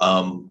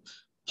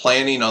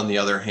planning on the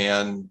other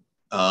hand,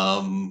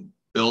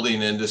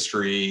 building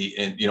industry,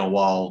 and, you know,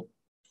 while,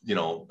 you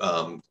know,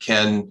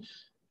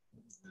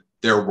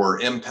 there were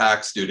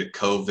impacts due to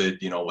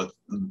COVID, you know, with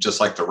just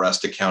like the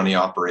rest of county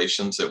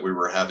operations that we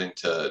were having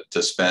to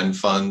spend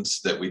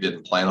funds that we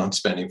didn't plan on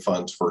spending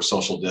funds for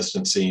social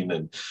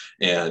distancing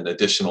and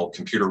additional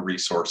computer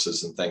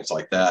resources and things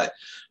like that.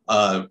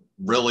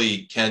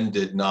 Really, Ken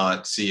did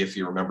not see, if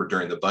you remember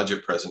during the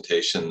budget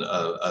presentation,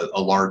 a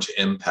large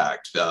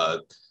impact.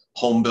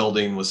 Home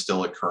building was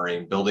still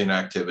occurring, building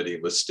activity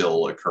was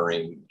still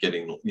occurring,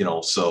 getting, you know,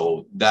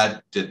 so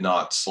that did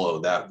not slow.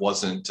 That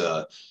wasn't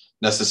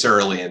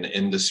necessarily an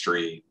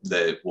industry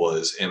that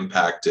was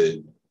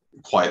impacted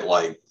quite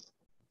like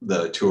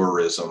the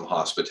tourism,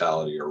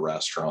 hospitality, or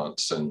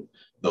restaurants and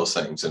those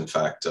things. In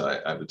fact,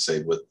 I would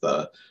say with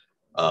the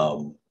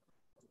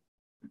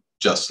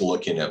just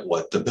looking at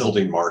what the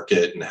building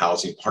market and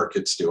housing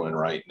market's doing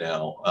right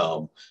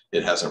now,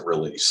 it hasn't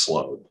really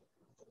slowed.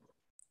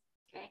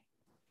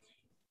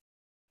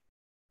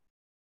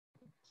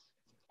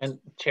 And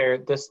Chair,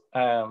 this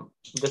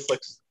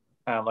looks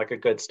like a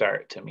good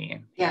start to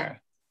me. Yeah.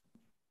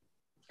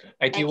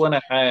 I do want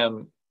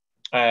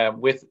to,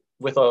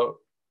 with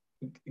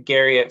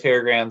Gary at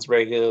Fairgrounds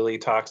regularly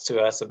talks to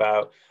us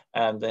about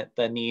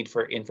the need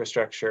for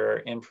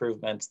infrastructure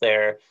improvements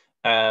there.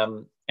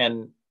 And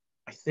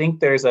I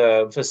think there's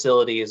a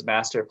facilities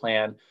master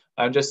plan.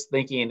 I'm just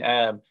thinking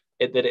I'm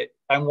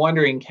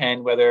wondering,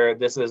 Ken, whether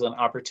this is an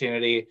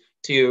opportunity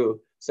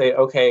to say,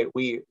 okay,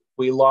 we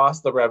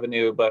lost the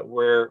revenue, but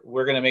we're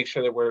going to make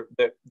sure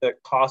that the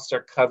costs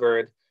are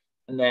covered.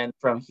 And then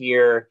from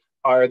here,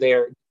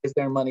 is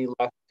there money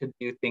left to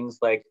do things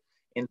like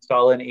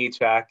install an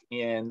HVAC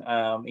in,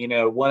 you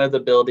know, one of the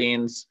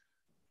buildings,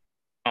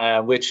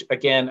 which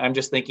again, I'm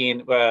just thinking,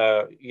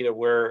 you know,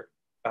 we're,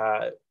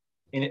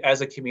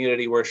 as a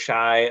community, we're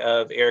shy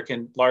of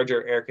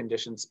larger air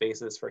conditioned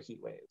spaces for heat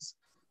waves.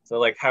 So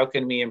like, how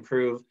can we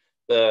improve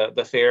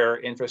the fair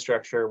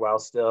infrastructure while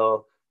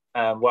still,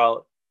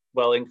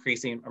 while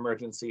increasing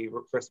emergency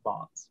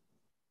response?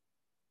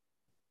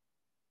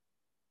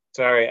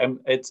 Sorry,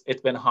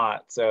 it's been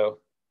hot, so.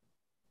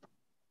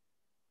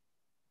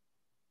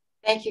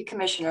 Thank you,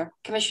 Commissioner.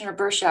 Commissioner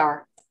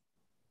Berschauer.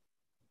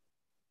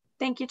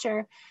 Thank you,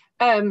 Chair.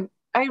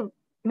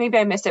 Maybe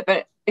I missed it,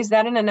 but is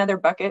that in another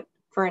bucket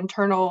for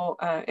internal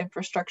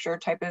infrastructure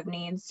type of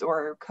needs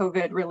or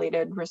COVID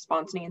related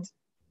response needs?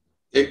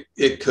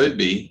 It could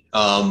be.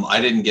 I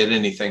didn't get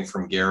anything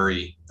from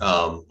Gary,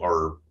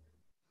 or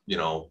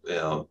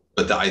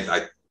but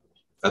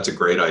that's a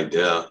great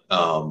idea.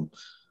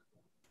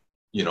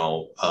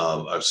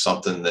 Of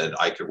something that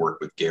I could work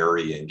with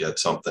Gary and get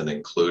something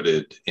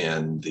included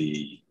in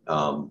the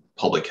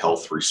public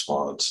health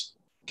response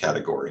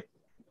category.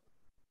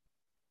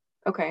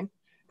 Okay,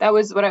 that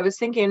was what I was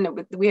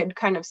thinking. We had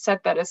kind of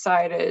set that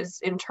aside as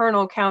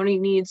internal county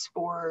needs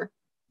for,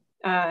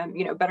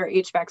 better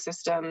HVAC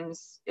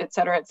systems, et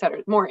cetera,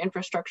 more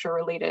infrastructure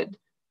related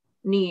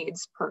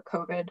needs per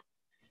COVID.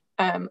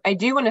 I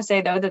do want to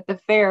say though that the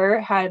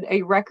fair had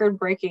a record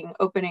breaking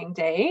opening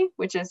day,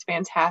 which is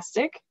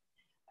fantastic.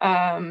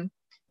 In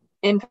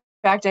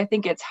fact, I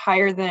think it's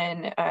higher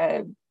than,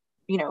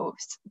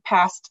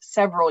 past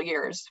several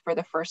years for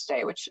the first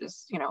day, which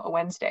is, a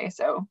Wednesday.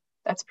 So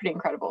that's pretty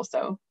incredible.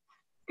 So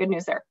good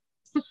news there.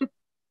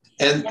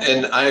 And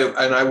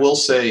I will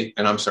say,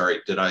 and I'm sorry,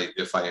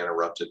 if I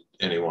interrupted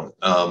anyone,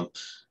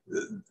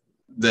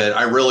 that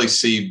I really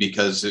see,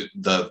 because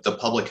the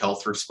public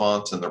health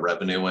response and the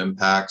revenue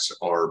impacts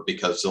are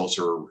because those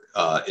are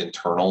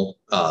internal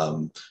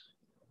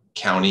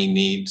county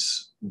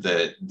needs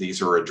that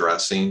these are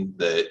addressing,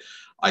 that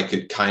I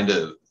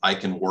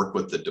can work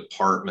with the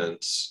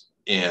departments,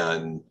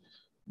 and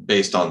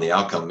based on the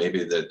outcome,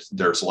 maybe that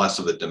there's less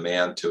of a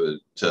demand to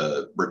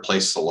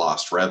replace the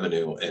lost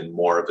revenue and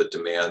more of a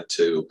demand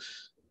to,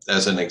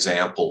 as an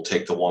example,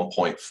 take the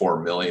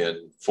 1.4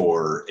 million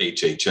for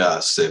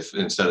HHS. If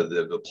instead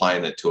of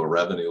applying it to a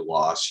revenue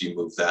loss, you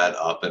move that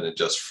up, and it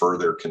just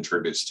further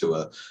contributes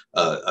to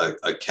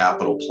a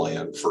capital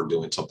plan for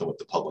doing something with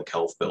the public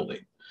health building.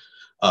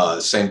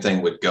 Same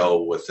thing would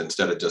go with,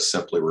 instead of just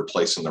simply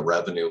replacing the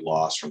revenue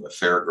loss from the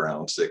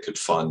fairgrounds, they could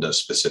fund a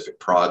specific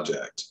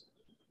project.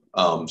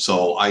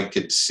 So I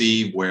could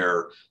see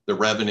where the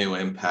revenue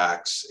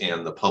impacts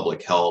and the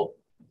public health,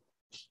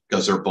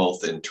 because they're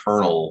both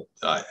internal,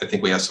 I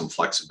think we have some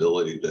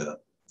flexibility to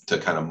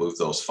kind of move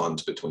those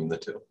funds between the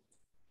two.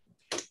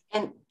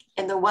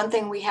 And the one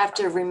thing we have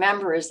to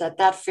remember is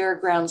that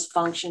fairgrounds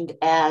functioned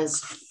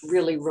as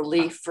really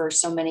relief for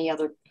so many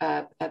other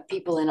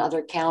people in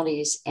other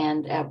counties,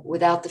 and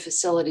without the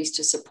facilities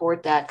to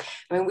support that,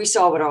 I mean, we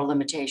saw what our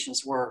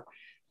limitations were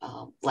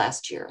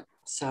last year.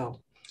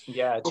 So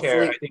yeah,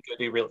 Chair, I think it would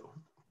be real.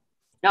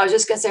 No, I was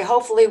just going to say,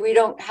 hopefully we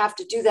don't have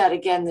to do that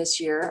again this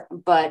year,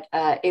 but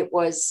it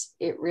was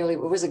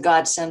a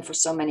godsend for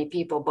so many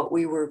people, but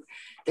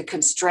the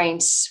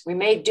constraints, we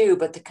may do,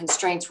 but the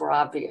constraints were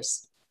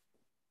obvious.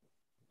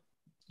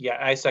 Yeah,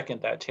 I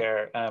second that,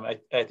 Chair.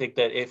 I think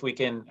that if we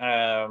can,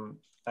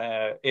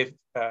 if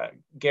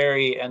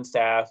Gary and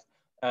staff,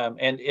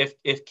 and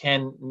if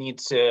Ken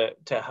needs to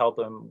help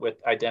them with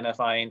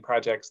identifying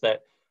projects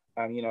that,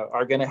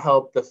 are going to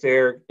help the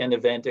fair and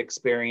event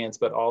experience,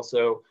 but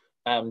also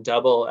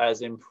double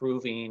as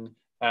improving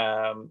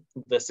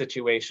the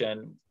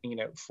situation,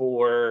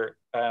 for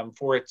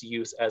its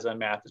use as a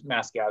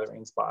mass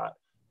gathering spot.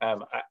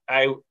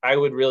 I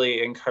would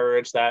really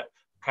encourage that,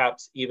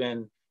 perhaps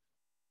even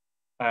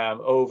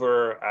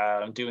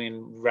over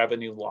doing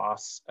revenue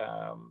loss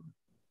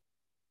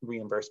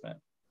reimbursement.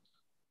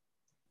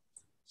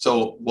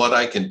 So what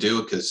I can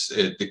do,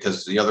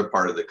 because the other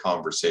part of the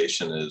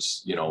conversation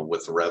is,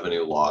 with the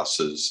revenue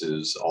losses,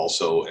 is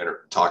also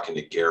talking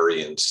to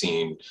Gary and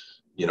seeing,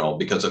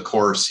 because of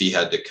course he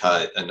had to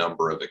cut a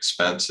number of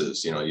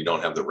expenses. You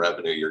don't have the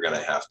revenue, you're going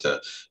to have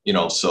to,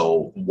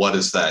 so what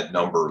does that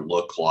number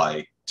look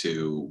like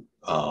to,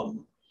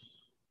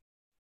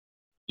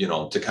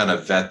 to kind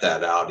of vet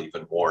that out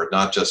even more,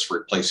 not just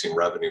replacing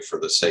revenue for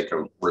the sake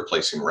of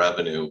replacing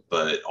revenue,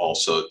 but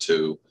also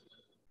to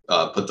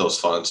put those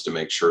funds to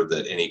make sure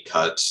that any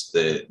cuts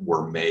that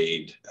were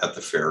made at the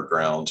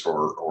fairgrounds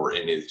or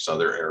any of these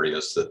other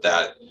areas,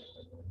 that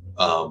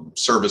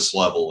service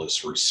level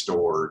is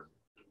restored,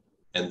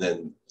 and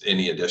then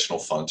any additional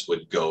funds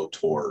would go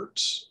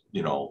towards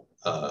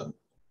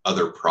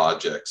other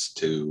projects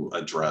to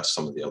address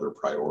some of the other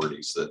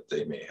priorities that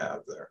they may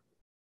have there.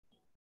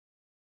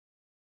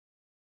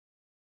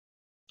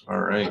 All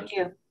right. Thank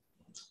you.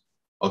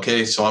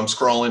 Okay, so I'm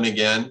scrolling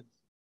again.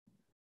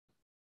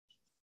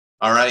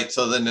 All right,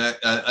 so then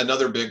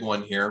another big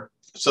one here.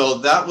 So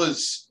that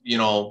was,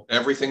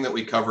 everything that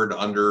we covered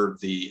under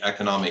the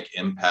economic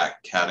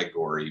impact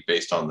category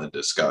based on the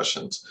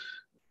discussions.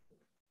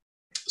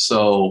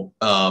 So,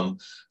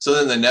 so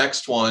then the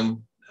next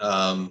one,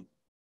 and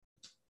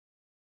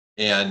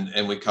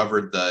we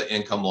covered the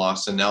income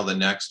loss, and now the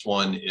next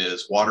one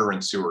is water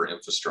and sewer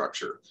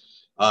infrastructure.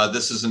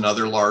 This is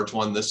another large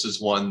one. This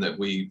is one that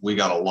we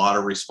got a lot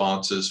of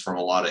responses from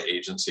a lot of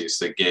agencies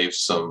that gave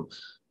some,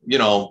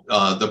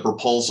 the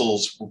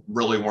proposals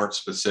really weren't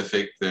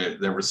specific.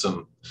 There were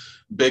some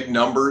big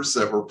numbers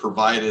that were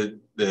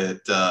provided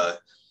that,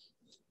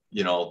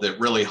 that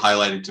really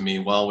highlighted to me,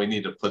 well, we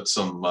need to put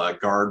some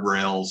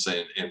guardrails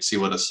and see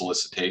what a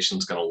solicitation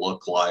is going to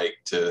look like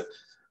to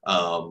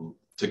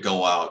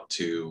go out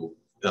to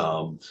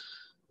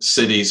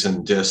cities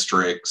and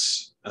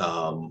districts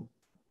and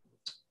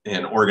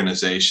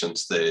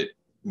organizations that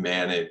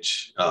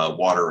manage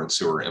water and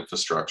sewer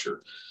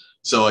infrastructure.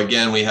 So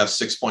again, we have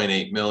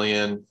 6.8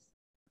 million.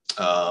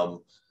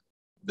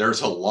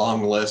 There's a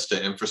long list of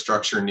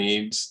infrastructure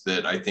needs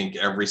that I think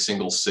every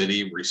single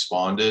city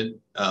responded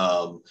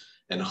and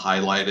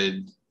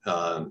highlighted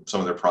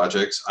some of their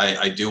projects.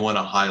 I do want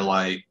to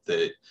highlight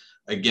that,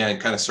 again,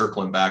 kind of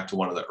circling back to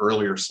one of the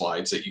earlier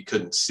slides that you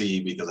couldn't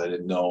see because I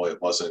didn't know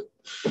it wasn't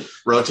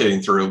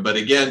rotating through. But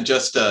again,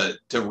 just to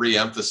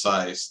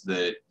reemphasize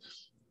that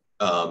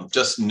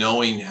just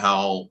knowing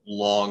how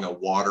long a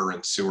water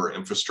and sewer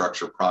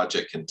infrastructure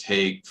project can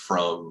take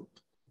from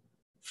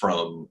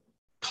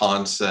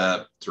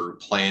concept through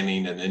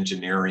planning and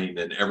engineering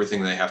and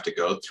everything they have to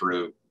go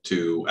through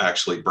to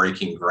actually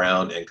breaking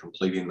ground and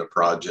completing the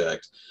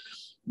project.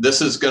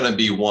 This is going to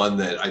be one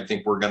that I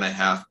think we're going to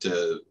have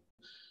to,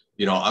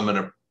 I'm going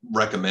to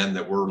recommend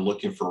that we're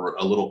looking for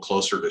a little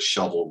closer to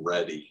shovel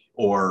ready,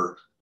 or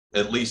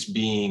at least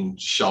being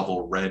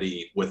shovel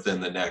ready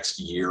within the next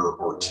year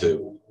or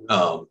two.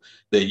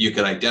 That you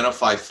can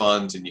identify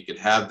funds and you could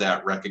have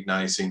that,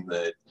 recognizing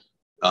that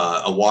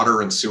a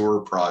water and sewer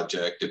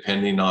project,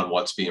 depending on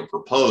what's being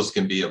proposed,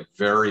 can be a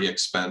very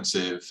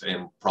expensive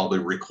and probably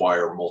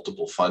require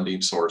multiple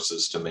funding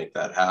sources to make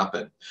that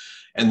happen.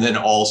 And then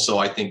also,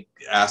 I think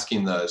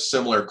asking the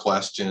similar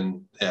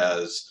question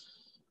as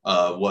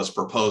was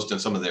proposed in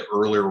some of the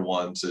earlier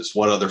ones is,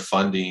 what other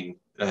funding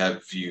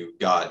have you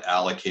got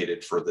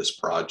allocated for this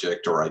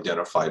project or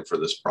identified for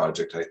this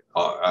project?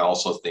 I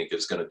also think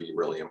is going to be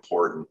really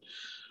important.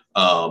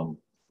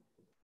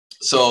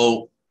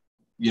 So,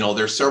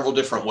 there's several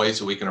different ways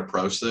that we can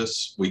approach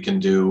this. We can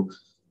do,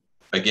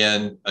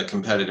 again, a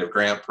competitive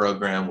grant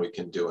program. We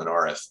can do an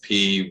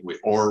RFP,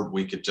 or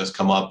we could just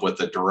come up with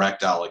a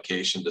direct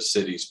allocation to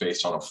cities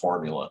based on a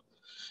formula.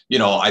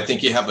 I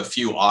think you have a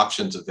few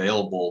options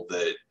available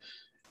that,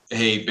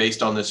 hey,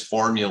 based on this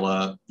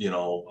formula,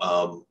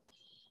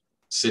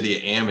 City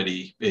of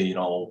Amity,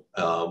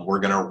 we're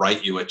going to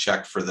write you a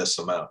check for this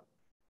amount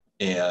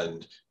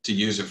and to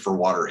use it for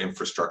water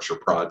infrastructure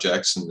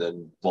projects. And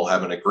then we'll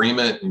have an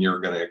agreement and you're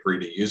going to agree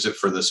to use it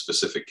for this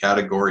specific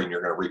category and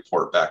you're going to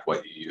report back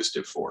what you used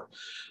it for.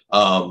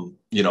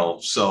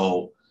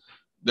 So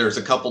there's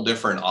a couple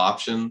different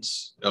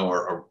options,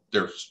 or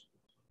there's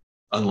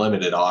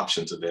unlimited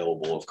options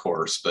available, of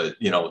course, but,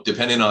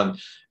 depending on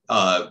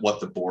what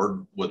the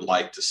board would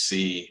like to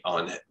see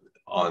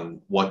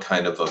on what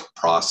kind of a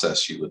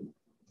process you would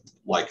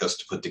like us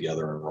to put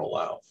together and roll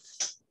out.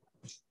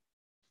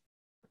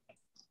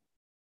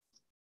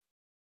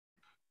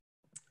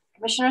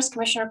 Commissioners,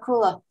 Commissioner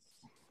Kula.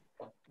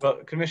 Well,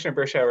 Commissioner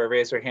Bershauer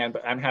raised her hand,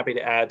 but I'm happy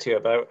to add to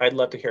it, but I'd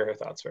love to hear her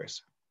thoughts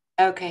first.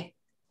 Okay.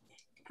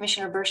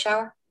 Commissioner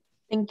Bershauer.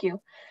 Thank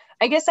you.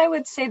 I guess I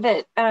would say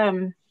that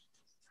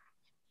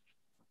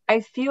I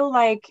feel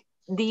like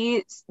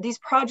these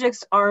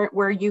projects aren't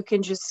where you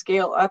can just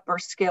scale up or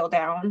scale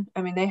down.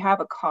 I mean, they have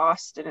a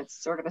cost and it's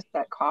sort of a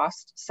set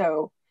cost.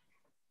 So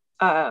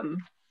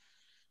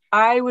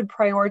I would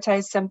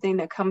prioritize something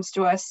that comes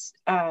to us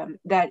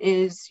that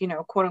is,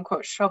 quote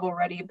unquote, shovel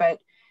ready, but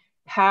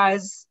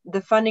has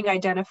the funding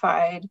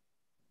identified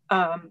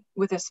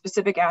with a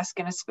specific ask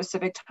and a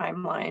specific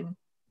timeline,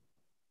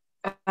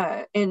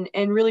 and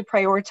really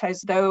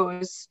prioritize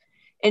those.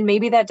 And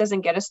maybe that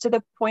doesn't get us to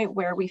the point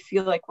where we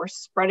feel like we're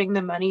spreading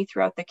the money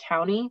throughout the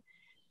county,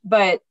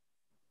 but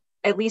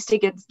at least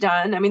it gets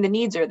done. I mean, the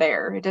needs are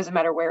there. It doesn't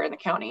matter where in the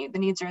county, the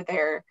needs are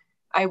there.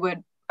 I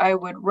would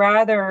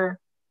rather,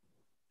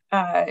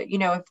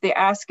 if the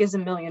ask is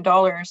 $1 million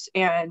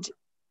and,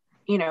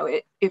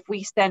 if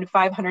we spend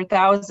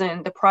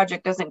 500,000, the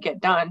project doesn't get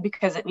done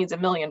because it needs $1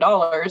 million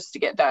to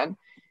get done,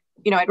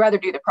 I'd rather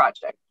do the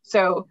project.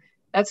 So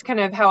that's kind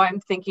of how I'm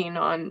thinking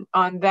on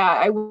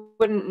that. I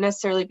wouldn't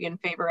necessarily be in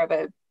favor of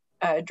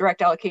a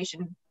direct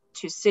allocation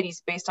to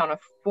cities based on a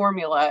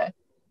formula.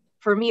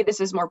 For me, this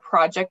is more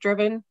project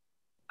driven.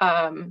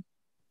 And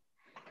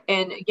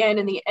again,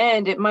 in the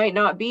end, it might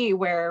not be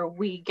where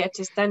we get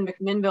to send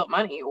McMinnville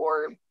money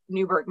or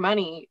Newburgh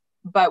money,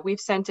 but we've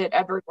sent it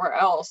everywhere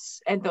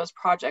else and those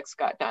projects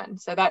got done.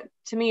 So that,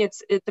 to me,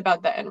 it's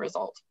about the end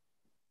result.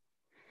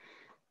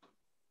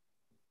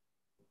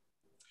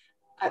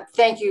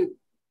 Thank you,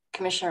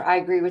 Commissioner. I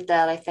agree with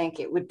that. I think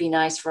it would be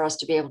nice for us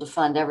to be able to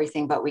fund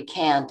everything, but we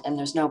can't, and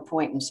there's no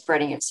point in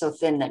spreading it so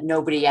thin that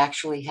nobody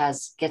actually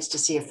gets to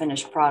see a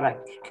finished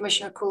product.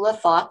 Commissioner Kula,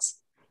 thoughts?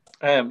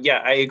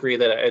 Yeah, I agree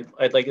that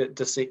I'd like it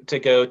to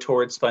go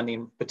towards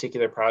funding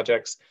particular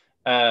projects.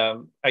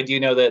 I do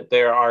know that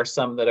there are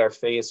some that are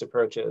phased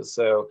approaches.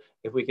 So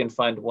if we can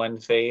fund one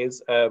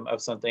phase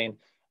of something,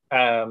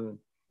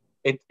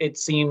 it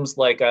seems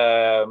like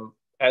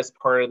as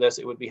part of this,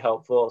 it would be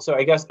helpful. So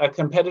I guess a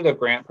competitive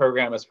grant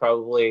program is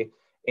probably,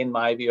 in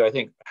my view, I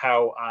think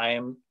how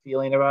I'm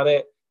feeling about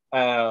it.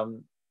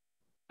 And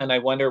I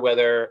wonder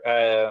whether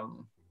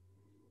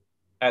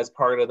as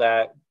part of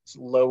that,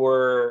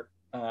 lower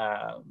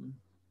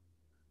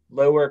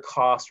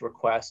cost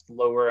request,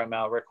 lower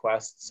amount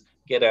requests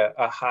get a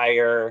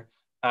higher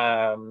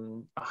a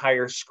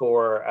higher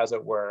score, as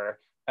it were,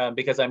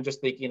 because I'm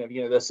just thinking of,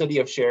 the city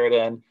of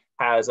Sheridan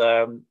has,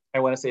 I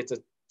want to say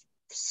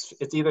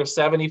it's either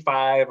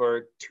 $75,000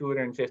 or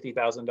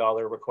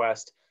 $250,000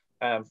 request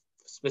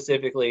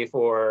specifically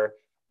for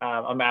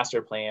a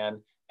master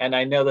plan. And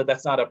I know that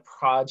that's not a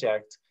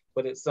project,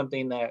 but it's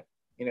something that,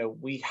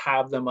 we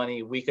have the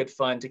money we could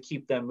fund to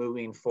keep them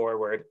moving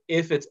forward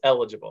if it's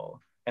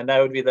eligible. And that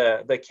would be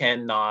the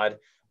Ken nod.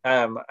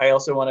 I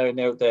also want to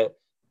note that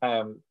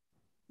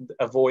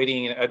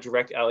avoiding a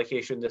direct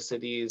allocation to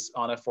cities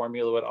on a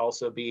formula would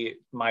also be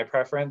my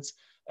preference,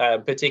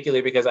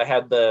 particularly because I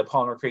had the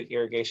Palmer Creek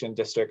Irrigation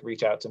District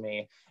reach out to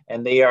me,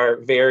 and they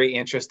are very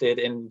interested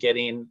in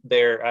getting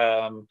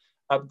their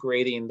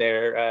upgrading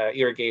their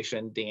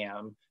irrigation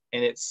dam.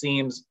 And it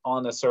seems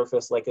on the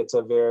surface like it's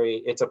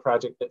a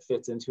project that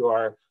fits into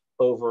our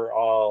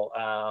overall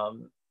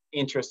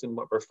interest in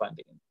what we're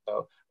funding.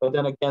 So, but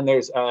then again,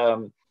 there's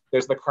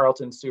the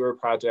Carlton Sewer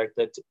project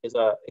that it's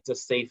a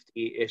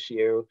safety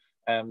issue.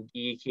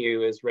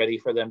 DEQ is ready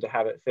for them to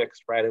have it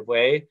fixed right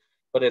away,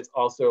 but it's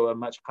also a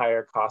much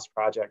higher cost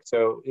project.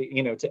 So,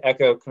 to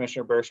echo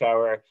Commissioner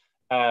Berschauer,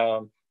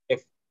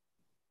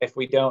 if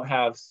we don't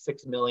have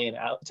 $6 million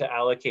to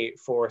allocate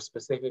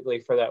specifically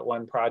for that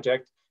one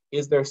project,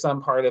 is there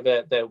some part of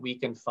it that we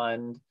can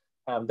fund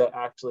that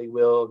actually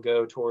will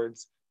go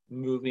towards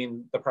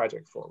moving the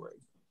project forward?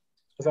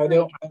 Because I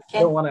don't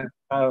want to.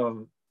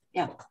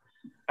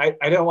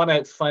 I don't want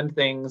to fund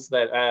things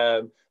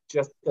that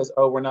just because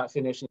we're not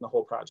finishing the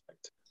whole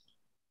project.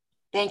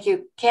 Thank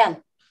you,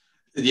 Ken.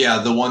 Yeah,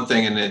 the one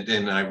thing,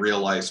 and I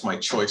realize my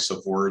choice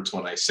of words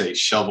when I say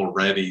shovel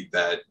ready,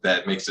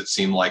 that makes it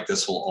seem like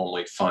this will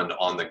only fund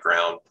on the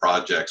ground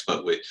projects,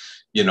 but we,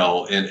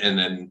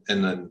 and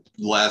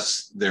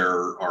unless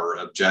there are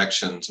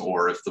objections,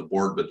 or if the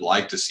board would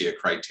like to see a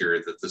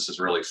criteria that this is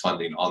really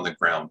funding on the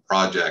ground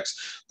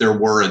projects, there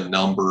were a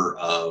number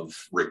of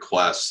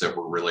requests that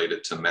were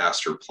related to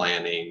master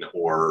planning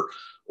or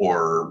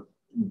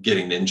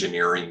getting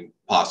engineering.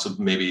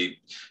 Possibly, maybe,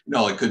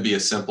 it could be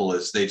as simple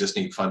as they just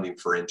need funding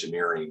for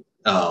engineering,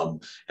 and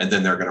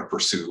then they're going to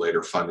pursue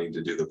later funding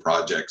to do the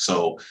project.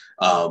 So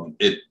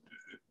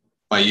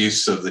my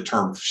use of the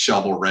term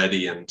shovel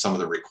ready and some of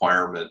the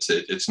requirements,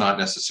 it's not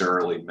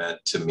necessarily meant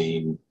to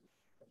mean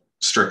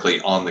strictly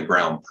on the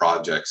ground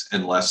projects,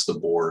 unless the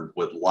board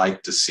would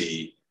like to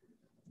see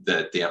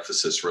that the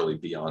emphasis really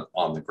be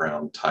on the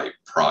ground type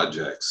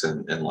projects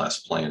and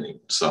less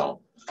planning.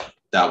 So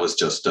that was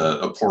just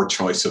a poor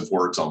choice of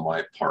words on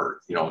my part.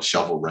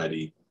 Shovel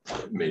ready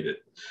made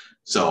it.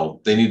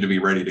 So they need to be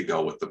ready to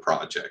go with the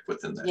project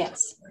within that.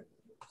 Yes, time.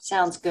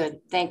 Sounds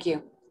good. Thank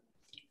you.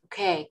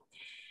 Okay,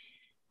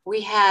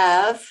 we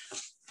have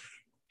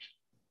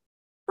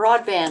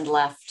broadband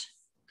left.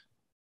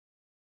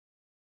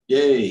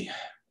 Yay,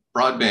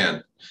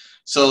 broadband.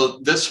 So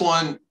this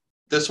one's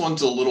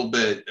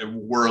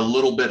we're a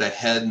little bit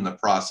ahead in the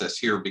process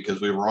here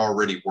because we were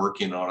already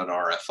working on an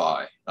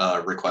RFI,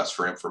 request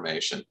for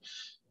information.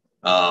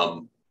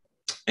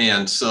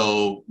 And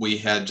so we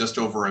had just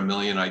over $1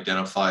 million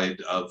identified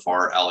of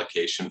our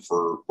allocation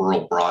for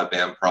rural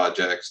broadband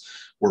projects.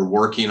 We're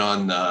working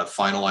on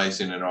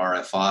finalizing an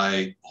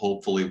RFI.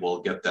 Hopefully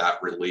we'll get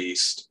that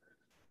released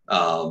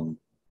end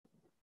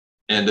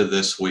of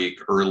this week,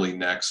 early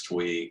next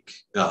week.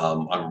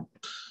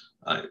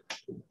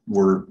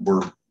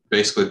 We're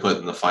basically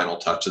putting the final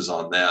touches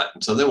on that.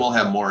 And so then we'll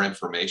have more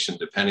information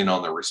depending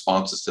on the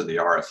responses to the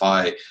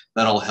RFI.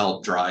 That'll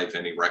help drive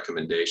any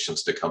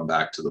recommendations to come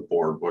back to the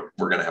board. We're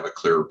going to have a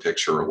clearer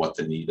picture of what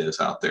the need is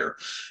out there.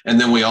 And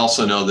then we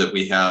also know that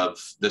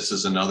this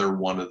is another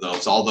one of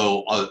those,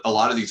 although a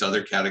lot of these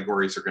other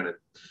categories are going to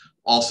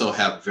also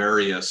have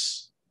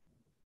various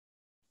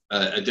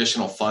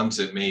additional funds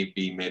that may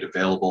be made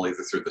available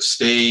either through the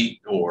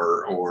state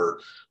or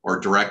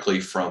directly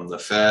from the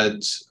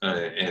feds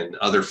and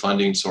other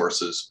funding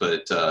sources.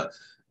 But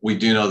we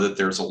do know that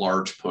there's a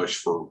large push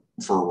for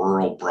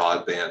rural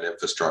broadband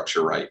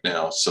infrastructure right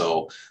now.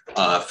 So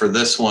for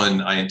this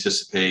one, I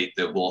anticipate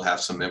that we'll have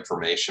some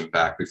information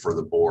back before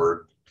the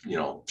board,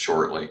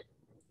 shortly.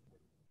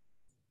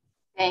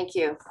 Thank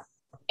you.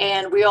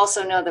 And we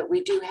also know that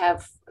we do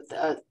have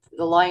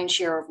the lion's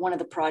share of one of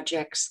the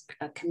projects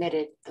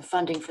committed, the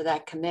funding for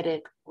that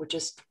committed. We're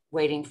just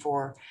waiting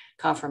for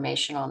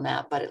confirmation on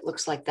that, but it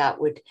looks like that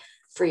would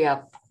free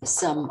up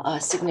some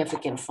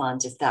significant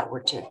funds if that were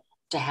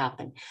to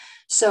happen.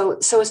 So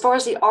as far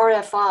as the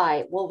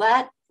RFI, will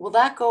that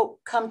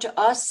come to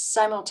us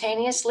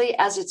simultaneously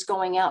as it's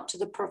going out to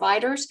the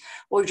providers,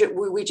 or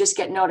will we just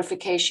get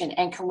notification,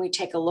 and can we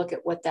take a look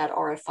at what that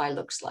RFI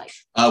looks like?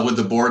 Would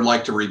the board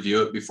like to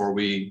review it before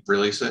we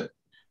release it?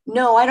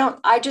 No, I don't.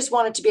 I just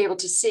wanted to be able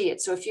to see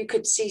it. So if you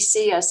could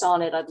CC us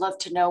on it, I'd love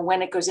to know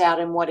when it goes out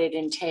and what it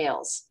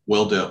entails.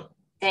 Will do.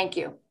 Thank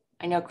you.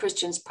 I know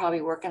Christian's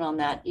probably working on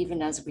that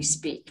even as we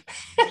speak.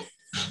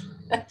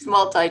 That's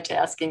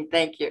multitasking.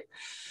 Thank you.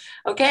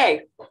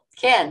 Okay,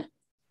 Ken.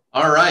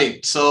 All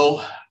right.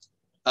 So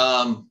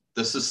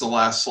this is the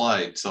last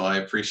slide. So I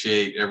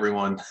appreciate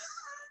everyone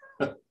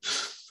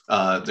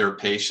their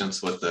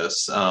patience with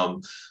this.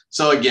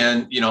 So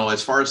again, you know,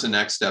 as far as the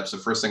next steps, the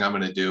first thing I'm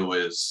going to do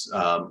is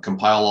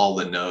compile all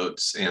the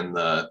notes and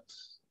the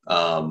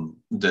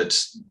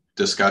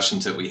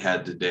discussions that we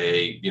had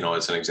today. You know,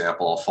 as an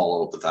example, I'll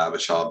follow up with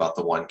Abisha about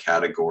the one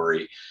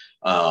category.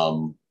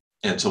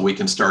 And so we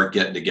can start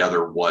getting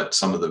together what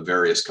some of the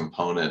various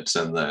components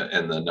and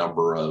the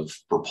number of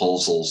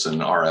proposals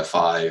and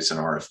RFIs and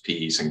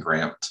RFPs and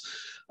grants.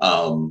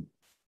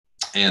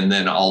 And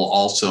then I'll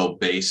also,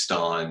 based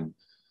on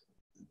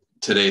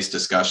today's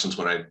discussions,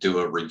 when I do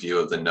a review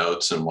of the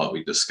notes and what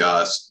we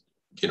discussed,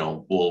 you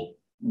know, we'll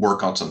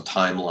work on some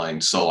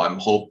timelines. So I'm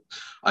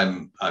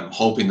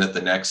hoping that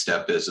the next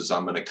step is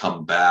I'm going to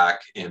come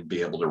back and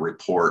be able to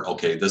report,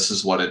 okay, this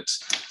is what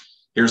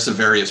here's the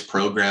various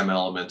program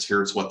elements.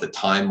 Here's what the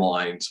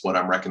timelines, what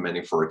I'm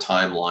recommending for a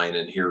timeline.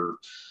 And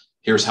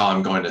here's how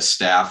I'm going to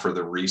staff for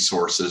the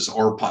resources,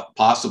 or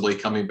possibly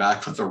coming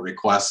back with a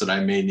request that I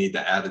may need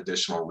to add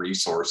additional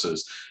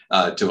resources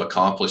to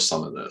accomplish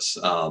some of this.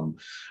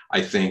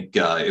 I think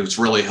it was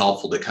really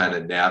helpful to kind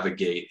of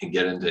navigate and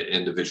get into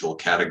individual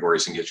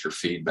categories and get your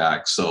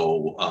feedback,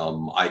 so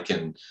I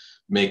can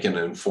make an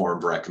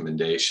informed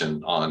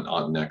recommendation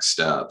on next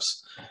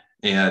steps.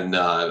 And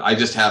I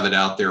just have it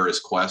out there as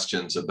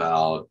questions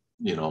about,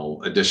 you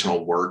know,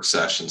 additional work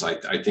sessions.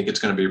 I think it's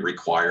going to be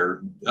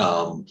required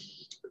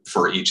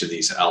for each of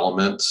these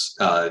elements,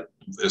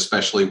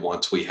 especially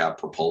once we have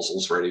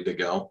proposals ready to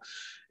go.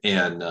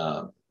 And,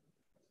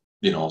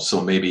 you know, so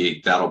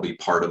maybe that'll be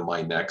part of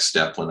my next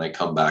step when I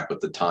come back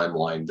with the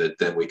timeline, that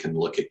then we can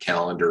look at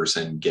calendars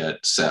and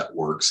get set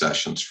work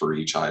sessions for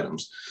each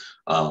items.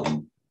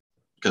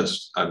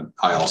 Because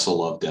I also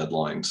love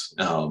deadlines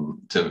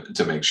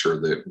to make sure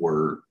that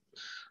we're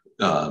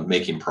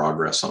making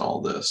progress on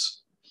all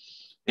this.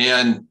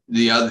 And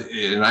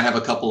and I have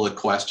a couple of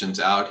questions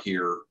out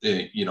here,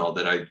 you know,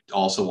 that I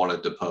also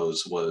wanted to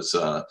pose was,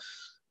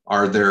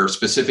 are there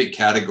specific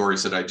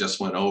categories that I just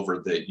went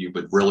over that you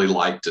would really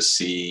like to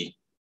see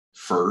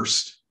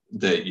first,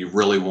 that you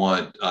really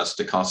want us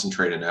to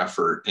concentrate an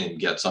effort and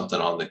get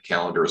something on the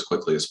calendar as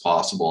quickly as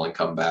possible and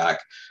come back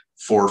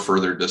for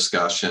further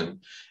discussion?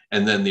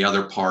 And then the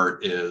other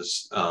part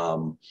is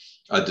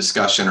a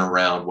discussion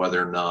around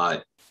whether or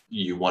not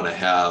you want to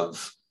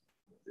have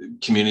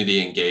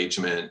community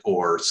engagement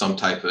or some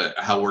type of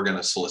how we're going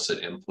to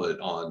solicit input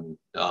on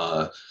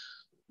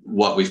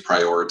what we've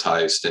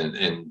prioritized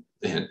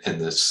in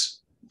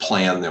this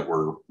plan that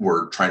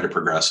we're trying to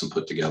progress and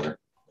put together.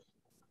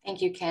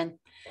 Thank you, Ken.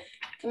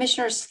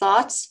 Commissioners,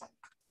 thoughts?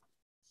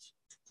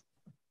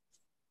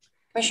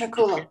 Commissioner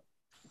Kula.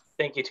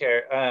 Thank you,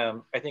 Chair.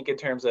 I think in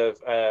terms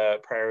of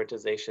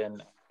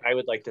prioritization, I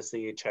would like to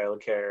see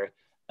childcare,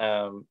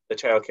 the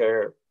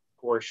childcare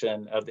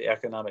portion of the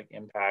economic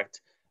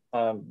impact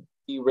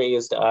be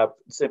raised up,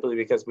 simply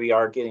because we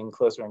are getting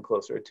closer and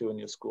closer to a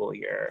new school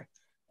year.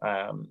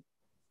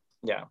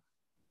 Yeah,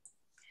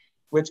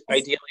 which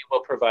ideally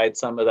will provide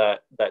some of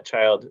that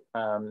child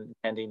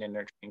ending and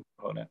nurturing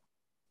component.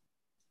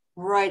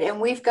 Right, and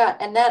we've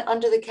got, and that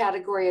under the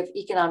category of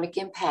economic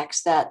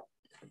impacts, that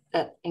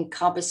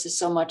encompasses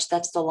so much.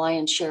 That's the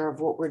lion's share of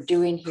what we're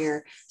doing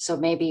here. So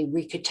maybe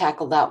we could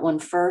tackle that one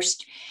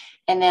first.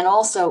 And then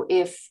also,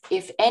 if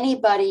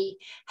anybody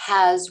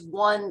has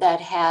one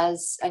that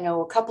has, I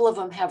know a couple of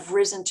them have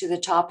risen to the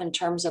top in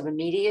terms of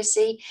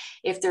immediacy.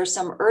 If there's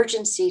some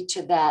urgency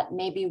to that,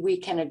 maybe we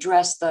can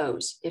address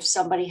those if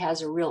somebody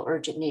has a real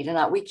urgent need.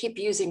 And we keep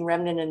using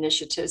remnant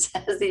initiatives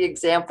as the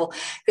example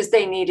because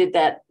they needed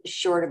that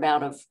short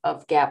amount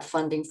of gap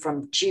funding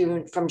from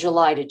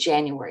July to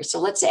January. So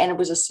let's say, and it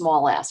was a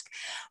small ask,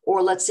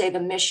 or let's say the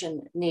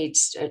mission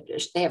needs,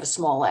 they have a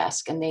small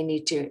ask and they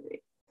need to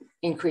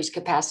increase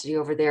capacity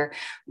over there,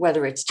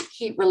 whether it's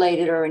heat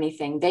related or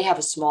anything, they have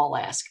a small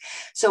ask.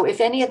 So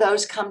if any of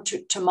those come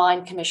to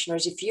mind,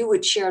 commissioners, if you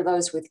would share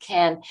those with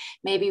Ken,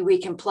 maybe we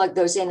can plug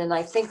those in. And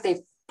I think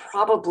they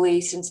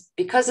probably,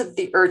 because of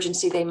the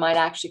urgency, they might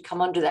actually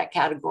come under that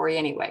category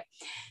anyway.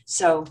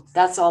 So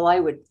that's all I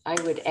would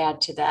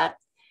add to that.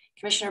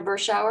 Commissioner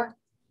Berschauer?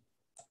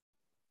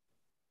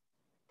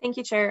 Thank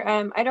you, Chair.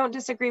 I don't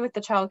disagree with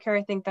the childcare.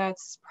 I think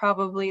that's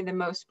probably the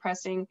most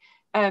pressing.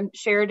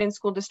 Sheridan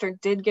School District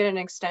did get an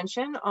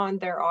extension on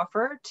their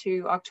offer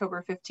to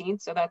October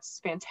 15th, so that's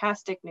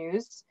fantastic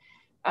news.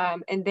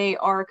 And they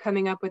are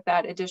coming up with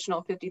that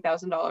additional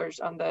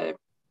 $50,000 on the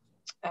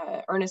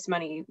earnest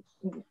money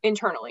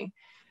internally.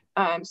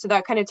 So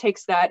that kind of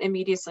takes that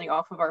immediately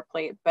off of our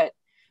plate. But,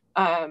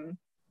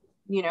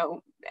 you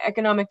know,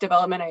 economic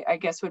development, I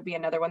guess, would be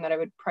another one that I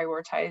would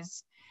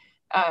prioritize.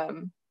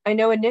 I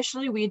know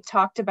initially we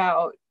talked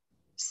about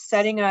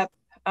setting up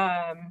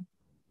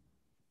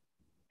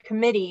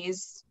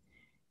committees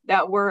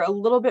that were a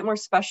little bit more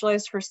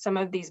specialized for some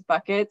of these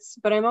buckets,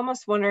 but I'm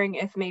almost wondering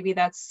if maybe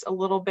that's a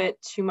little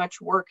bit too much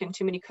work and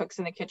too many cooks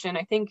in the kitchen.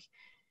 I think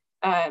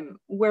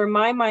where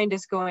my mind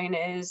is going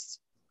is,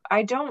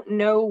 I don't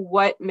know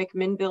what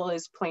McMinnville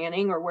is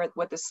planning or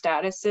what the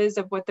status is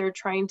of what they're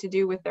trying to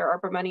do with their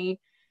ARPA money,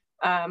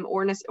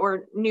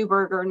 or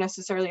Newburgh or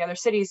necessarily other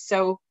cities.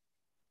 So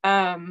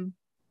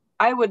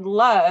I would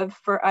love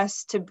for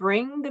us to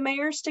bring the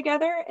mayors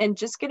together and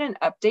just get an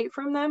update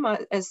from them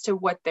as to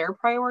what their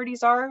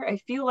priorities are. I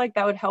feel like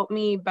that would help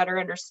me better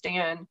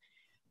understand,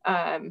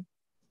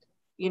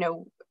 you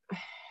know,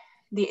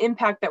 the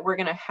impact that we're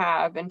going to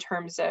have in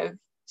terms of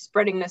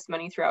spreading this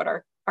money throughout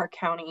our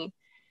county.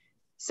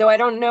 So I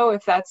don't know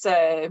if that's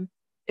a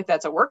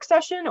work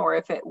session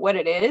or what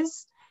it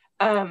is.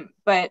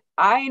 But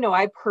I know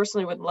I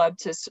personally would love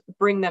to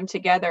bring them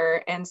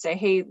together and say,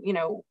 hey, you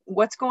know,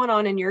 what's going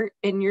on in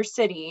your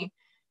city?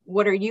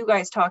 What are you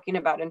guys talking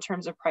about in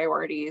terms of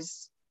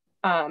priorities?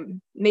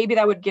 Maybe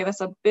that would give us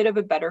a bit of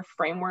a better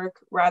framework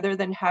rather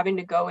than having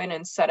to go in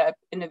and set up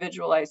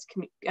individualized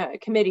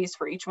committees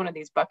for each one of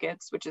these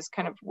buckets, which is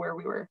kind of where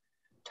we were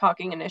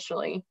talking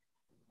initially.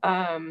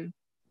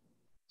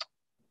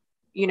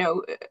 You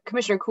know,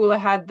 Commissioner Kula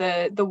had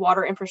the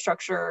water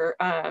infrastructure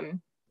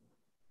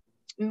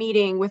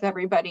meeting with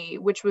everybody,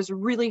 which was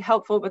really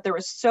helpful, but there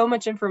was so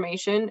much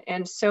information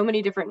and so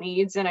many different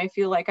needs. And I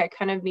feel like I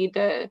kind of need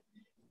to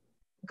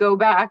go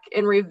back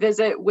and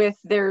revisit with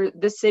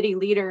the city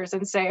leaders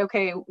and say,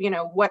 okay, you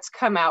know, what's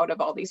come out of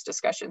all these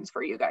discussions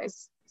for you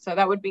guys? So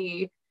that would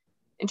be,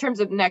 in terms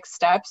of next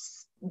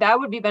steps, that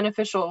would be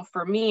beneficial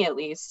for me at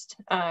least.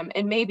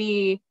 And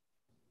maybe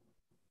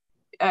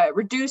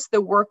reduce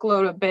the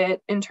workload a bit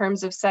in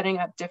terms of setting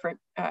up different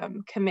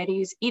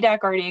committees. EDAC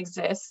already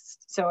exists,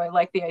 so I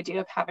like the idea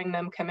of having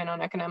them come in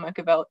on economic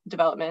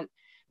development.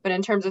 But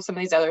in terms of some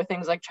of these other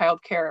things like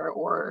childcare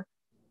or,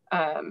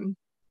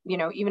 you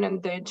know, even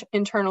in the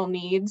internal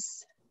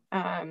needs,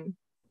 you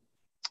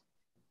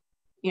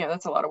know,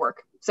 that's a lot of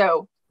work.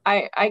 So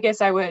I guess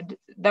that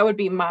would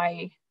be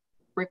my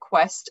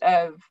request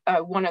of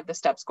one of the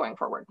steps going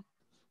forward.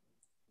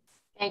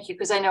 Thank you,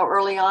 because I know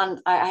early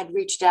on I had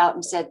reached out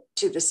and said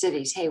to the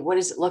cities, hey, what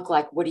does it look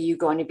like? What are you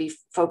going to be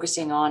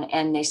focusing on?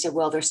 And they said,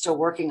 well, they're still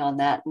working on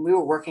that. And we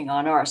were working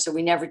on ours. So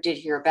we never did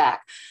hear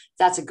back.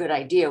 That's a good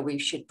idea. We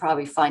should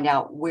probably find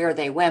out where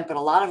they went, but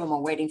a lot of them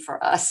are waiting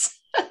for us.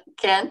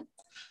 Ken?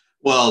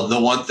 Well, the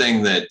one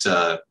thing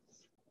that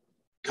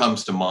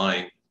comes to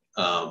mind,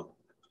 I'm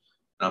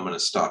going to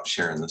stop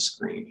sharing the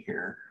screen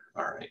here.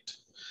 All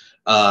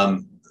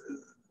right.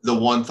 The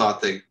one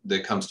thought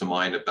that comes to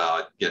mind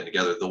about getting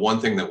together, the one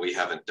thing that we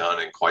haven't done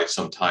in quite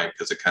some time,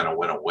 because it kind of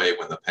went away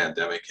when the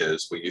pandemic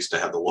hit, we used to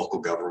have the local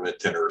government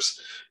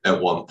dinners at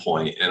one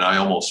point. And I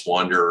almost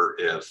wonder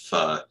if,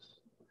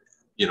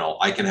 you know,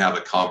 I can have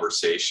a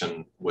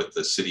conversation with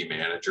the city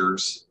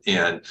managers,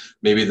 and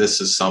maybe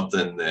this is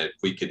something that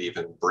we could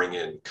even bring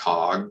in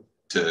COG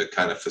to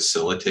kind of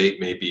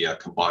facilitate maybe a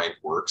combined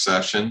work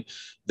session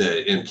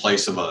that in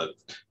place of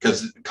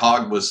because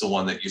COG was the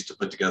one that used to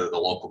put together the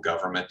local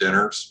government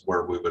dinners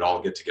where we would all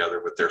get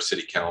together with their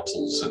city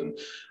councils, and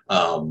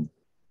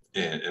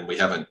we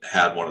haven't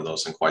had one of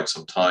those in quite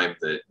some time,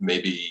 that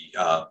maybe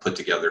put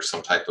together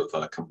some type of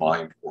a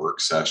combined work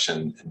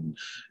session,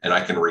 and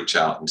I can reach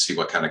out and see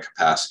what kind of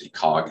capacity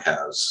COG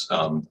has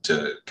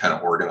to kind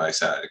of organize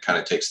that. It kind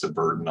of takes the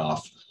burden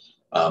off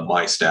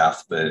my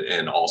staff,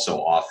 and also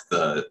off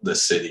the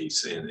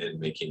cities in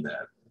making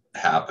that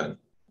happen.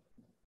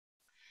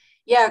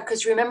 Yeah,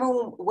 because remember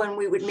when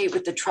we would meet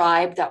with the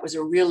tribe, that was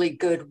a really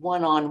good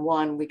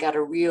one-on-one. We got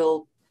a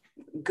real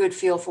good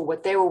feel for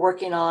what they were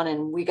working on,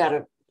 and we got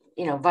a,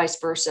 you know, vice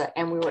versa.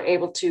 And we were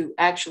able to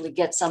actually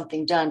get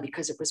something done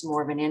because it was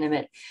more of an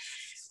intimate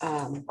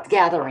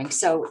gathering.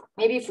 So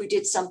maybe if we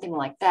did something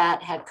like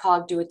that, had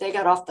COG do it, they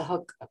got off the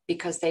hook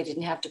because they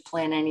didn't have to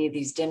plan any of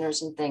these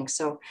dinners and things.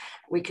 So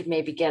we could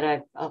maybe get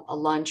a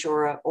lunch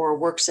or a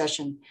work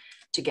session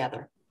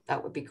together.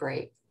 That would be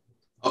great.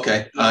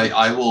 Okay,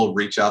 I will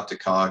reach out to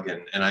COG,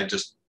 and I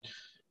just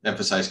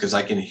emphasize, because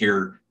I can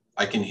hear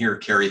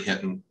Carrie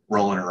Hinton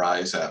rolling her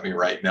eyes at me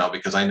right now,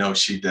 because I know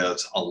she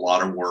does a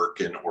lot of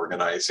work in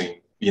organizing.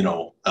 You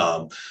know,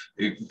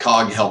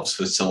 COG helps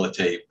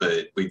facilitate,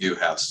 but we do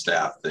have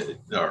staff that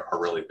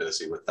are really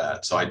busy with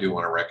that. So I do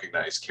want to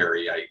recognize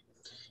Carrie.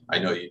 I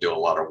know you do a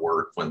lot of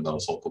work when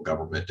those local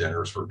government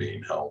dinners were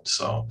being held.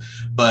 So,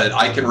 but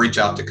I can reach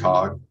out to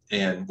COG,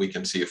 and we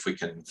can see if we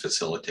can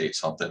facilitate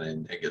something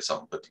and get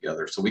something put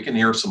together. So we can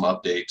hear some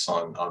updates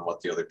on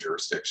what the other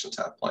jurisdictions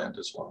have planned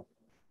as well.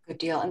 Good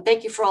deal. And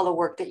thank you for all the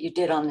work that you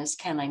did on this,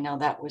 Ken. I know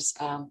that was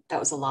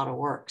a lot of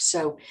work.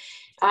 So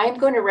I'm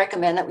going to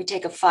recommend that we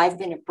take a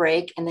 5-minute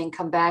break and then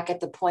come back at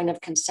the point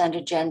of consent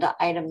agenda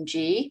item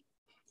G,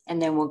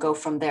 and then we'll go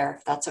from there,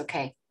 if that's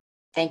okay.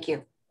 Thank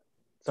you.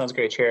 Sounds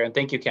great, Chair. And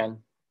thank you, Ken.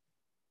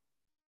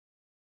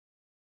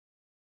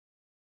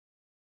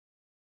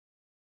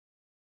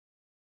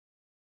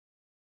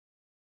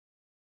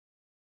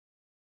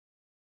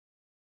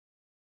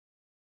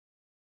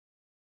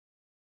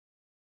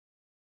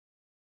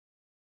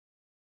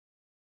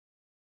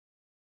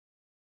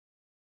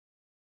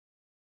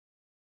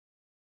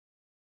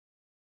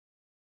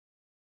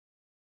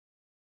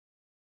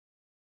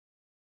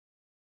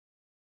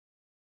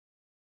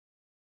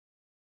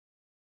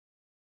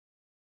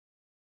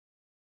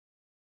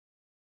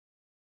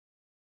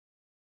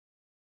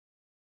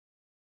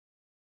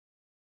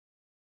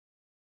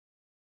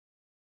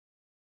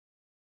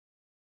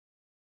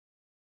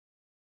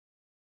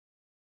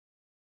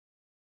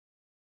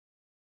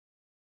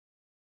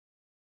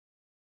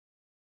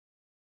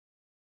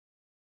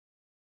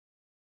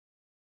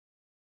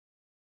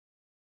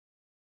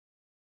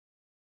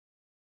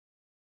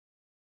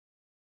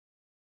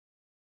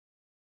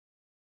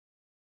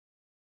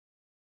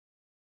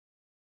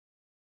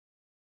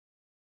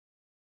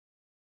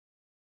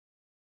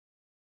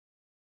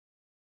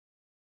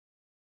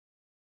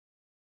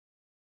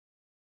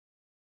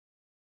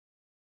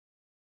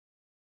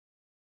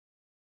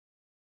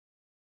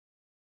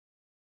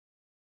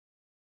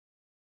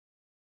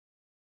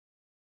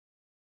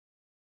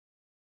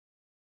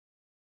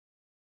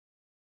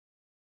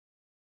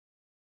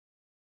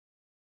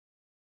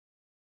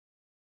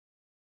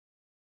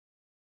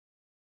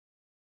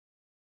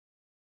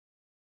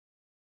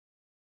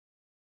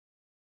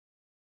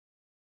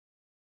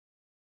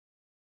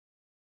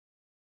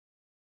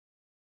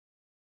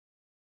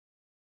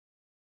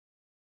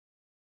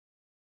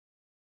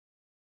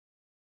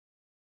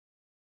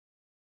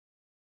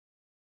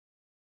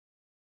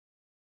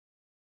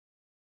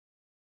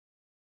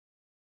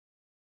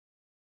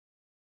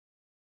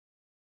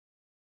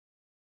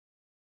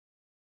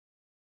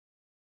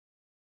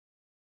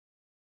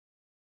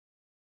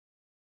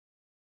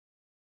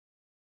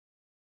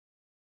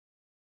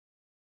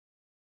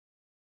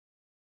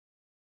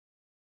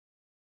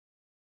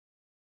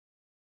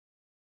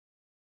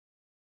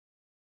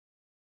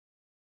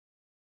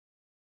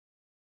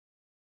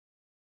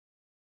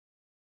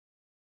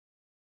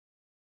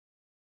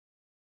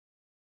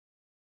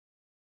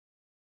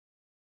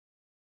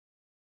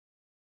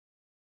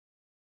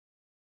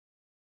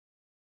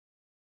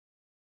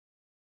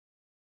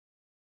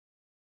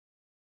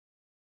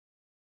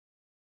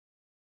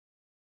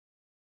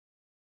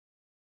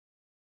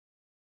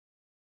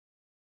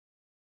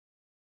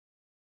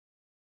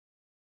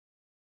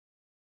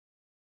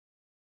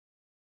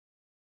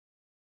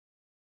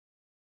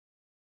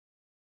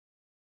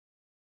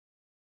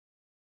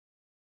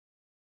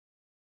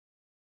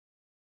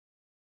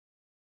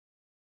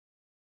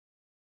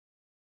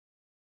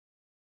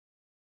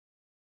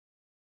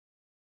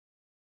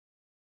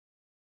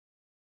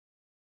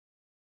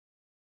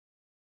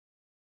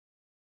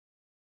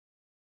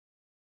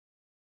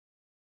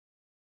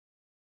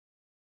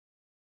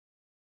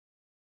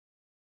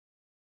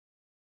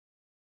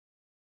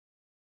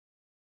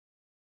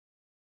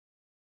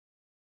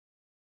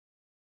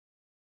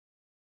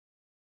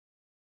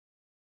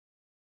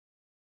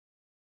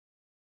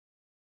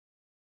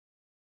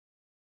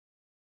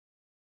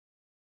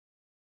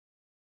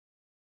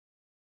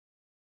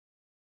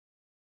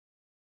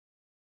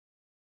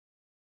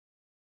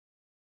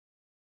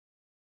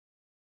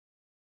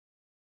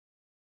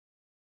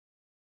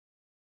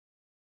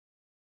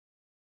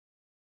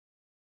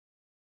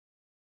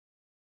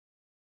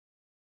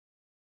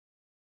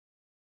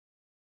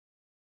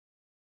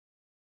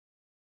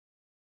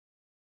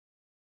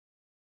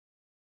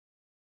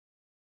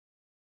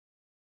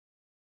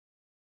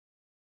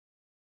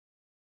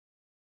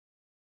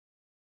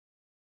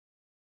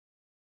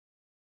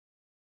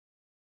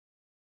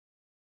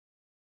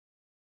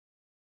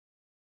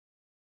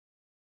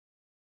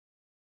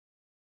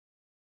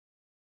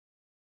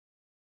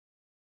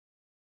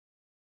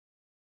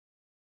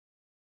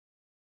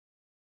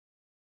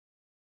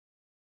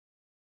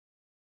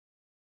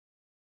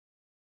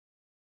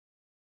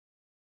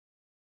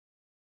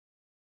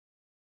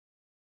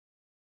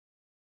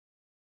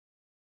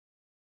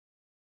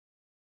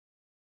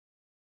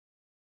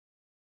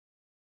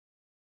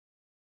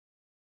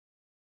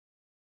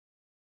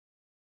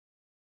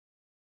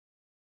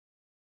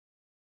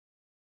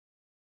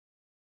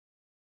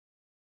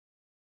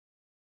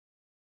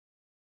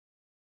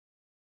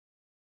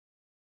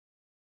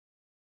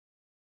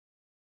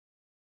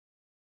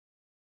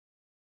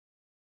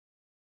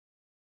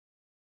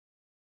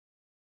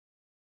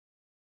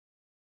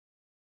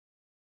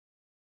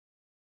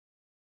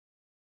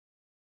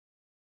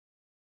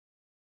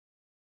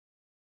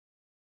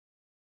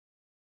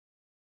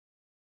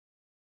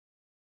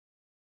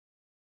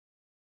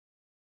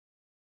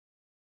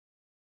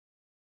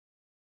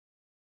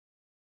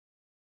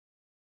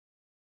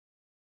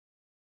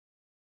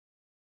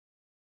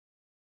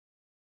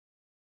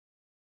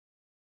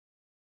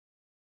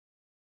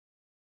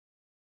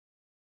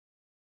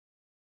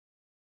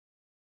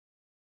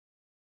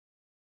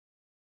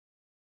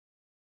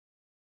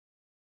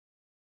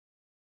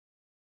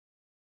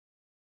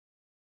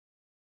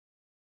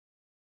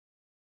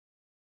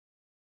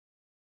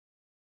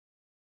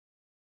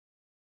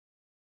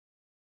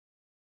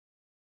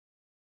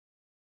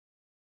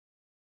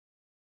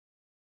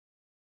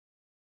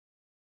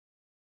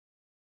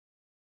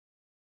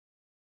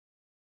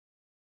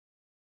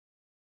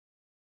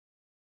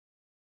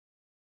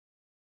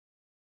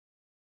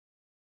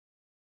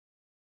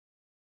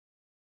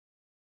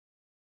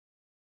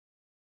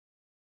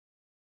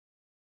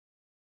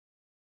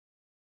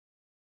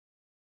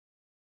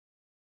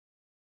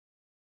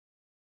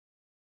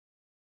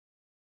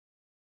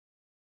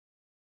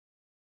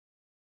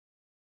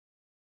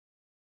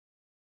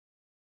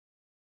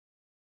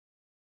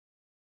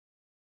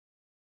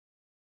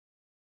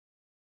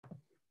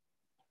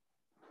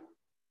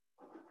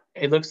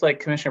 It looks like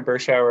Commissioner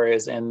Bershauer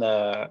is in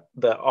the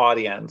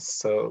audience,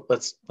 so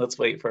let's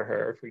wait for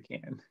her if we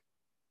can.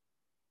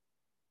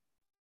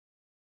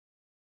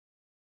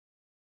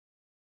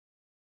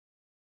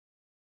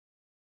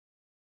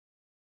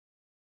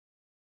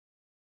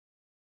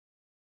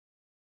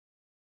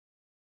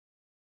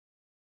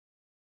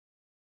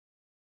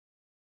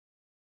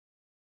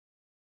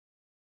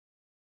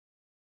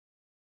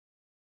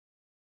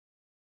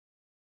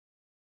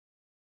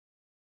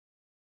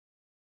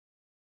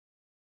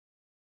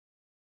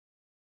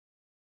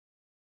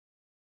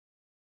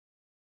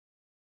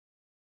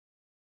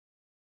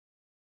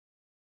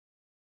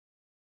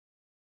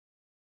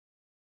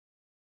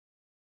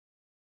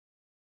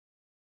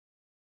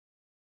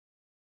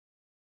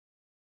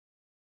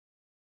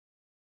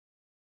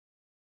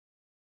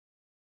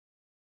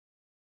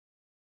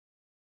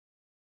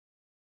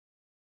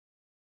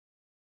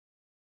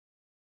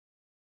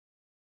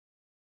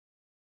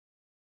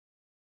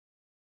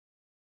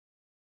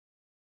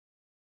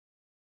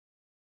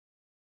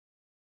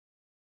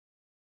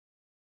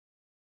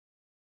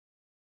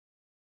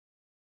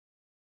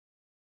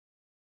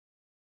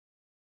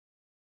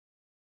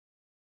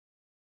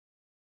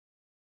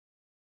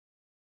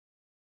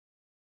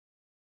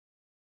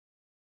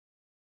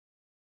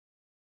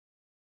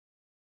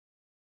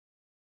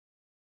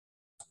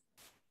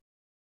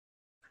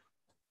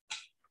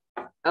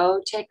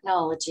 Oh,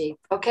 technology.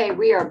 Okay,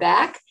 we are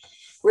back.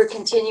 We're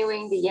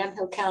continuing the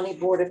Yamhill County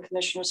Board of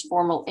Commissioners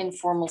formal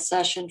informal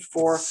session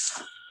for,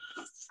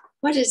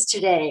 what is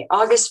today?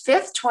 August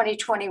 5th,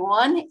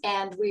 2021.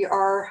 And we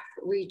are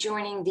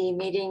rejoining the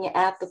meeting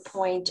at the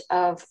point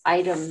of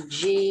item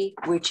G,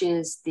 which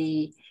is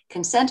the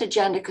consent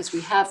agenda, because we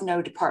have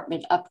no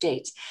department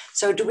updates.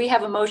 So do we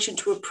have a motion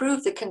to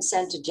approve the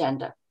consent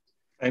agenda?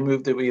 I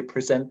move that we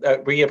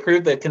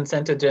approve the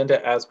consent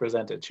agenda as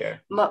presented,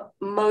 Chair.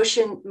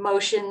 Motion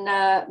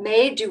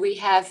made. Do we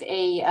have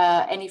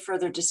any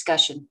further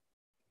discussion?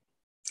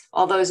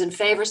 All those in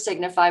favor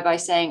signify by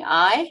saying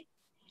aye.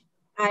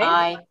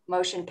 Aye.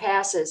 Motion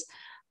passes.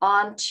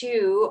 On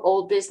to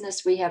old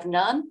business, we have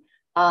none.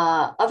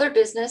 Other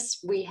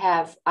business, we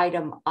have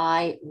item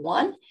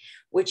I1,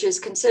 which is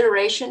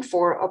consideration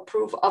for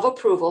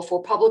approval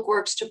for Public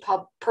Works to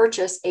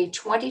purchase a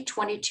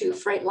 2022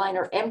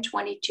 Freightliner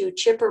M22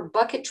 chipper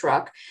bucket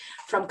truck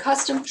from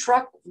Custom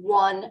Truck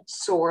One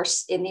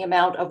Source in the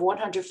amount of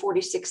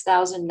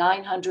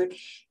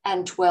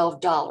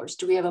 $146,912.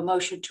 Do we have a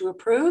motion to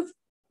approve?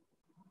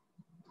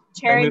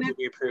 Chair, I move that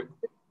we approve.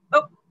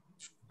 Oh,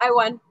 I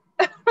won.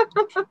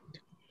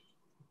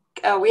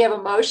 We have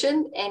a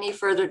motion. Any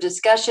further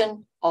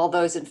discussion? All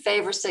those in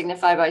favor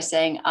signify by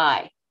saying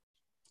aye.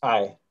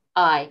 Aye.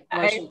 Aye.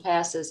 Motion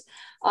passes.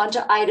 On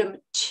to item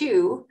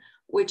 2,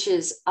 which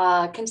is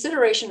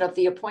consideration of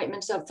the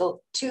appointments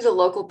to the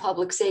Local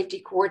Public Safety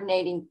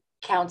Coordinating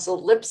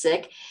Council,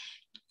 LPSC,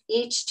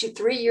 each to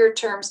 3-year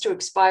terms to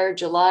expire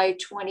July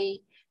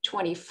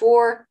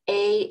 2024.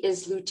 A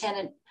is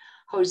Lieutenant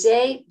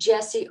Jose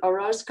Jesse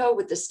Orozco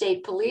with the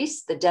State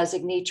Police, the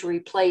designee to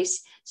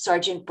replace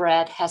Sergeant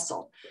Brad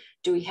Hessel.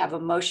 Do we have a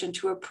motion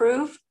to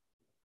approve?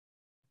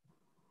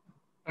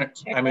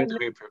 I move that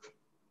we approve.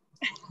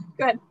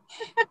 Good.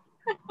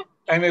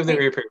 I move that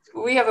we approve.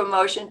 We have a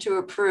motion to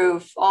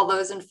approve. All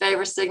those in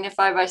favor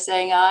signify by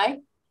saying aye.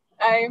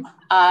 Aye.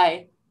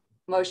 Aye.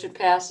 Motion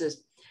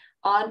passes.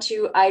 On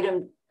to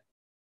item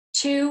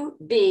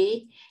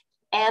 2B,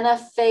 Anna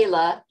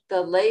Fela,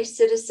 the lay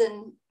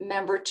citizen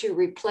member to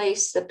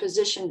replace the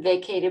position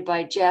vacated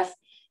by Jeff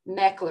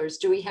Mecklers.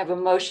 Do we have a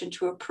motion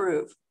to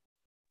approve?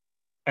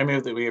 I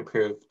move that we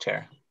approve,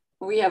 Chair.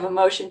 We have a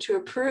motion to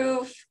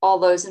approve. All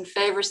those in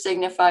favor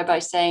signify by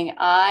saying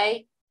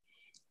aye.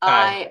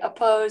 Aye.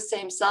 Opposed,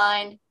 same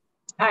sign.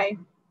 Aye.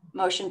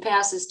 Motion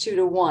passes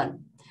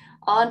 2-1.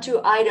 On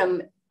to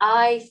item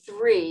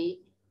I3,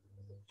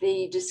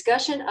 the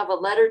discussion of a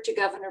letter to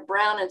Governor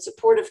Brown in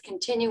support of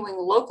continuing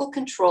local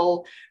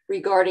control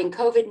regarding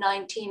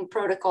COVID-19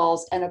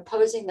 protocols and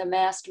opposing the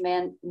mask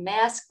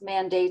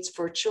mandates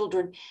for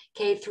children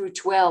K through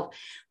 12.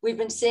 We've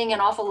been seeing an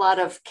awful lot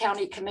of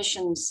county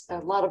commissions, a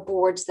lot of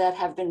boards that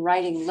have been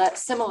writing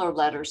similar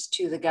letters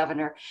to the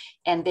governor,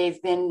 and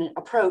they've been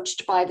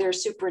approached by their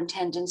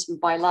superintendents and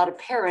by a lot of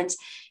parents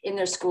in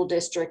their school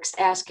districts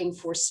asking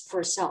for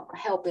some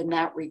help in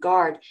that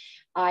regard.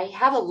 I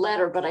have a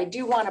letter, but I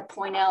do want to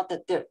point out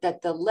that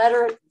the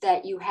letter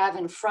that you have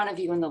in front of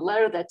you and the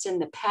letter that's in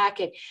the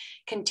packet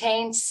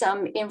contains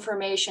some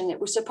information that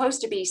was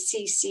supposed to be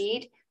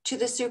CC'd to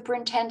the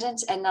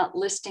superintendents and not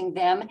listing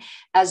them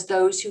as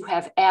those who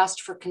have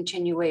asked for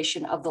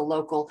continuation of the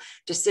local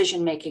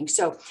decision making.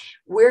 So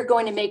we're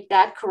going to make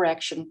that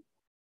correction.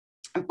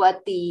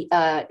 But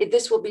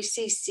this will be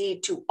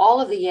CC'd to all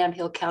of the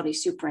Yamhill County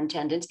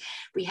superintendents.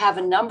 We have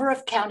a number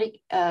of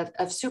county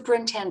of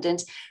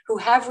superintendents who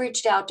have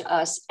reached out to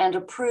us and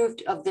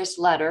approved of this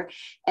letter,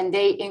 and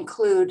they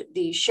include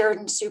the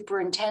Sheridan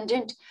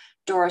superintendent,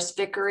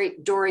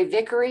 Dory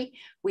Vickery.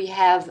 We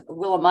have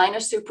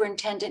Willamina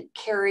superintendent,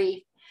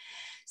 Carrie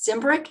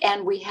Zimbrick,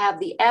 and we have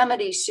the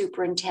Amity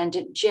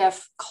Superintendent,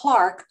 Jeff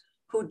Clark,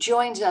 who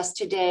joins us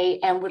today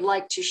and would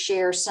like to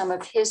share some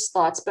of his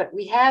thoughts. But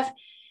we have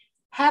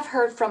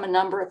heard from a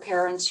number of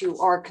parents who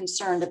are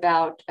concerned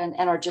about and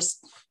are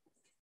just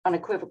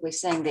unequivocally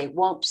saying they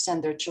won't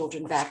send their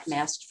children back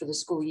masked for the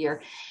school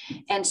year.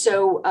 And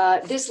so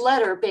this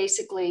letter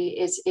basically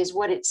is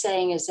what it's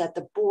saying is that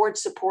the board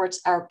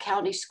supports our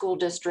county school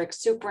district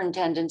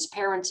superintendents,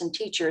 parents, and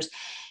teachers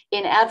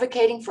in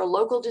advocating for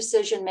local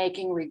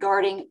decision-making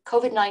regarding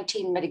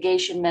COVID-19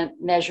 mitigation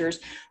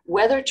measures,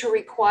 whether to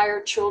require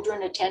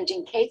children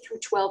attending K through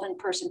 12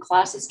 in-person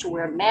classes to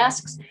wear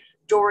masks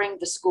during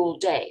the school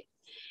day.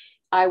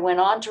 I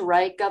went on to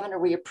write, Governor,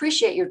 we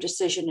appreciate your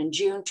decision in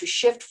June to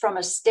shift from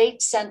a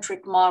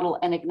state-centric model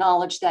and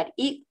acknowledge that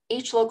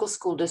each local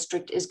school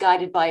district is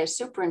guided by a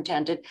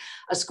superintendent,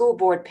 a school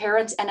board,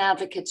 parents, and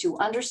advocates who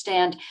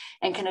understand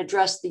and can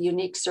address the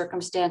unique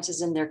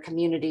circumstances in their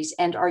communities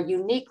and are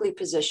uniquely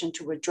positioned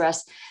to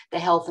address the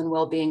health and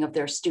well-being of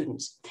their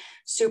students.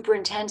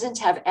 Superintendents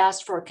have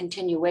asked for a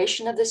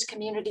continuation of this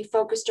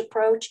community-focused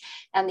approach,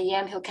 and the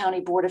Yamhill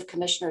County Board of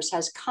Commissioners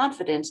has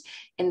confidence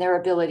in their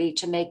ability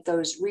to make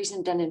those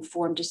reasoned and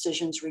informed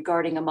decisions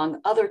regarding,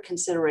 among other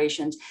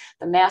considerations,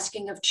 the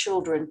masking of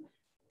children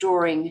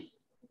during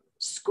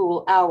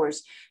school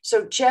hours.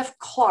 So Jeff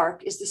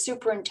Clark is the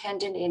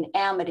superintendent in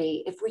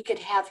Amity. If we could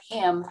have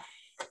him,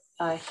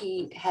 if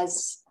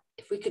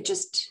we could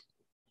just,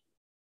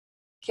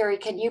 Carrie,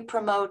 can you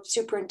promote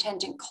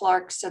Superintendent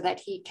Clark so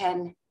that he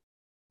can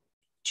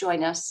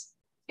join us?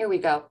 Here we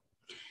go.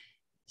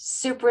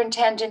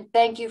 Superintendent,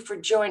 thank you for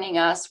joining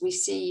us. We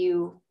see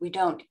you. We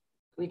don't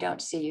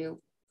see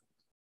you.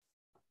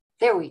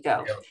 There we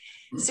go.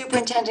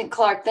 Superintendent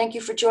Clark, thank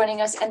you for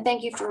joining us, and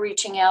thank you for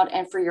reaching out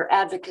and for your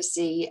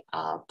advocacy.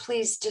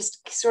 Please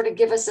just sort of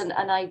give us an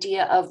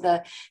idea of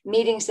the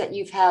meetings that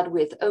you've had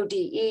with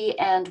ODE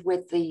and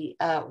with the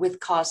with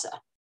CASA.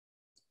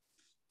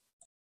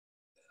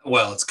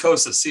 Well, it's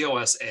COSA,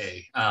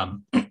 C-O-S-A.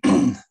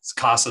 It's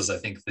CASA's, I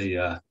think,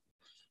 the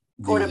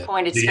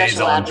court-appointed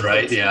special advocate.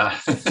 Right? Yeah.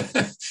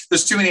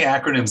 There's too many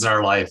acronyms in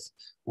our life.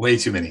 Way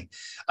too many.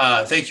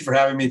 Thank you for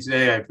having me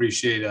today. I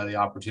appreciate the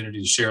opportunity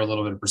to share a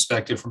little bit of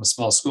perspective from a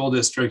small school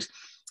district.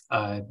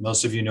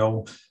 Most of you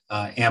know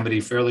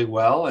Amity fairly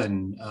well,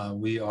 and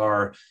we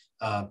are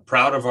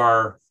proud of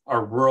our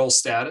rural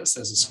status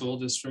as a school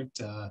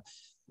district.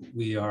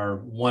 We are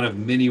one of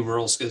many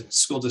rural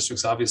school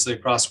districts, obviously,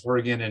 across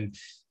Oregon, and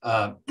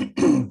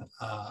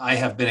I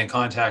have been in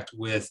contact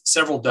with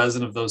several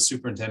dozen of those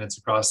superintendents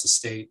across the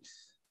state,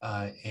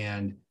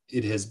 and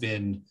it has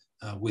been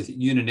with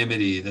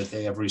unanimity that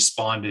they have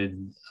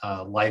responded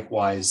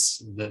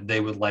likewise, that they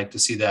would like to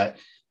see that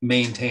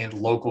maintained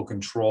local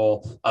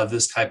control of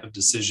this type of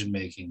decision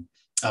making.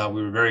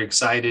 We were very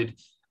excited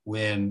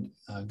when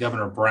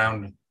Governor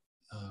Brown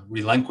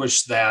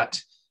relinquished that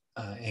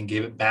and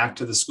gave it back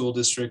to the school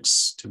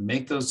districts to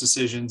make those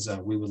decisions.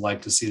 We would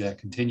like to see that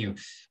continue.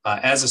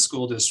 As a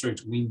school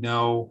district, we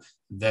know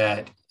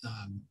that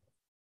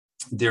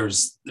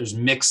there's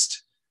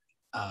mixed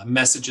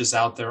messages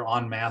out there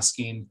on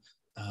masking.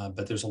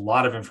 But there's a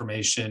lot of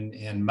information,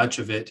 and much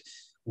of it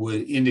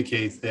would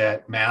indicate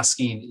that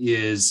masking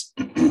is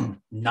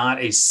not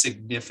a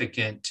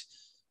significant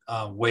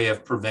way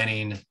of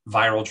preventing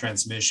viral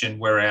transmission,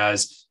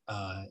 whereas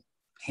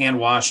hand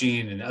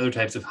washing and other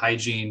types of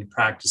hygiene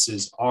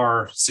practices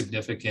are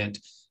significant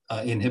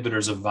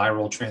inhibitors of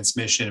viral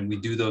transmission. And we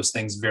do those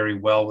things very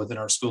well within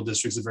our school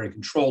districts, a very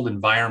controlled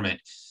environment.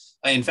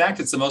 In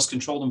fact, it's the most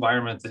controlled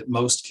environment that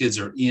most kids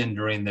are in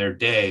during their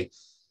day.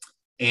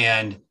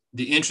 And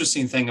the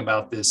interesting thing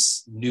about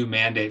this new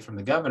mandate from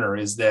the governor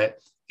is that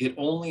it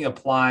only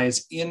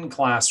applies in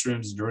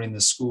classrooms during the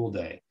school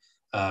day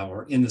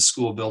or in the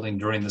school building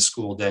during the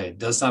school day. It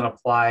does not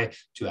apply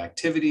to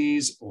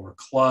activities or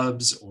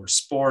clubs or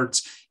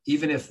sports,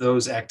 even if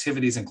those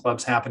activities and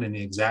clubs happen in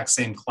the exact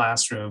same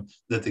classroom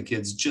that the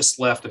kids just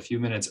left a few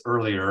minutes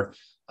earlier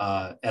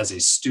as a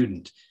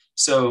student.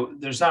 So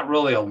there's not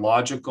really a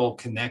logical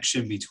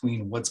connection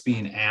between what's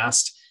being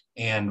asked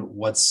and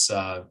what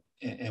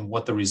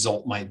the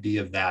result might be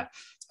of that.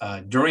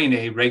 During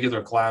a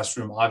regular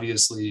classroom,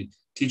 obviously,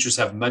 teachers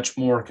have much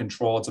more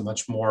control. It's a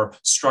much more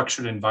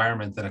structured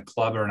environment than a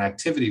club or an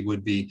activity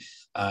would be.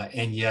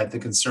 And yet the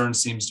concern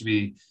seems to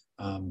be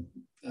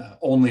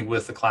only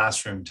with the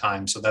classroom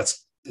time. So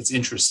it's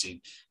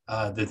interesting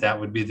that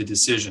would be the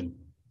decision.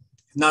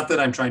 Not that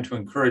I'm trying to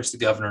encourage the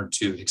governor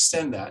to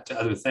extend that to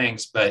other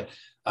things, but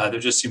there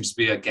just seems to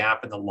be a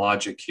gap in the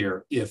logic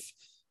here if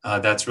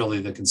that's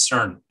really the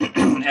concern.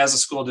 As a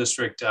school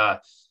district,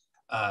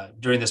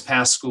 during this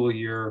past school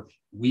year,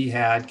 we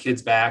had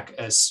kids back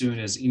as soon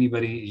as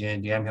anybody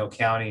in Yamhill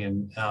County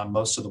and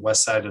most of the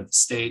west side of the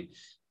state,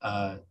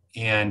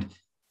 and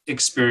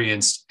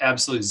experienced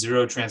absolutely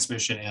zero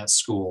transmission at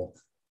school.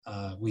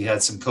 We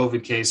had some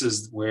COVID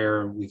cases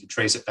where we could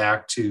trace it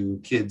back to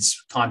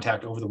kids'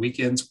 contact over the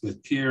weekends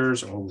with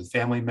peers or with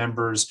family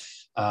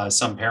members,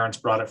 Some parents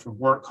brought it from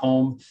work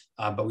home,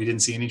 but we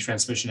didn't see any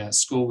transmission at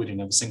school. We didn't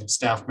have a single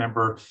staff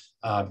member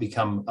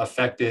become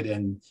affected,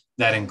 and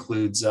that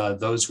includes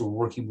those who were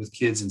working with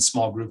kids in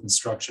small group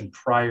instruction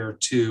prior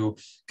to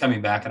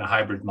coming back in a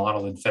hybrid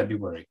model in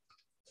February.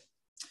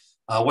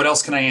 What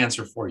else can I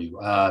answer for you?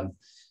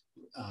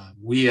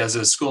 We as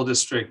a school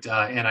district,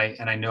 and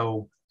I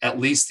know at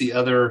least the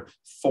other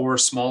 4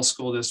 small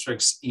school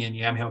districts in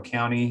Yamhill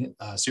County,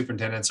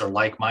 superintendents are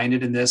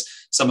like-minded in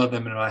this. Some of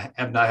them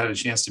have not had a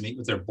chance to meet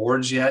with their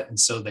boards yet, and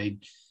so they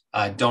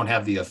don't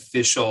have the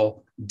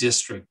official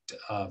district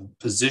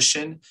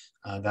position.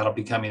 That'll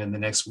be coming in the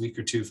next week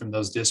or 2 from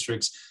those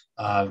districts.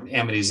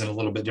 Amity's in a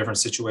little bit different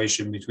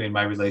situation between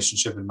my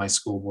relationship and my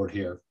school board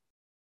here.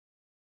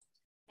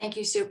 Thank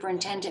you,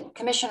 Superintendent.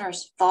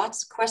 Commissioners,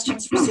 thoughts,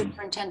 questions for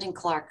Superintendent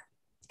Clark?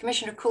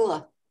 Commissioner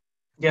Kula.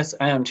 Yes,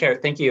 Chair,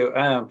 thank you.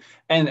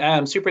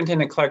 And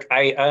Superintendent Clark,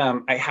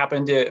 I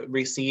happened to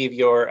receive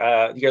your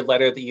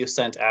letter that you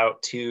sent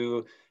out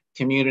to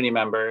community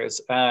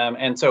members,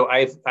 and so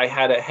I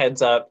had a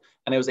heads up,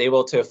 and I was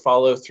able to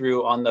follow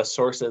through on the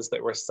sources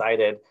that were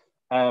cited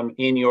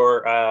in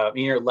your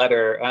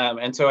letter.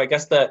 And so I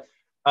guess the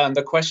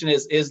question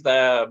is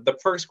the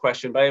first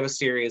question, but I have a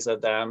series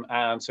of them,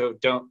 so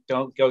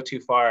don't go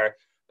too far.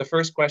 The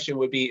first question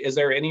would be: is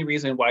there any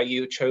reason why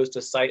you chose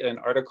to cite an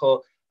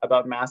article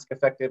about mask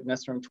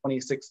effectiveness from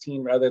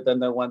 2016 rather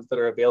than the ones that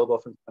are available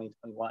from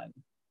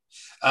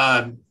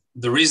 2021?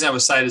 The reason I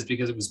was cited is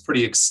because it was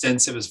pretty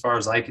extensive as far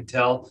as I could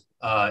tell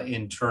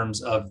in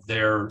terms of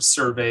their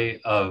survey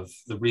of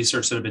the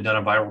research that had been done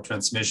on viral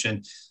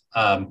transmission.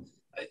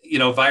 You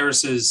know,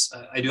 viruses,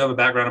 I do have a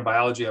background in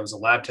biology. I was a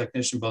lab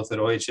technician both at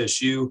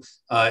OHSU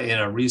in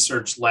a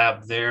research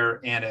lab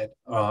there and at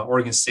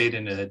Oregon State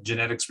in a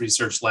genetics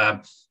research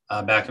lab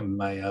back in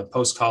my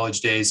post-college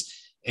days.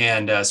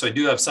 And so I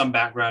do have some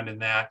background in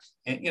that.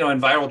 And, you know,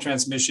 and viral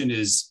transmission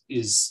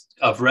is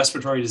of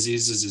respiratory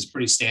diseases is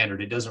pretty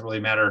standard. It doesn't really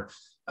matter,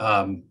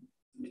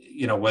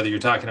 you know, whether you're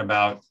talking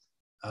about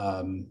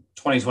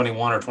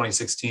 2021 or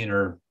 2016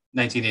 or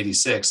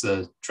 1986,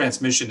 the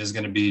transmission is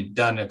going to be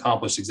done and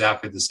accomplished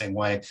exactly the same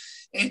way.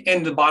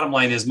 And the bottom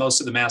line is most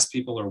of the masks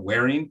people are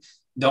wearing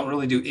don't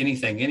really do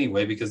anything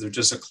anyway, because they're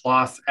just a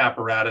cloth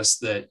apparatus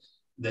that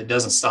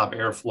doesn't stop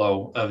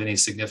airflow of any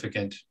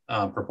significant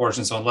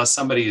proportion. So unless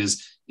somebody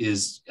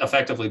is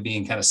effectively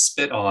being kind of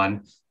spit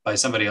on by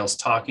somebody else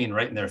talking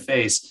right in their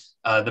face,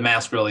 the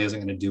mask really isn't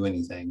going to do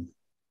anything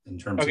in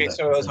terms of that. Okay,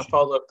 so as a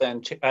follow-up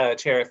then,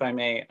 Chair, if I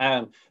may,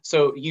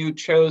 so you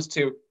chose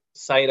to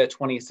cite a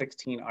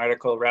 2016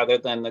 article rather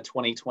than the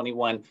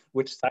 2021,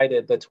 which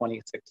cited the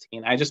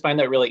 2016. I just find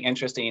that really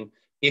interesting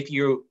if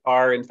you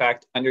are in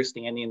fact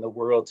understanding the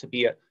world to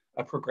be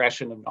a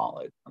progression of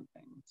knowledge on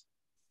things.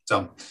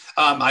 So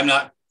I'm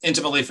not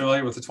intimately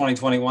familiar with the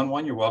 2021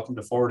 one. You're welcome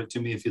to forward it to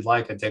me if you'd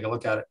like. I'd take a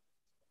look at it.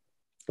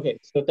 Okay,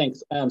 so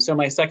thanks. So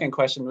my second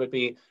question would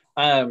be,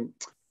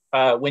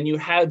 when you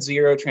had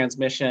 0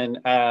 transmission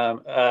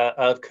of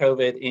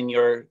COVID in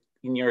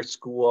your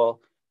school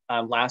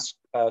last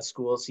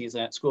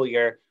school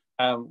year,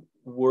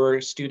 were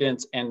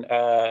students and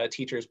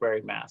teachers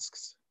wearing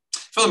masks?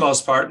 For the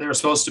most part, they were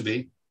supposed to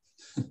be.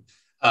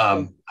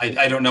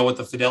 I don't know what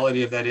the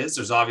fidelity of that is.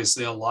 There's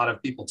obviously a lot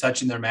of people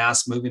touching their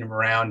masks, moving them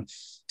around,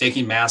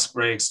 taking mask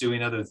breaks,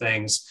 doing other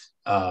things.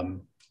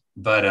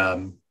 But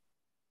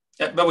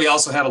we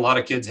also had a lot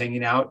of kids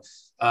hanging out.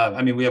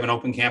 I mean, we have an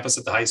open campus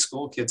at the high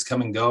school. Kids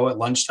come and go at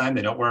lunchtime.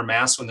 They don't wear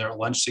masks when they're at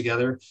lunch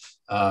together.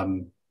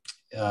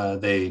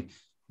 They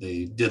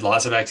did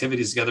lots of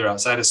activities together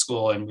outside of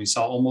school, and we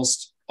saw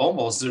almost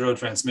 0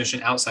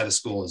 transmission outside of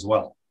school as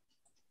well.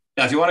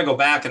 Now, if you want to go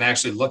back and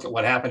actually look at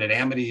what happened at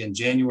Amity in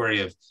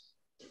January of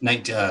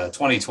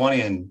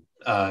 2020 and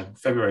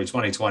February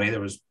 2020,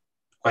 there was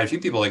quite a few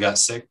people that got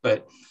sick,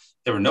 but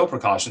there were no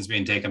precautions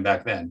being taken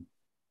back then.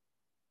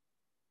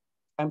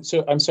 I'm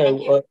sorry.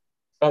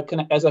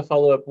 As a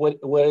follow-up,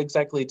 what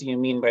exactly do you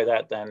mean by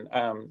that then?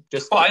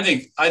 Well, I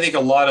think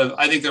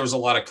there was a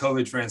lot of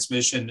COVID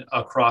transmission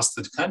across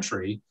the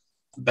country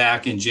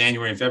back in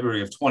January and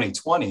February of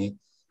 2020.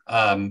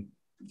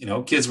 You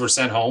know, kids were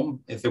sent home.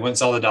 If they went and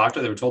saw the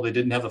doctor, they were told they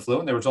didn't have the flu,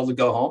 and they were told to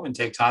go home and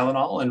take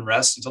Tylenol and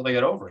rest until they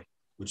got over it,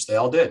 which they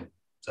all did.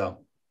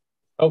 So,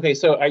 okay,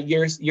 so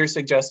you're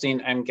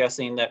suggesting, I'm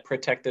guessing, that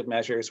protective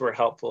measures were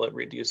helpful at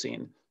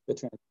reducing the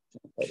transmission.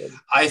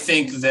 I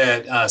think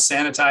that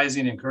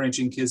sanitizing,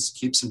 encouraging kids to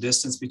keep some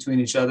distance between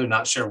each other,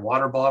 not share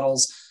water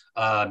bottles,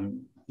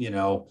 you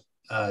know,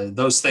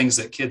 those things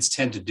that kids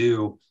tend to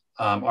do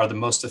are the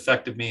most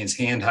effective means.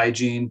 Hand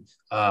hygiene,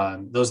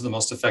 those are the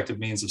most effective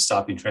means of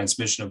stopping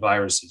transmission of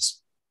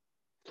viruses.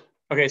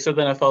 Okay, so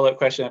then a follow-up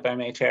question, if I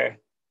may, Chair.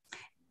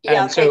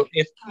 Yeah, so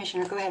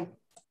Commissioner, go ahead.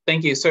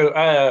 Thank you.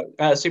 So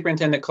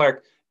Superintendent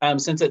Clark,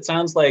 since it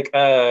sounds like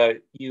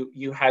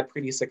you had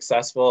pretty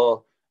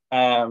successful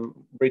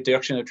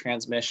reduction of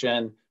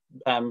transmission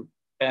and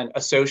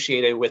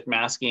associated with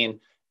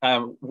masking,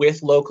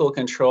 with local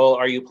control,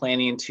 are you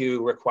planning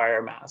to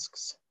require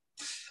masks?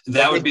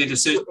 That would be a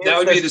decision. That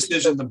would be a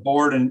decision the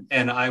board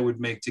and I would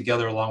make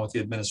together along with the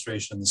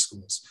administration and the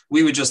schools.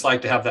 We would just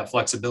like to have that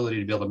flexibility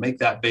to be able to make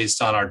that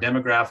based on our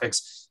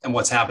demographics and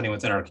what's happening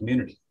within our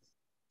community.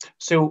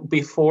 So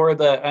before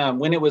the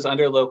when it was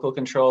under local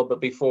control,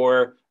 but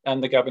before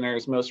the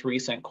governor's most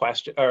recent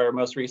question or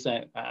most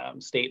recent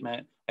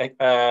statement,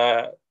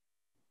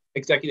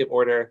 executive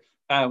order,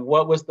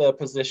 what was the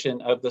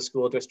position of the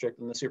school district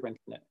and the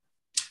superintendent?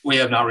 We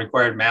have not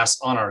required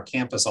masks on our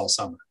campus all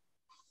summer.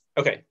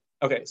 Okay.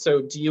 Okay.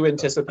 So do you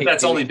anticipate? But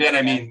that's only been,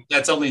 I mean,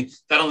 that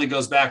only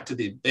goes back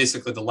to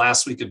basically the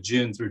last week of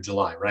June through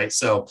July, right?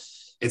 So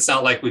it's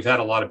not like we've had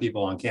a lot of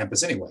people on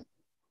campus anyway.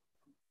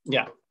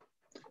 Yeah.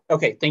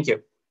 Okay. Thank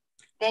you.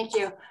 Thank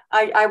you.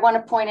 I want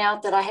to point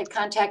out that I had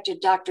contacted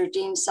Dr.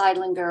 Dean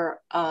Seidlinger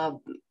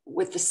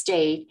with the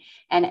state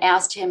and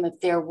asked him if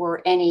there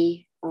were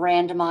any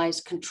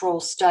randomized control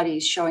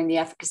studies showing the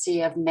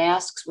efficacy of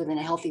masks within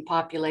a healthy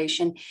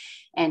population.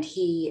 And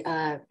he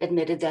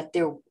admitted that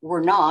there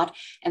were not,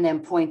 and then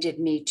pointed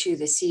me to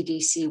the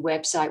CDC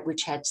website,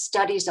 which had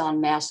studies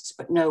on masks,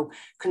 but no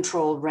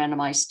controlled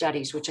randomized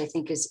studies, which I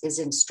think is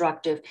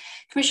instructive.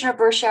 Commissioner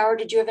Berschauer,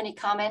 did you have any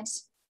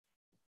comments?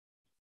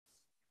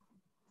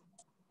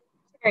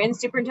 And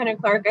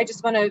Superintendent Clark, I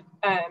just want to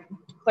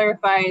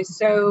clarify.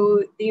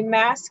 So the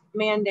mask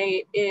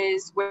mandate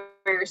is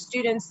where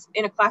students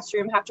in a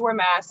classroom have to wear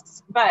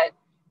masks, but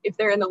if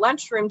they're in the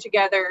lunchroom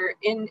together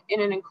in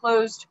an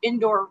enclosed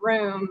indoor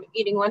room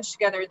eating lunch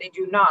together, they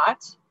do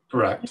not.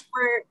 Correct.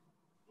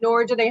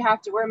 Nor do they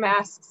have to wear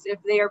masks if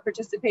they are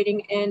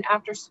participating in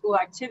after-school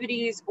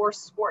activities or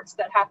sports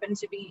that happen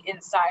to be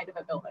inside of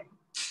a building.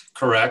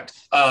 Correct.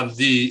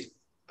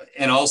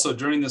 And also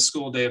during the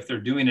school day, if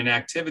they're doing an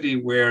activity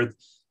where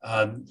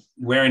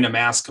wearing a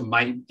mask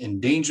might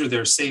endanger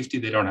their safety,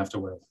 they don't have to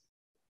wear them.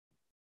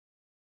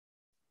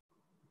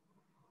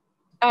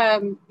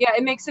 Yeah,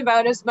 it makes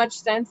about as much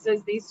sense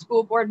as these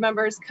school board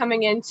members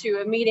coming into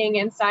a meeting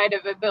inside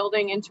of a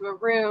building, into a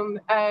room,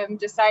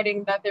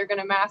 deciding that they're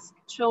going to mask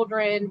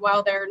children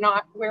while they're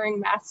not wearing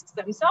masks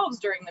themselves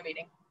during the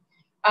meeting.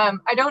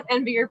 I don't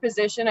envy your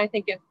position. I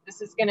think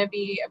this is going to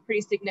be a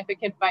pretty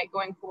significant fight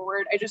going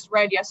forward. I just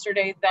read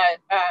yesterday that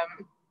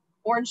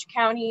Orange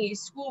County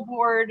School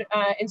Board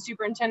and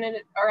Superintendent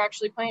are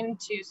actually planning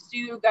to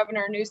sue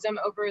Governor Newsom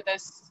over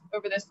this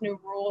new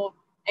rule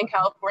in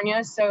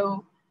California.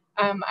 So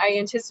I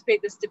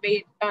anticipate this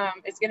debate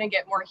is going to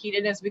get more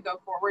heated as we go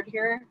forward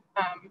here.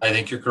 I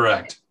think you're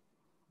correct.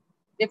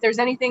 If there's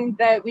anything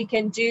that we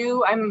can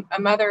do, I'm a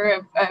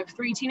mother of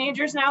 3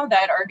 teenagers now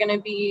that are going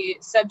to be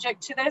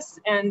subject to this.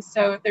 And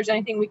so if there's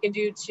anything we can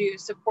do to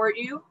support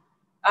you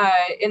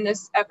in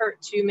this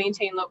effort to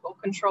maintain local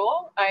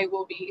control, I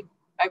will be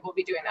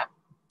doing that.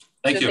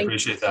 Thank you.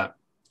 Appreciate that.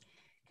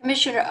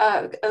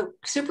 Commissioner,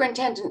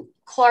 Superintendent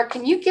Clark,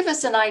 can you give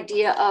us an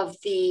idea of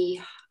the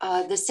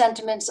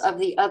sentiments of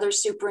the other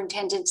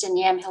superintendents in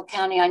Yamhill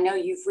County? I know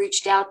you've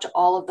reached out to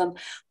all of them.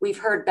 We've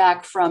heard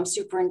back from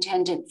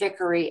Superintendent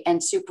Vickery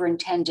and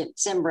Superintendent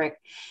Zimbrick,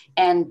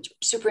 and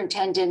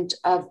Superintendent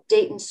of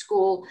Dayton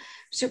School,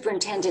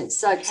 Superintendent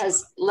Sugg,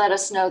 has let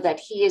us know that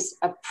he is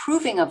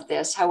approving of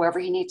this. However,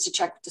 he needs to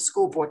check with the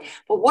school board.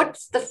 But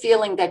what's the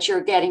feeling that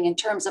you're getting in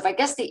terms of, I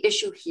guess the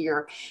issue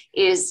here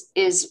is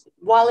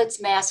while it's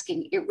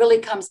masking, it really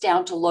comes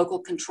down to local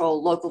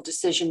control, local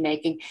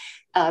decision-making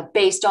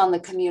based on the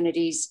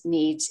community's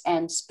needs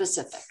and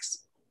specifics.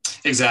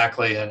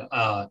 Exactly.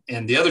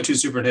 And the other 2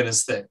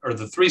 superintendents or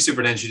the 3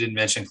 superintendents you didn't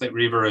mention, Clint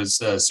Reaver is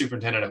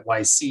superintendent at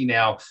YC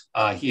now.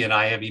 He and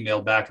I have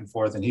emailed back and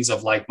forth, and he's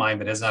of like mind,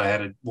 but has not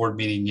had a board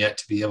meeting yet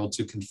to be able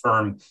to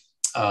confirm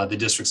the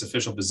district's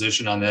official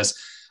position on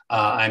this.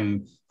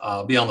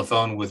 I'll be on the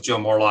phone with Joe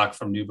Morlock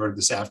from Newburgh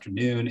this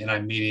afternoon, and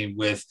I'm meeting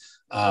with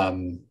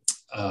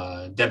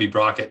Debbie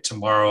Brockett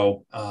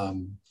tomorrow.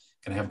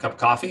 Gonna have a cup of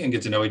coffee and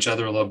get to know each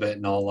other a little bit.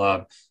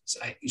 And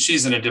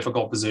she's in a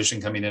difficult position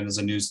coming in as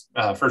a new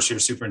first-year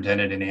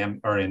superintendent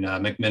in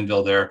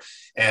McMinnville there.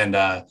 And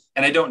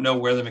I don't know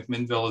where the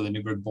McMinnville or the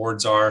Newburgh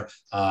boards are.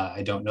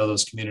 I don't know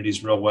those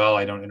communities real well.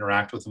 I don't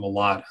interact with them a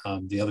lot.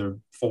 The other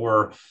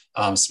 4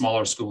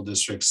 smaller school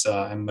districts,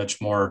 I'm much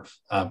more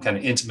kind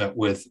of intimate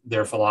with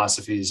their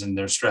philosophies and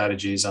their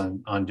strategies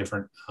on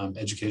different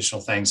educational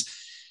things.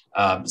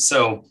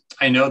 So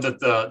I know that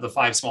the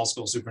 5 small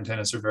school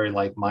superintendents are very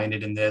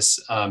like-minded in this.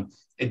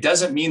 It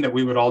doesn't mean that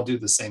we would all do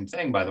the same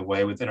thing, by the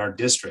way, within our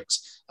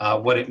districts.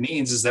 What it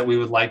means is that we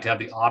would like to have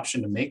the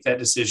option to make that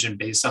decision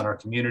based on our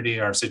community,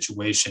 our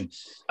situation.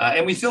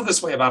 And we feel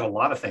this way about a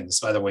lot of things,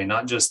 by the way,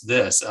 not just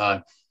this.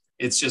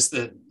 It's just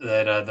that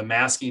the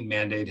masking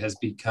mandate has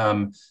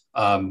become,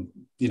 kind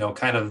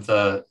of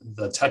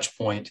the touch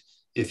point,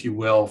 if you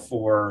will,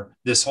 for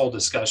this whole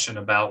discussion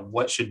about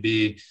what should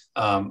be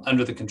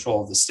under the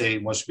control of the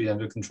state, what should be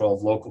under control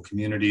of local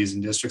communities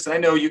and districts. And I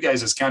know you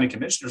guys as county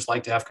commissioners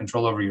like to have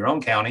control over your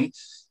own county.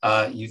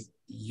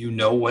 You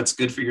know what's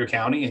good for your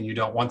county, and you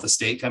don't want the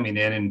state coming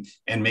in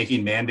and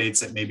making mandates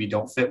that maybe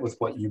don't fit with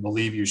what you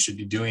believe you should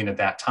be doing at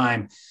that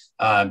time.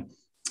 And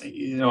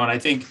I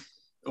think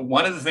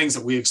one of the things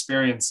that we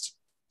experienced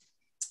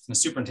a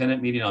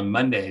superintendent meeting on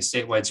Monday,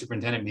 statewide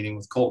superintendent meeting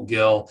with Colt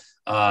Gill,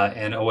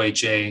 and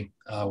OHA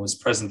was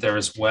present there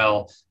as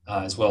well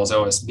as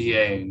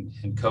OSBA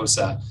and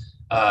COSA,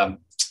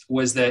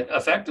 was that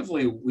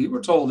effectively we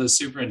were told as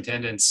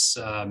superintendents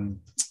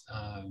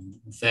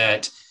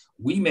that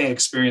we may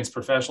experience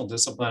professional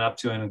discipline up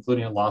to and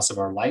including a loss of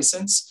our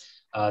license,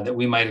 that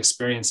we might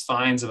experience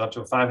fines of up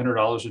to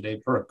 $500 a day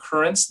per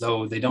occurrence,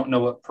 though they don't know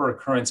what per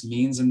occurrence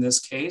means in this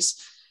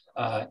case,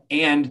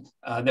 and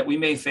that we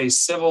may face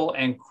civil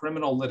and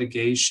criminal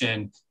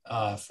litigation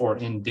for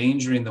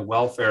endangering the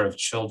welfare of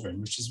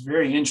children, which is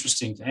very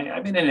interesting.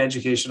 I've been in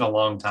education a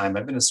long time.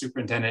 I've been a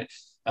superintendent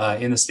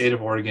in the state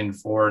of Oregon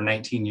for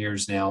 19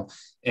 years now.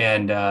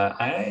 And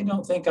I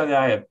don't think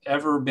I have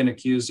ever been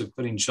accused of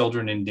putting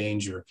children in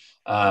danger.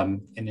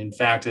 And in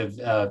fact,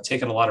 I've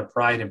taken a lot of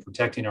pride in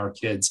protecting our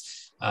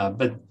kids.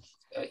 But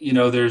you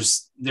know,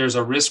 there's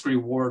a risk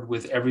reward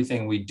with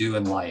everything we do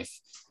in life.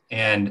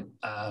 And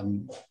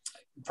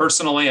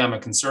personally, I'm a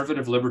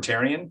conservative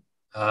libertarian.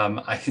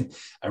 I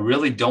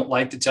really don't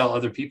like to tell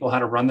other people how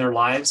to run their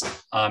lives.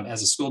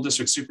 As a school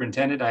district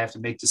superintendent, I have to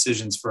make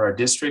decisions for our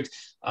district,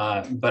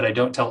 but I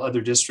don't tell other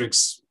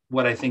districts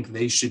what I think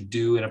they should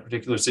do in a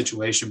particular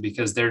situation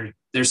because their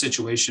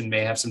situation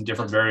may have some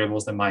different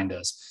variables than mine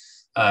does.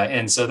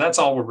 And so that's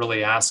all we're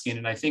really asking.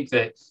 And I think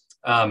that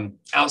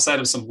outside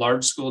of some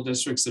large school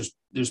districts,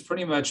 there's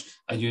pretty much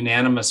a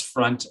unanimous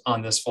front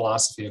on this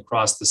philosophy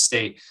across the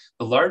state.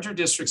 The larger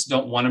districts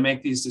don't want to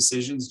make these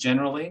decisions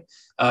generally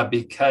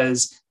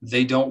because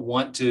they don't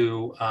want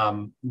to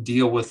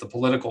deal with the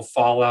political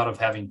fallout of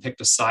having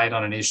picked a side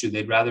on an issue.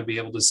 They'd rather be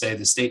able to say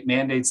the state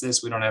mandates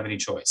this, we don't have any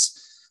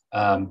choice.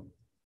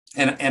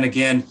 And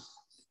again,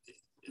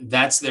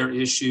 that's their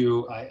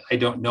issue. I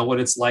don't know what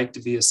it's like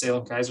to be a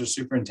Salem-Keizer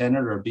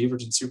superintendent or a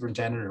Beaverton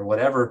superintendent or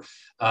whatever.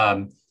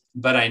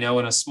 But I know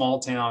in a small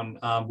town,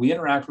 we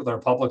interact with our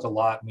public a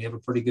lot, and we have a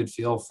pretty good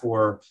feel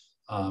for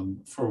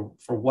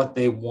what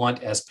they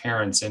want as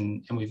parents,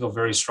 and we feel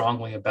very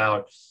strongly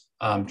about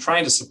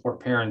trying to support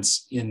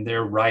parents in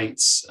their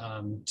rights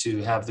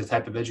to have the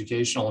type of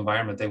educational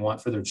environment they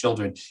want for their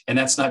children. And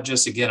that's not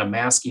just, again, a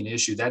masking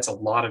issue. That's a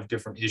lot of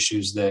different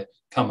issues that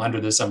come under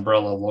this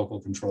umbrella of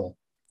local control.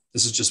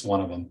 This is just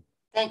one of them.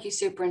 Thank you,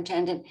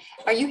 Superintendent.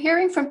 Are you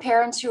hearing from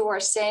parents who are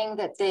saying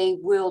that they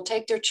will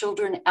take their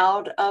children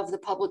out of the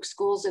public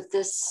schools if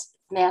this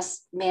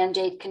mass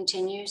mandate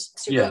continues?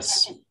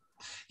 Yes.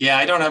 Yeah,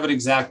 I don't have an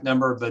exact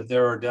number, but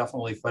there are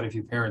definitely quite a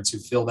few parents who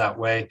feel that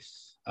way.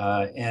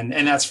 And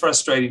that's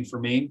frustrating for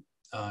me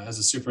as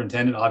a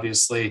superintendent.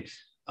 Obviously,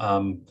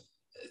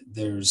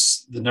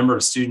 there's the number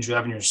of students you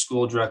have in your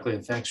school directly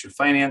affects your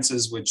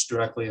finances, which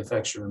directly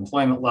affects your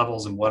employment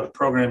levels and what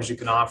programs you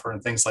can offer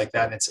and things like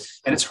that.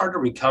 And it's hard to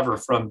recover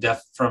from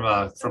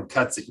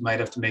cuts that you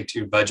might have to make to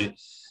your budget.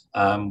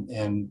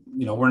 And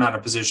you know, we're not in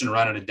a position to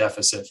run at a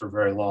deficit for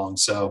very long.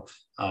 So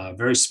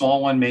very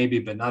small one maybe,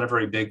 but not a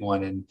very big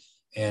one.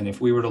 And if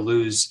we were to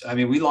lose, I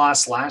mean, we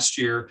lost last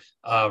year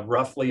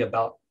roughly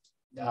about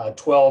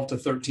 12 to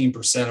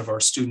 13% of our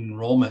student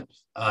enrollment,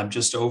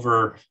 just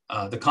over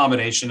the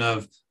combination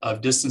of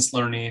distance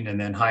learning and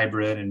then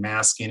hybrid and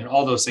masking and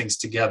all those things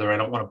together. I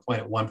don't want to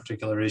point at one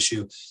particular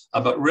issue,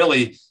 but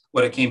really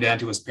what it came down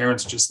to was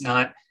parents just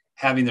not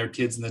having their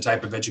kids in the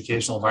type of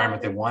educational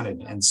environment they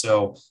wanted. And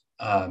so,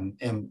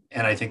 and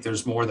I think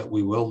there's more that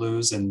we will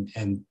lose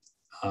and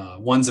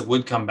ones that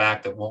would come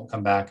back that won't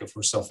come back if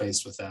we're still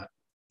faced with that.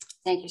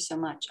 Thank you so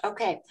much.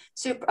 Okay,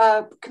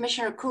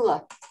 Commissioner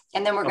Kula,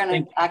 and then we're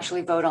going to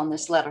actually vote on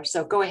this letter.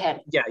 So go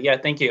ahead. Yeah,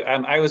 thank you.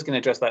 I was going to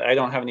address that. I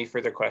don't have any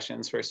further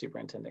questions for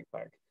Superintendent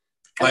Clark.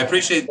 I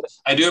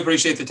do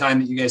appreciate the time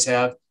that you guys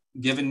have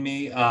given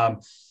me.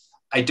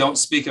 I don't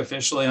speak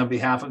officially on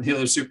behalf of the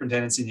other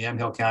superintendents in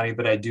Yamhill County,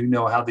 but I do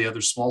know how the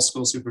other small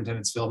school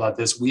superintendents feel about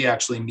this. We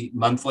actually meet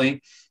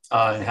monthly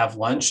and have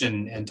lunch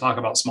and talk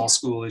about small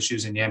school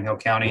issues in Yamhill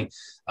County.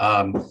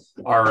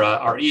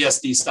 Our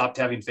ESD stopped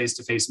having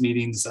face-to-face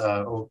meetings,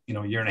 a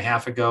year and a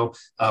half ago.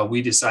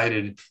 We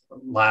decided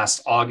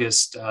last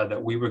August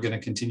that we were going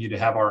to continue to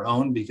have our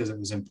own because it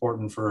was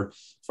important for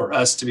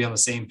us to be on the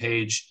same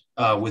page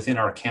within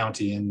our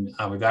county. And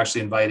we've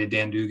actually invited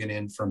Dan Dugan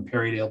in from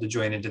Perrydale to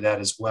join into that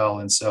as well.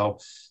 And so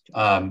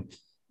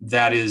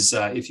that is,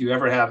 if you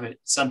ever have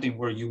something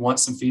where you want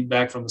some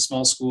feedback from the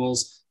small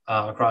schools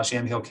across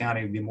Yamhill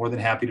County, we'd be more than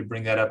happy to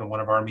bring that up in one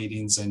of our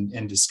meetings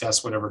and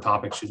discuss whatever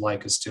topics you'd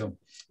like us to.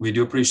 We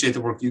do appreciate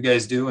the work you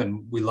guys do,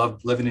 and we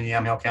love living in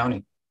Yamhill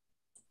County.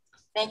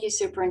 Thank you,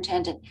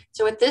 Superintendent.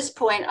 So at this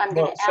point, I'm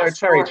going to ask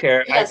sorry,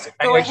 Chair. Yes,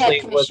 go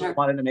ahead, Commissioner.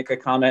 Wanted to make a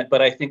comment,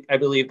 but I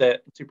believe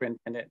that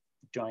Superintendent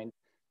joined.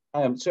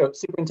 So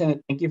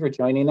Superintendent, thank you for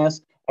joining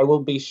us. I will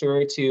be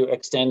sure to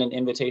extend an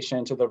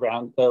invitation to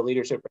the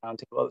leadership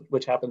roundtable,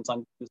 which happens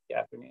on Tuesday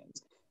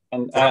afternoons.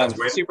 And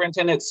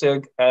Superintendent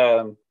Sug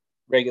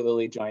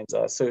regularly joins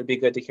us, so it'd be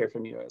good to hear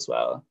from you as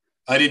well.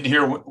 I didn't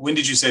hear, when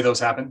did you say those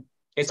happen?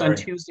 It's on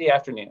Tuesday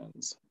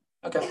afternoons.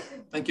 Okay,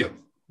 thank you.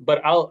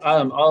 But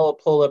I'll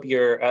pull up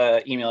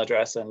your email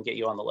address and get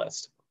you on the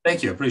list.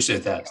 Thank you,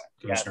 appreciate that.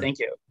 Yeah, thank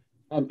you.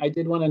 I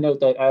did want to note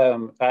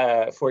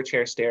that for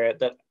Chair Starrett,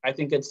 that I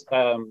think it's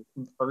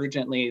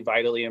urgently,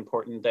 vitally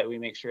important that we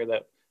make sure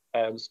that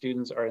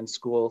students are in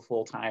school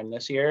full time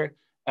this year.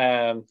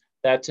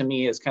 That to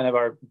me is kind of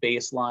our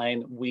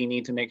baseline. We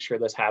need to make sure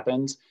this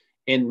happens.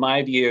 In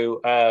my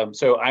view,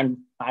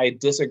 I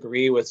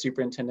disagree with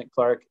Superintendent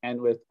Clark and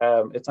with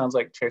it sounds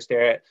like Chair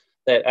Starrett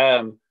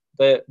that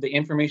the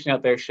information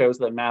out there shows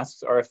that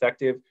masks are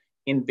effective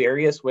in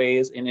various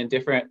ways and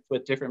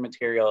with different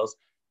materials.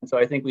 And so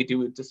I think we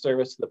do a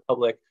disservice to the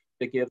public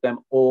to give them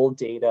old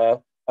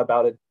data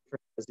about a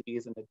different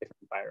disease and a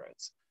different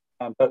virus.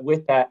 But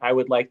with that, I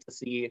would like to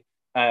see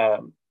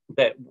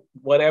that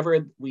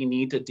whatever we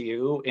need to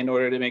do in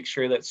order to make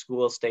sure that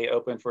schools stay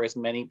open for as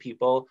many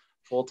people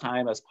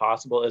full-time as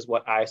possible is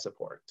what I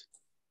support.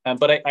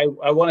 But I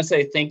want to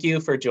say thank you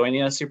for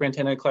joining us,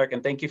 Superintendent Clark,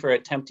 and thank you for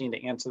attempting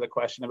to answer the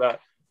question about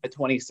a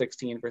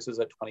 2016 versus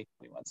a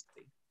 2021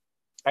 study.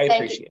 I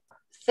appreciate it.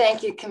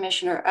 Thank you,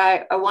 Commissioner.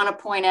 I want to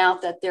point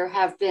out that there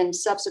have been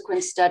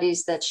subsequent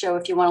studies that show,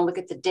 if you want to look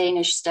at the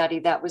Danish study,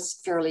 that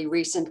was fairly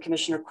recent,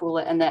 Commissioner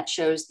Kula, and that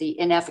shows the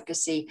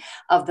inefficacy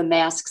of the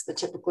masks,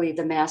 typically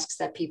the masks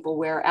that people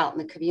wear out in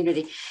the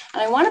community.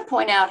 And I want to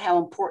point out how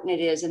important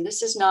it is, and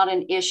this is not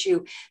an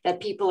issue that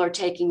people are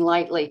taking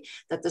lightly,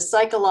 that the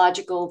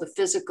psychological, the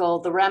physical,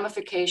 the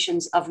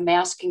ramifications of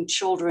masking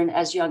children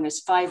as young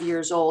as 5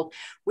 years old.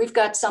 We've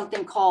got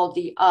something called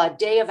the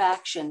Day of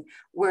Action,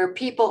 where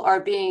people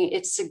are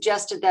it's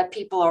suggested that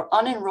people are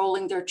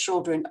unenrolling their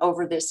children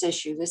over this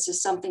issue. This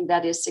is something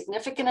that is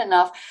significant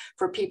enough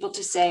for people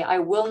to say, I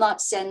will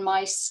not send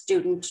my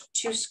student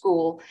to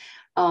school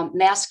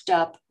masked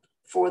up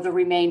for the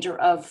remainder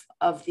of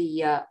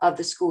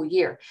the school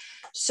year.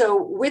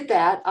 So with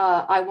that,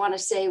 I want to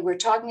say we're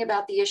talking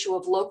about the issue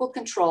of local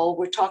control.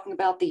 We're talking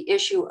about the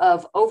issue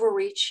of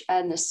overreach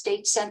and the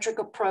state-centric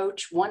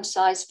approach, one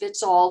size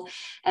fits all.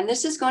 And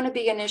this is going to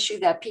be an issue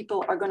that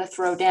people are going to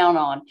throw down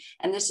on.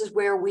 And this is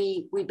where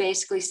we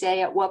basically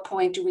say, at what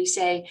point do we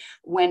say,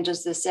 when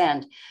does this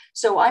end?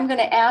 So I'm going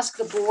to ask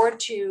the board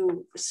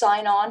to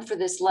sign on for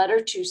this letter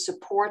to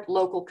support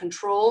local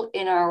control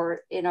in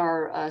our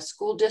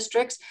school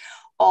districts.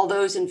 All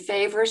those in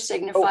favor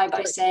signify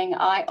by saying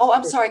aye. Oh,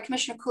 I'm sorry,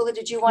 Commissioner Kula,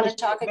 did you want to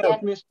talk again? No,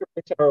 Commissioner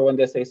Bishauer wanted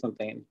to say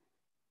something.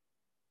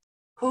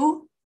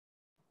 Who?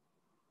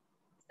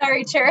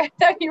 Sorry, Chair. I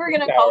thought you were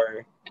going to call.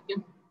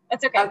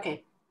 That's okay.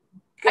 Okay.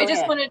 I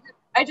just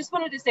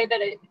wanted to say that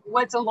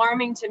what's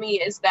alarming to me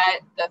is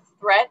that the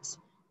threat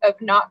of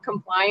not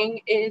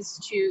complying is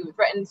to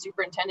threaten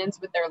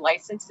superintendents with their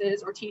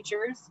licenses or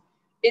teachers.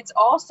 It's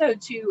also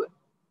to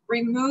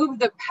remove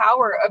the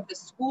power of the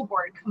school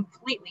board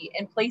completely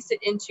and place it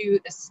into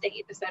the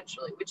state,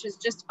 essentially, which is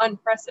just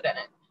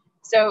unprecedented.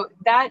 So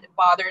that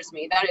bothers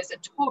me. That is a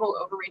total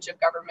overreach of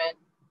government.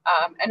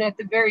 And at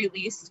the very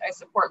least, I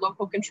support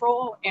local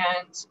control,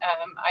 and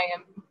I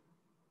am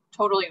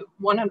totally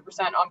 100%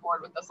 on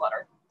board with this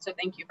letter. So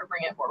thank you for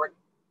bringing it forward.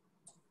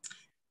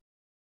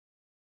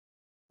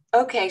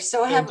 Okay,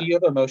 so do you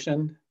have a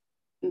motion?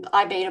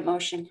 I made a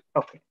motion.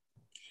 Okay.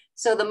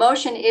 So the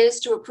motion is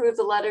to approve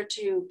the letter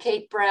to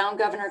Kate Brown,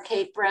 Governor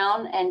Kate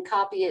Brown, and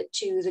copy it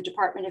to the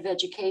Department of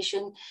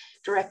Education,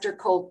 Director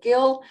Cole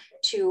Gill,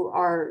 to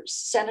our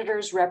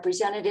senators,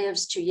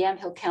 representatives, to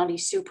Yamhill County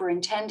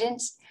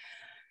superintendents.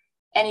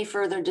 Any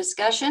further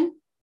discussion?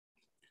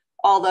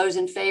 All those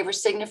in favor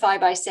signify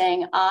by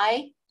saying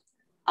aye.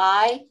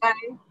 Aye.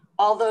 Aye.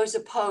 All those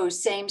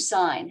opposed, same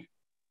sign.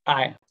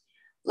 Aye.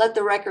 Let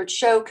the record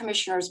show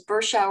Commissioners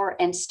Bershauer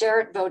and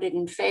Starrett voted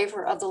in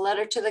favor of the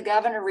letter to the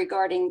governor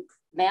regarding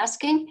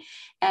masking,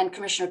 and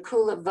Commissioner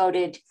Kula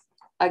voted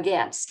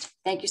against.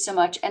 Thank you so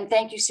much. And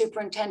thank you,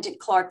 Superintendent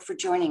Clark, for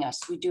joining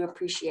us. We do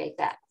appreciate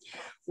that.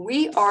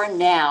 We are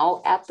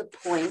now at the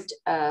point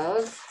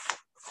of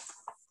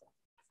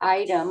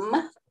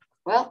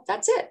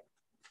that's it.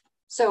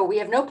 So we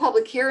have no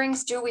public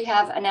hearings. Do we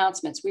have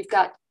announcements? We've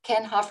got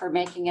Ken Huffer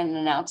making an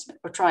announcement.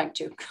 We're trying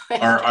to.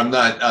 I'm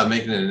not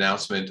making an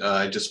announcement.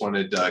 I just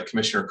wanted,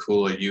 Commissioner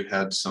Kula, you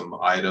had some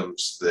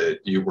items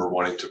that you were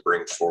wanting to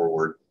bring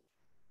forward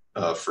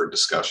for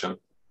discussion.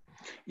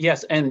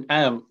 Yes, and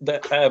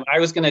I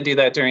was going to do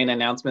that during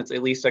announcements,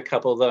 at least a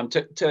couple of them,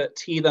 to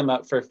tee them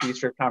up for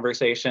future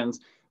conversations.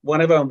 One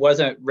of them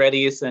wasn't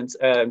ready since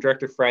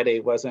Director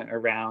Friday wasn't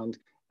around.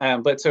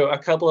 But so a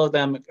couple of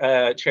them,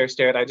 Chair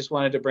Starrett, I just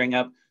wanted to bring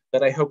up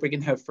that I hope we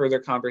can have further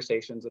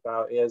conversations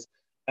about is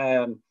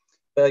the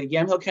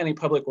Yamhill County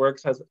Public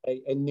Works has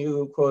a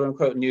new, quote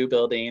unquote, new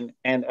building.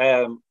 And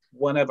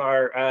one of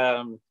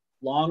our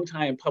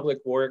longtime public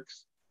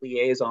works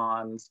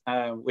liaisons,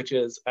 which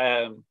is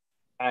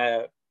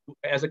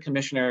as a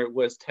commissioner,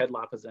 was Ted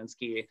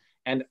Lopazinski.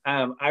 And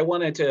I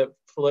wanted to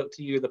float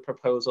to you the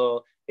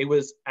proposal. It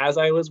was, as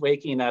I was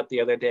waking up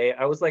the other day,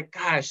 I was like,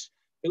 gosh,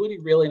 it would be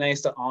really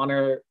nice to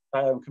honor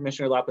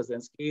Commissioner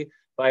Lopazinski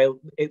by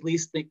at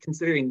least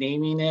considering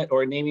naming it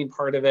or naming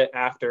part of it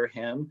after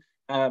him.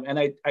 And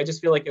I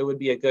just feel like it would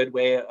be a good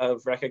way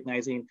of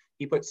recognizing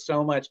he put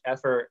so much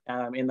effort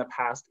in the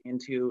past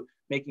into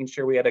making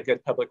sure we had a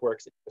good public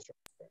works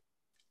infrastructure.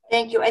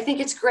 Thank you. I think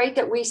it's great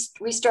that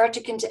we start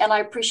to and I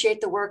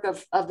appreciate the work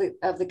of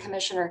the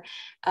Commissioner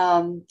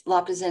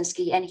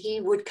Lopazinski, and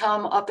he would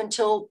come up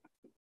until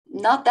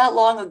not that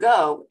long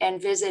ago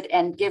and visit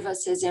and give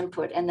us his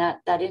input, and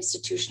that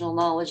institutional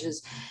knowledge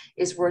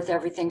is worth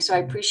everything. So I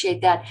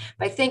appreciate that.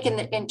 But I think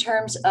in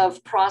terms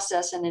of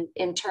process and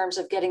in terms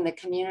of getting the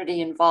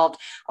community involved,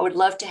 I would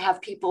love to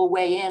have people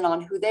weigh in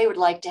on who they would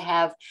like to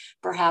have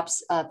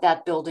perhaps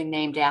that building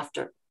named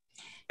after.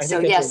 So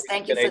yes,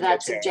 thank you for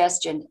that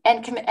suggestion.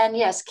 And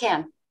yes,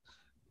 Ken.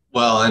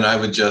 Well, and I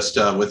would just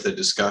with the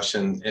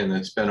discussion, and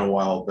it's been a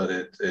while, but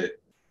it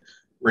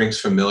rings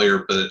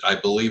familiar, but I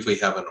believe we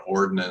have an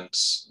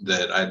ordinance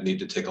that I'd need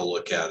to take a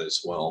look at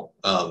as well,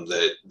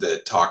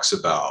 that talks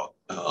about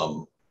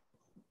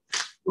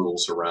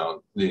rules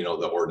around, the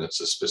ordinance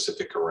is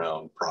specific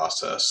around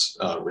process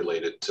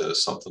related to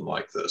something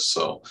like this.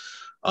 So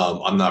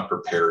I'm not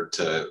prepared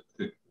to,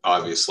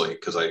 obviously,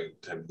 because I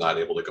am not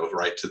able to go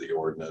right to the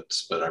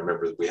ordinance, but I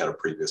remember we had a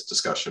previous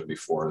discussion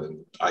before,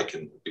 and I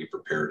can be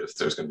prepared if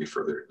there's going to be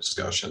further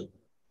discussion.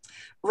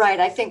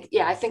 Right. I think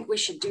we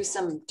should do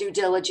some due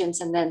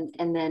diligence and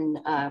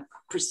then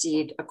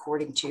proceed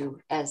according to,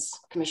 as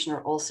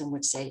Commissioner Olson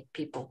would say,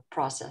 people,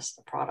 process,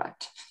 the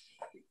product.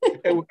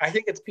 I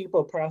think it's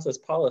people, process,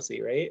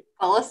 policy, right?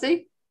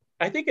 Policy?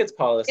 I think it's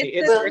policy.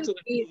 It starts with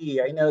a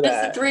P. I know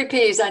that. It's the 3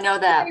 Ps. I know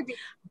that.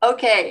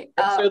 Okay.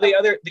 So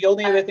the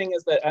only other thing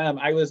is that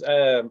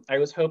I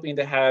was hoping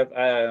to have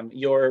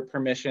your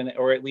permission,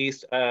 or at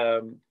least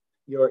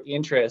your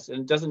interest,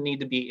 and it doesn't need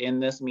to be in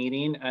this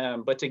meeting,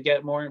 but to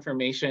get more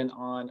information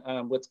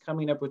on what's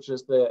coming up, which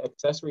is the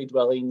accessory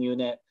dwelling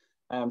unit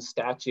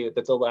statute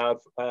that's allowed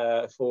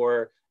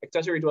for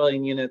accessory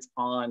dwelling units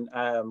on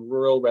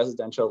rural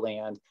residential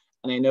land.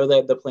 And I know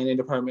that the planning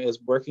department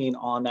is working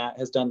on that,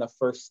 has done the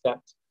first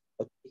steps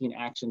of taking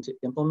action to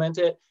implement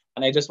it.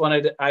 And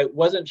I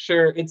wasn't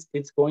sure,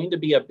 it's going to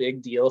be a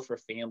big deal for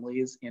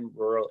families in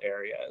rural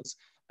areas.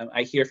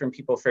 I hear from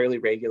people fairly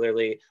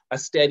regularly, a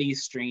steady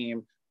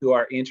stream who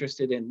are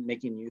interested in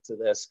making use of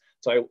this.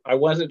 So I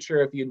wasn't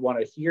sure if you'd want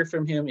to hear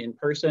from him in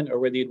person or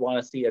whether you'd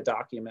want to see a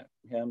document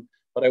from him,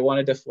 but I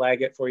wanted to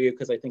flag it for you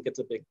because I think it's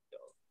a big deal.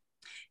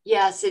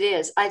 Yes, it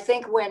is. I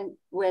think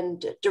when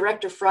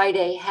Director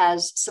Friday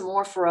has some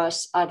more for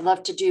us, I'd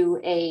love to do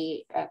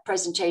a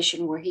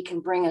presentation where he can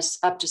bring us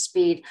up to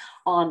speed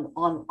on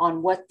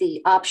what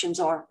the options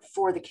are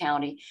for the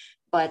county.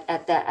 But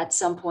at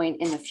some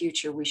point in the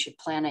future, we should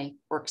plan a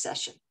work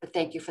session. But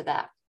thank you for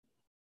that.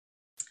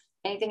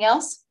 Anything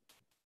else?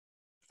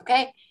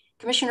 Okay,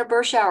 Commissioner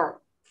Berschauer,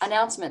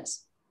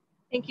 announcements.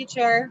 Thank you,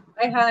 Chair.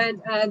 I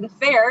had the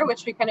fair,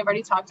 which we kind of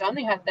already talked on.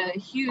 They had the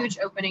huge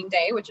opening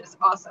day, which is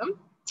awesome.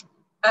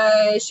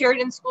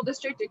 Sheridan School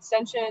District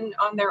Extension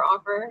on their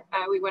offer.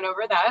 We went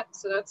over that,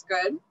 so that's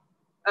good.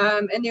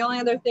 And the only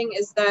other thing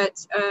is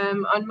that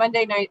on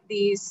Monday night,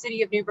 the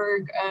City of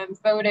Newburgh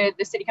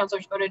the City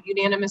Councilors voted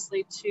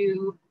unanimously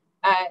to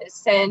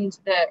send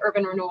the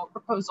urban renewal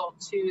proposal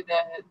to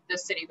the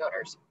city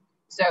voters.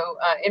 So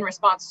in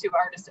response to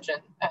our decision,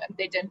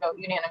 they did vote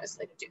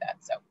unanimously to do that.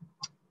 So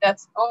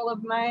that's all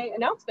of my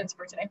announcements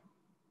for today.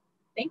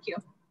 Thank you.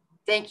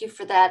 Thank you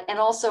for that. And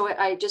also,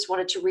 I just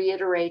wanted to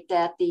reiterate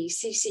that the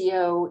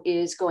CCO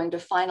is going to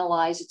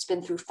finalize, it's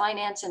been through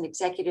finance and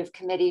executive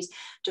committees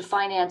to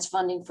finance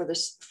funding for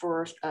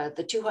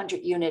the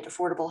 200 unit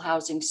affordable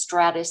housing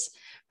Stratus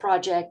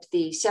project,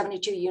 the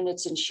 72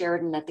 units in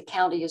Sheridan that the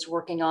county is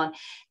working on,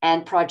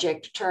 and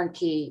Project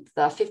Turnkey,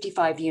 the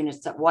 55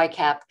 units that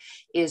YCAP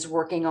is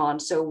working on.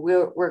 So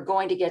we're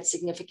going to get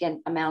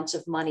significant amounts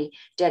of money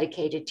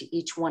dedicated to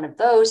each one of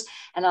those.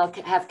 And I'll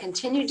have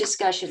continued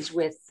discussions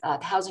with the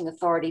Housing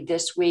Authority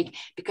this week,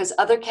 because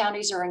other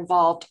counties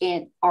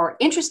are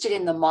interested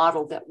in the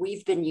model that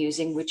we've been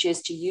using, which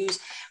is to use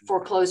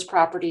foreclosed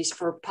properties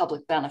for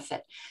public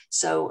benefit.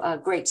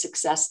 So great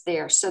success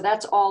there. So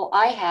that's all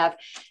I have.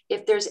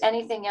 If there's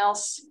anything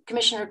else,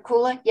 Commissioner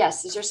Kula,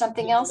 yes, is there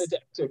something else?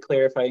 To a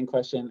clarifying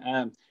question,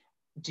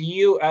 do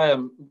you,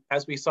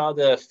 as we saw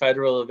the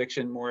federal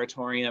eviction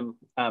moratorium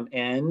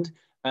end,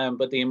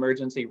 but the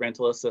emergency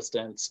rental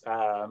assistance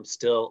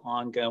still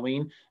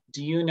ongoing,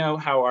 do you know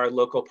how our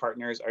local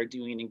partners are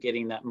doing in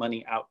getting that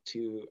money out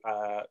to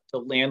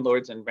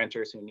landlords and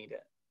renters who need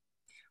it?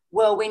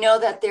 Well, we know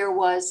that there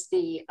was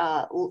the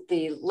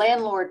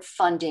landlord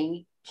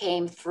funding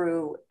came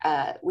through.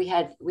 We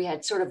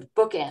had sort of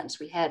bookends.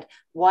 We had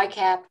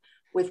YCAP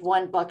with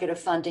one bucket of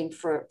funding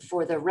for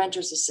the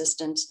renters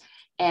assistance,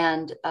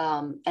 and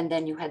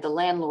then you had the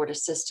landlord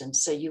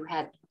assistance. So you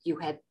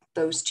had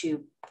those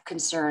two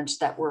concerns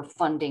that were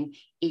funding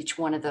each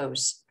one of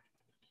those.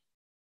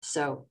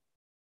 So,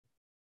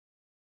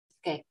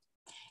 okay.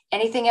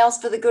 Anything else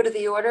for the good of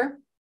the order?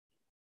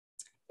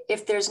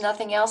 If there's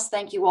nothing else,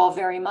 thank you all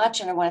very much.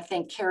 And I want to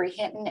thank Carrie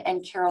Hinton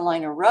and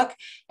Carolina Rook,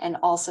 and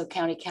also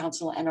County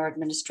Council and our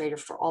administrator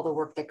for all the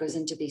work that goes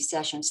into these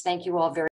sessions. Thank you all very much.